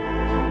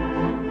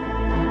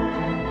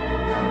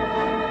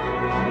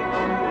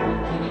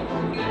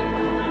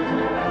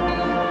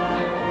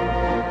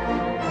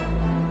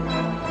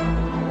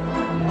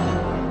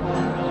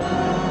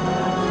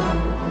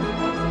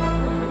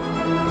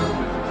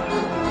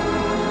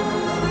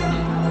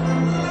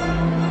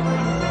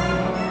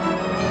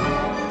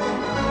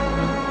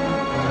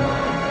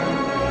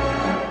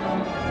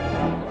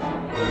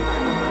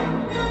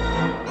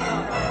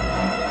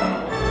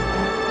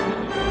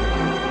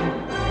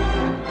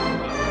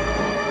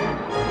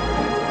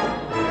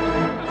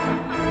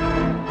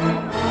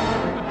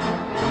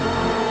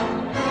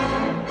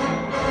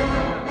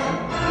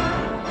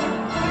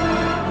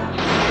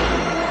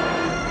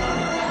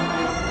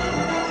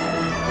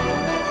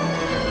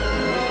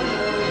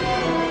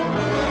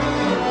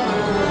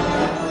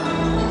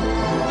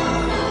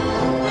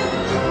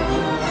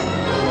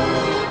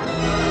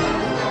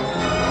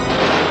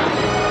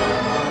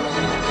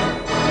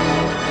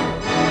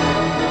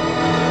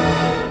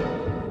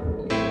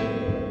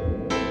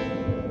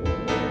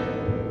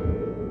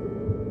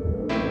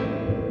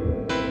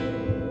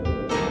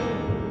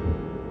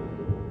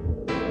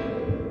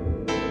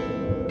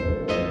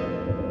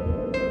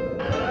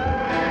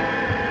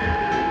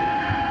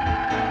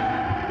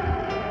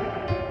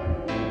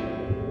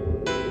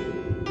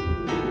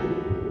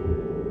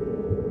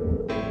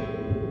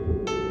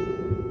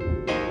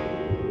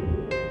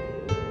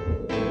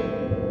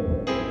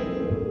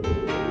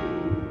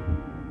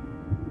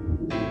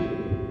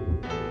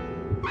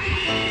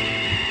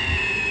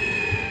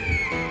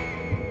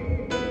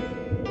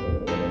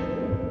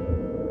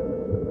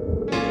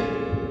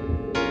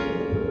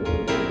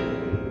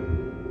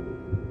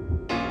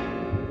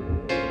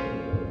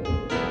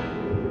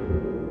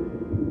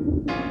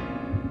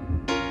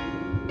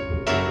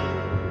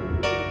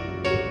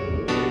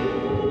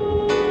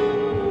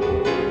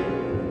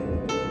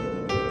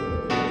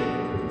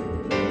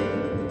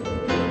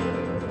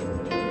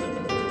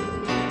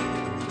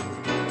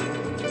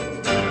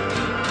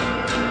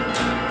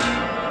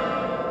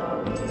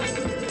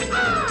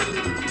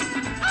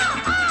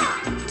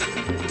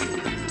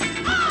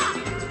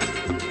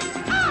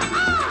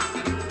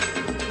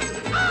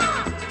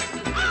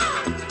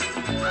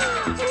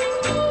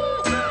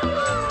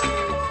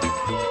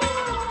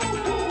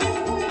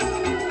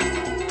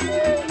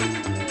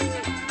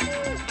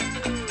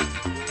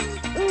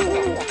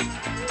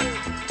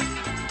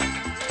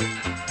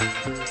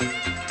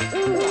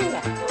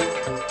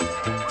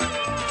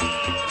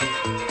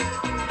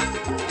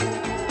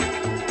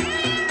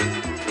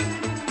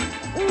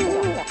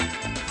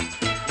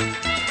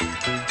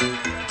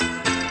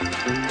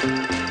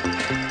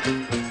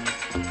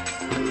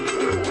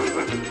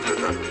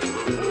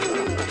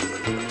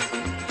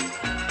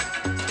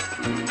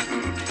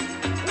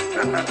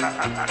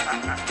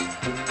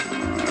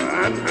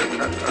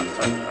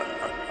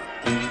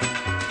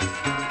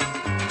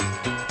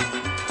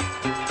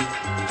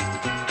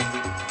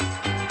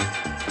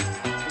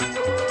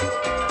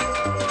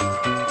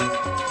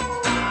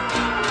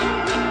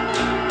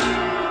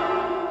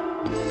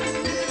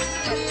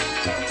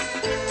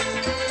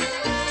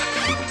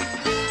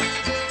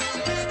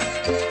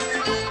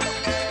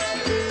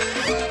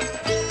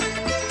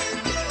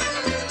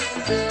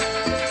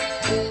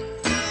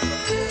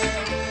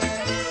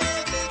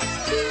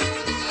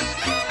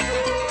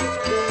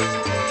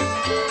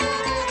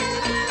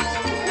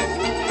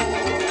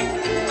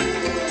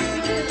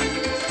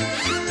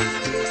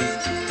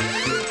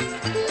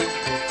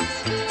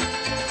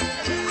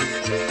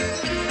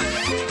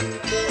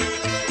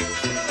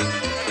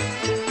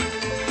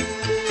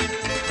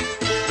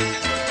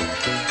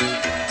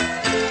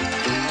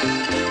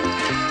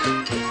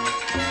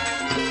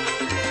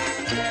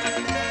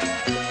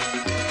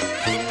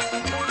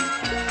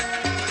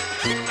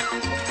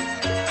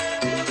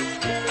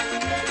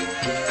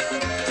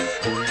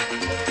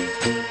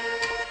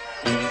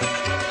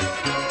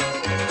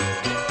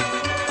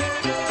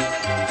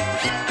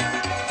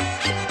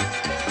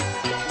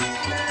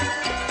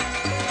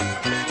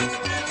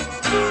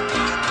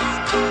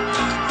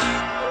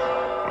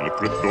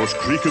 Doors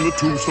creak and the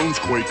tombstones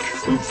quake.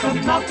 Spooks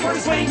come out for a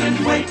swing and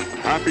wake.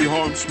 Happy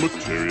haunts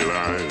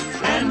materialize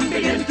and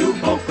begin to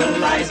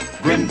vocalize.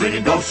 Grim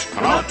grinning ghosts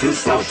come out to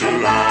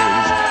socialize.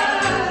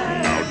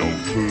 Now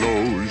don't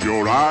close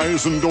your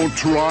eyes and don't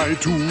try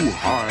to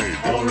hide.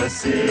 For a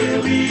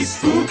silly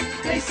spook,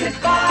 they sit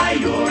by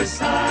your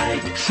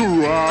side.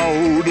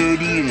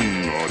 Shrouded in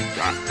a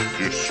dark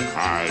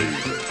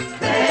disguise.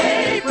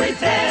 They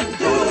pretend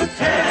to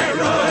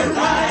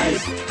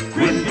terrorize.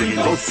 Grim grinning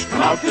ghosts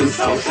come out to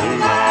socialize.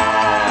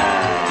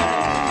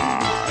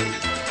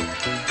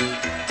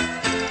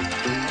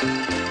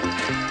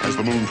 As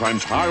the moon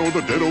climbs high o'er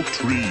the dead oak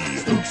tree,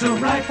 spooks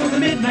arrive for the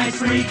midnight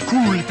spree.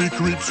 Creepy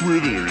creeps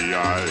with eerie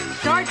eyes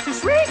start to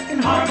shriek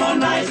and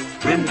harmonize.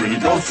 Grim grinning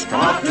ghosts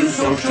come out to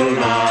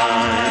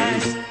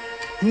socialize.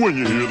 When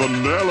you hear the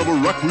knell of a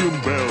requiem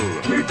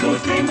bell, weird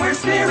ghosts dream where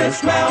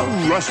spirits dwell.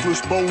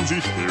 Restless bones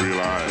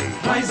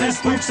etherealize. Rise as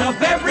spooks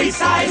of every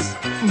size.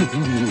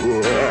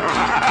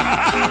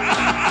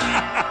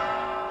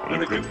 When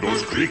the crypt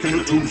doors creak and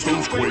the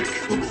tombstones quake,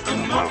 spooks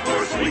come out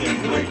for a swing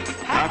and wake.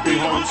 Happy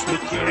haunts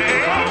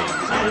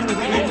materialize and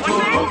begin to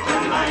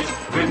vocalize.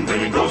 Grim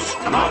grinning ghosts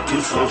come out to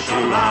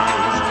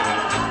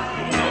socialize.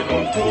 Now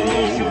don't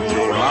close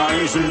your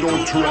eyes and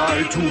don't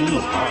try to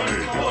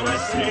hide. For a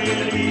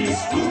silly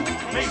spook,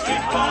 they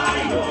sit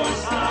by your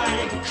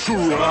side.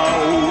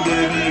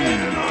 Shrouded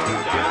in a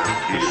dark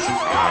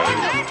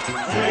disguise.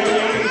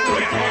 They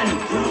pretend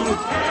to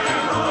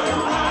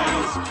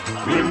terrorize.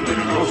 Grim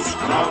grinning ghosts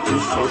come out to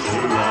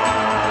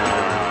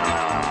socialize.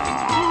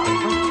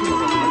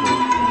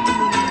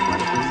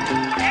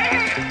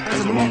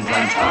 As the moon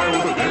climbs high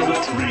over the dead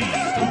oak tree,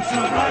 spooks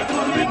arrive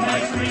for the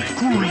midnight spree.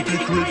 Creepy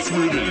creeps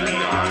with eerie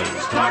eyes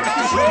start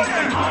to shriek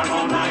and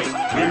harmonize.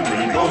 Grim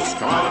grinning ghosts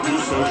come out to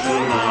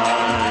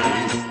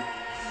socialize.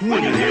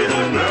 When you hear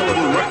the knell of a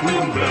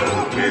requiem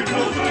bell, weird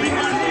ghosts dream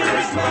where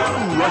spirits dwell.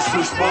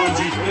 Restless bones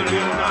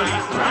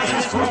etherealize. Rise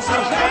as spooks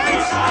of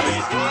every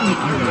size.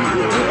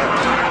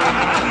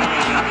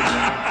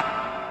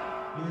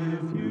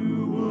 If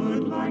you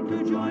would like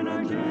to join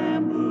our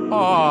jamboree.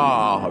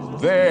 Ah,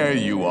 there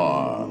you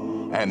are.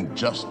 And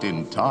just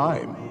in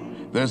time.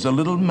 There's a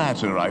little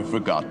matter I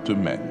forgot to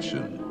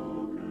mention.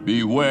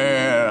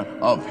 Beware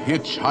of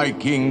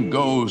hitchhiking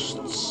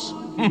ghosts.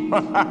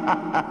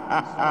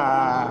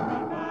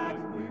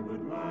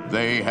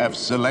 They have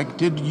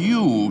selected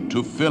you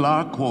to fill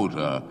our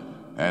quota,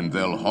 and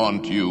they'll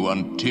haunt you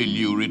until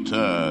you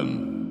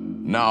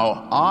return.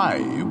 Now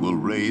I will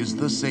raise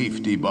the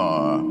safety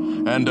bar,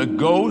 and a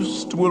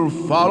ghost will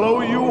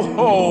follow you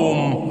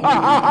home.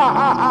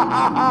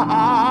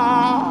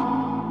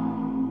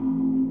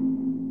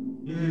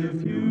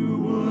 If you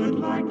would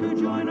like to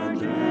join our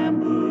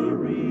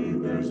jamboree,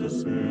 there's a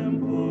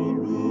simple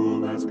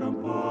rule that's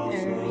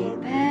compulsory. Hurry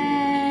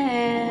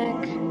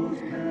back.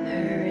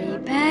 Hurry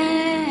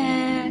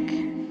back.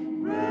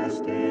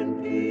 Rest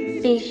in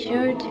peace. Be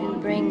sure to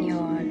bring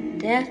your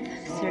death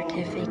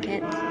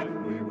certificate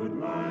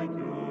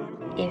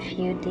if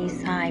you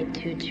decide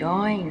to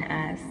join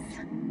us.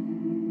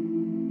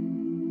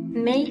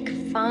 Make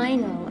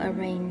final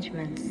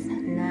arrangements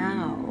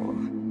now.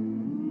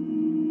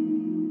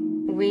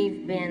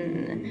 We've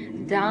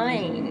been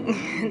dying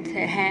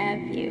to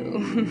have you.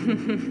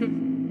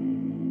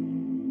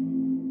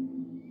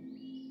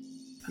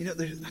 You know,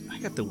 I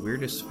got the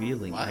weirdest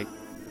feeling. I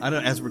don't know,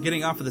 as we're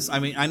getting off of this, I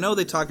mean, I know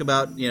they talk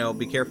about,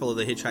 be careful of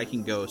the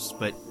hitchhiking ghosts,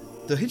 but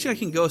the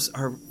hitchhiking ghosts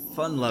are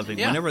fun-loving.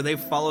 Yeah. Whenever they've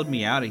followed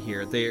me out of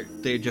here,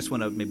 they just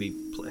want to maybe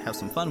have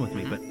some fun with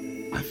me, but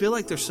I feel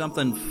like there's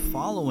something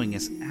following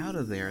us out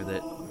of there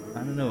that, I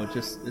don't know, it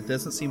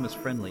doesn't seem as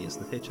friendly as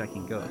the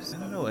hitchhiking ghosts. I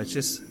don't know, it's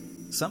just,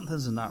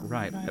 Something's not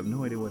right. I have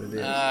no idea what it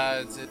is.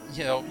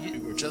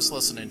 You were just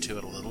listening to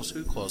it a little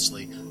too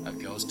closely. A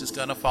ghost is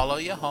going to follow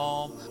you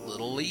home.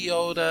 Little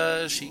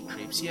Leota, she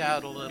creeps you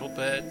out a little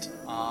bit.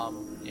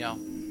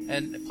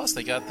 And plus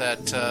they got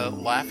that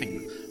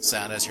laughing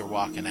sound as you're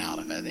walking out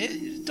of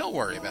it. Don't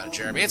worry about it,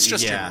 Jeremy. It's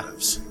just your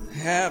nerves.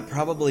 Yeah, it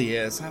probably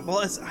is.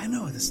 Well, I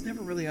know, this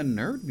never really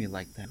unnerved me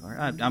like that.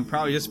 I'm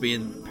probably just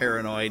being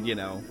paranoid,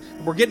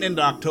 We're getting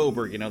into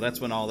October, that's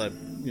when all the,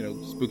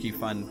 spooky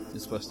fun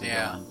is supposed to go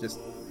on. Just,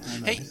 I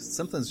don't know,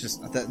 something's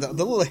just, the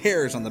little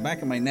hairs on the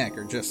back of my neck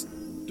are just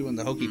doing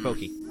the hokey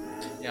pokey.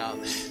 Yeah,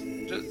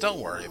 don't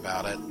worry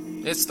about it.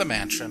 It's the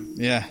mansion.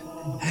 Yeah.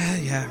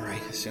 Yeah,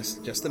 right. It's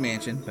just the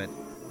mansion, but...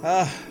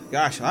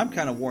 gosh, I'm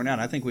kind of worn out.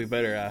 I think we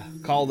better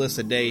call this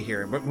a day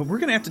here. But we're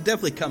going to have to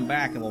definitely come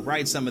back and we'll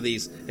ride some of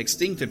these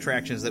extinct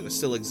attractions that would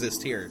still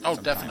exist here. Oh,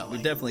 sometime. definitely.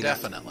 We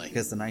definitely.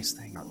 Because the nice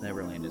thing about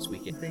Neverland is we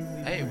can...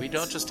 Hey, we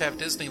don't just have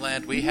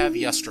Disneyland, we have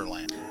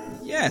Yesterland.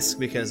 Yes,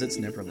 because it's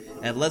Neverland.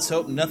 And let's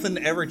hope nothing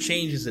ever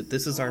changes it.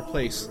 This is our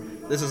place.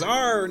 This is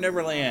our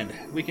Neverland.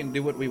 We can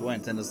do what we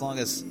want. And as long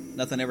as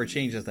nothing ever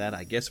changes that,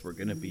 I guess we're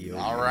going to be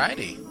okay.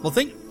 Alrighty. Well,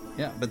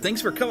 but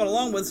thanks for coming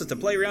along with us to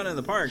play around in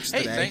the parks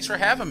today. Hey, thanks for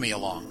having me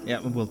along. Yeah,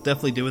 we'll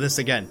definitely do this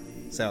again.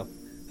 So,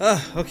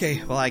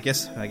 okay. Well, I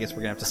guess we're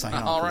gonna have to sign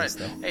off. All right. For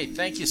this, though. Hey,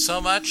 thank you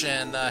so much,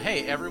 and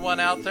hey,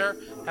 everyone out there,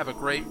 have a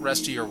great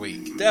rest of your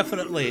week.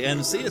 Definitely,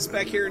 and see us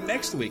back here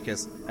next week.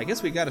 Cause I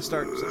guess we got to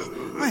start.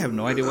 I have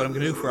no idea what I'm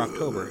gonna do for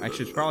October. I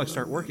should probably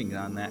start working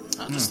on that.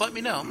 Just let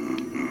me know.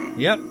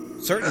 Yep,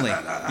 certainly.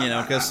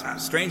 Because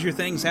stranger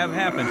things have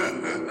happened.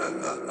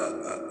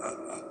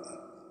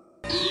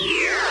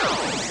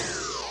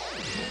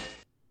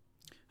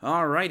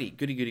 Alrighty,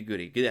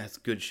 goody. That's a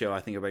good show.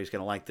 I think everybody's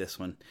going to like this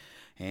one.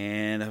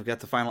 And I've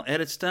got the final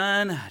edits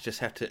done. I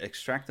just have to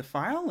extract the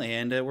file,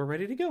 and we're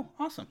ready to go.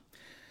 Awesome.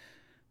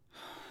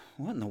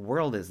 What in the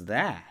world is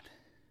that?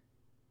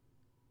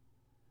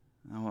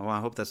 Oh, well,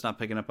 I hope that's not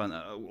picking up on...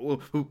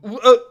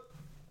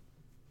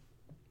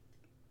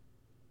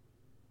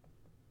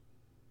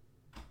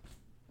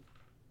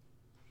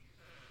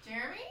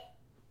 Jeremy?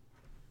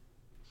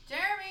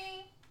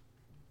 Jeremy?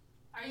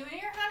 Are you in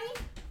here, honey?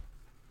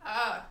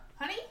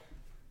 Honey?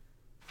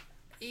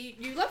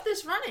 You left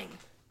this running.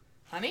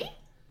 Honey?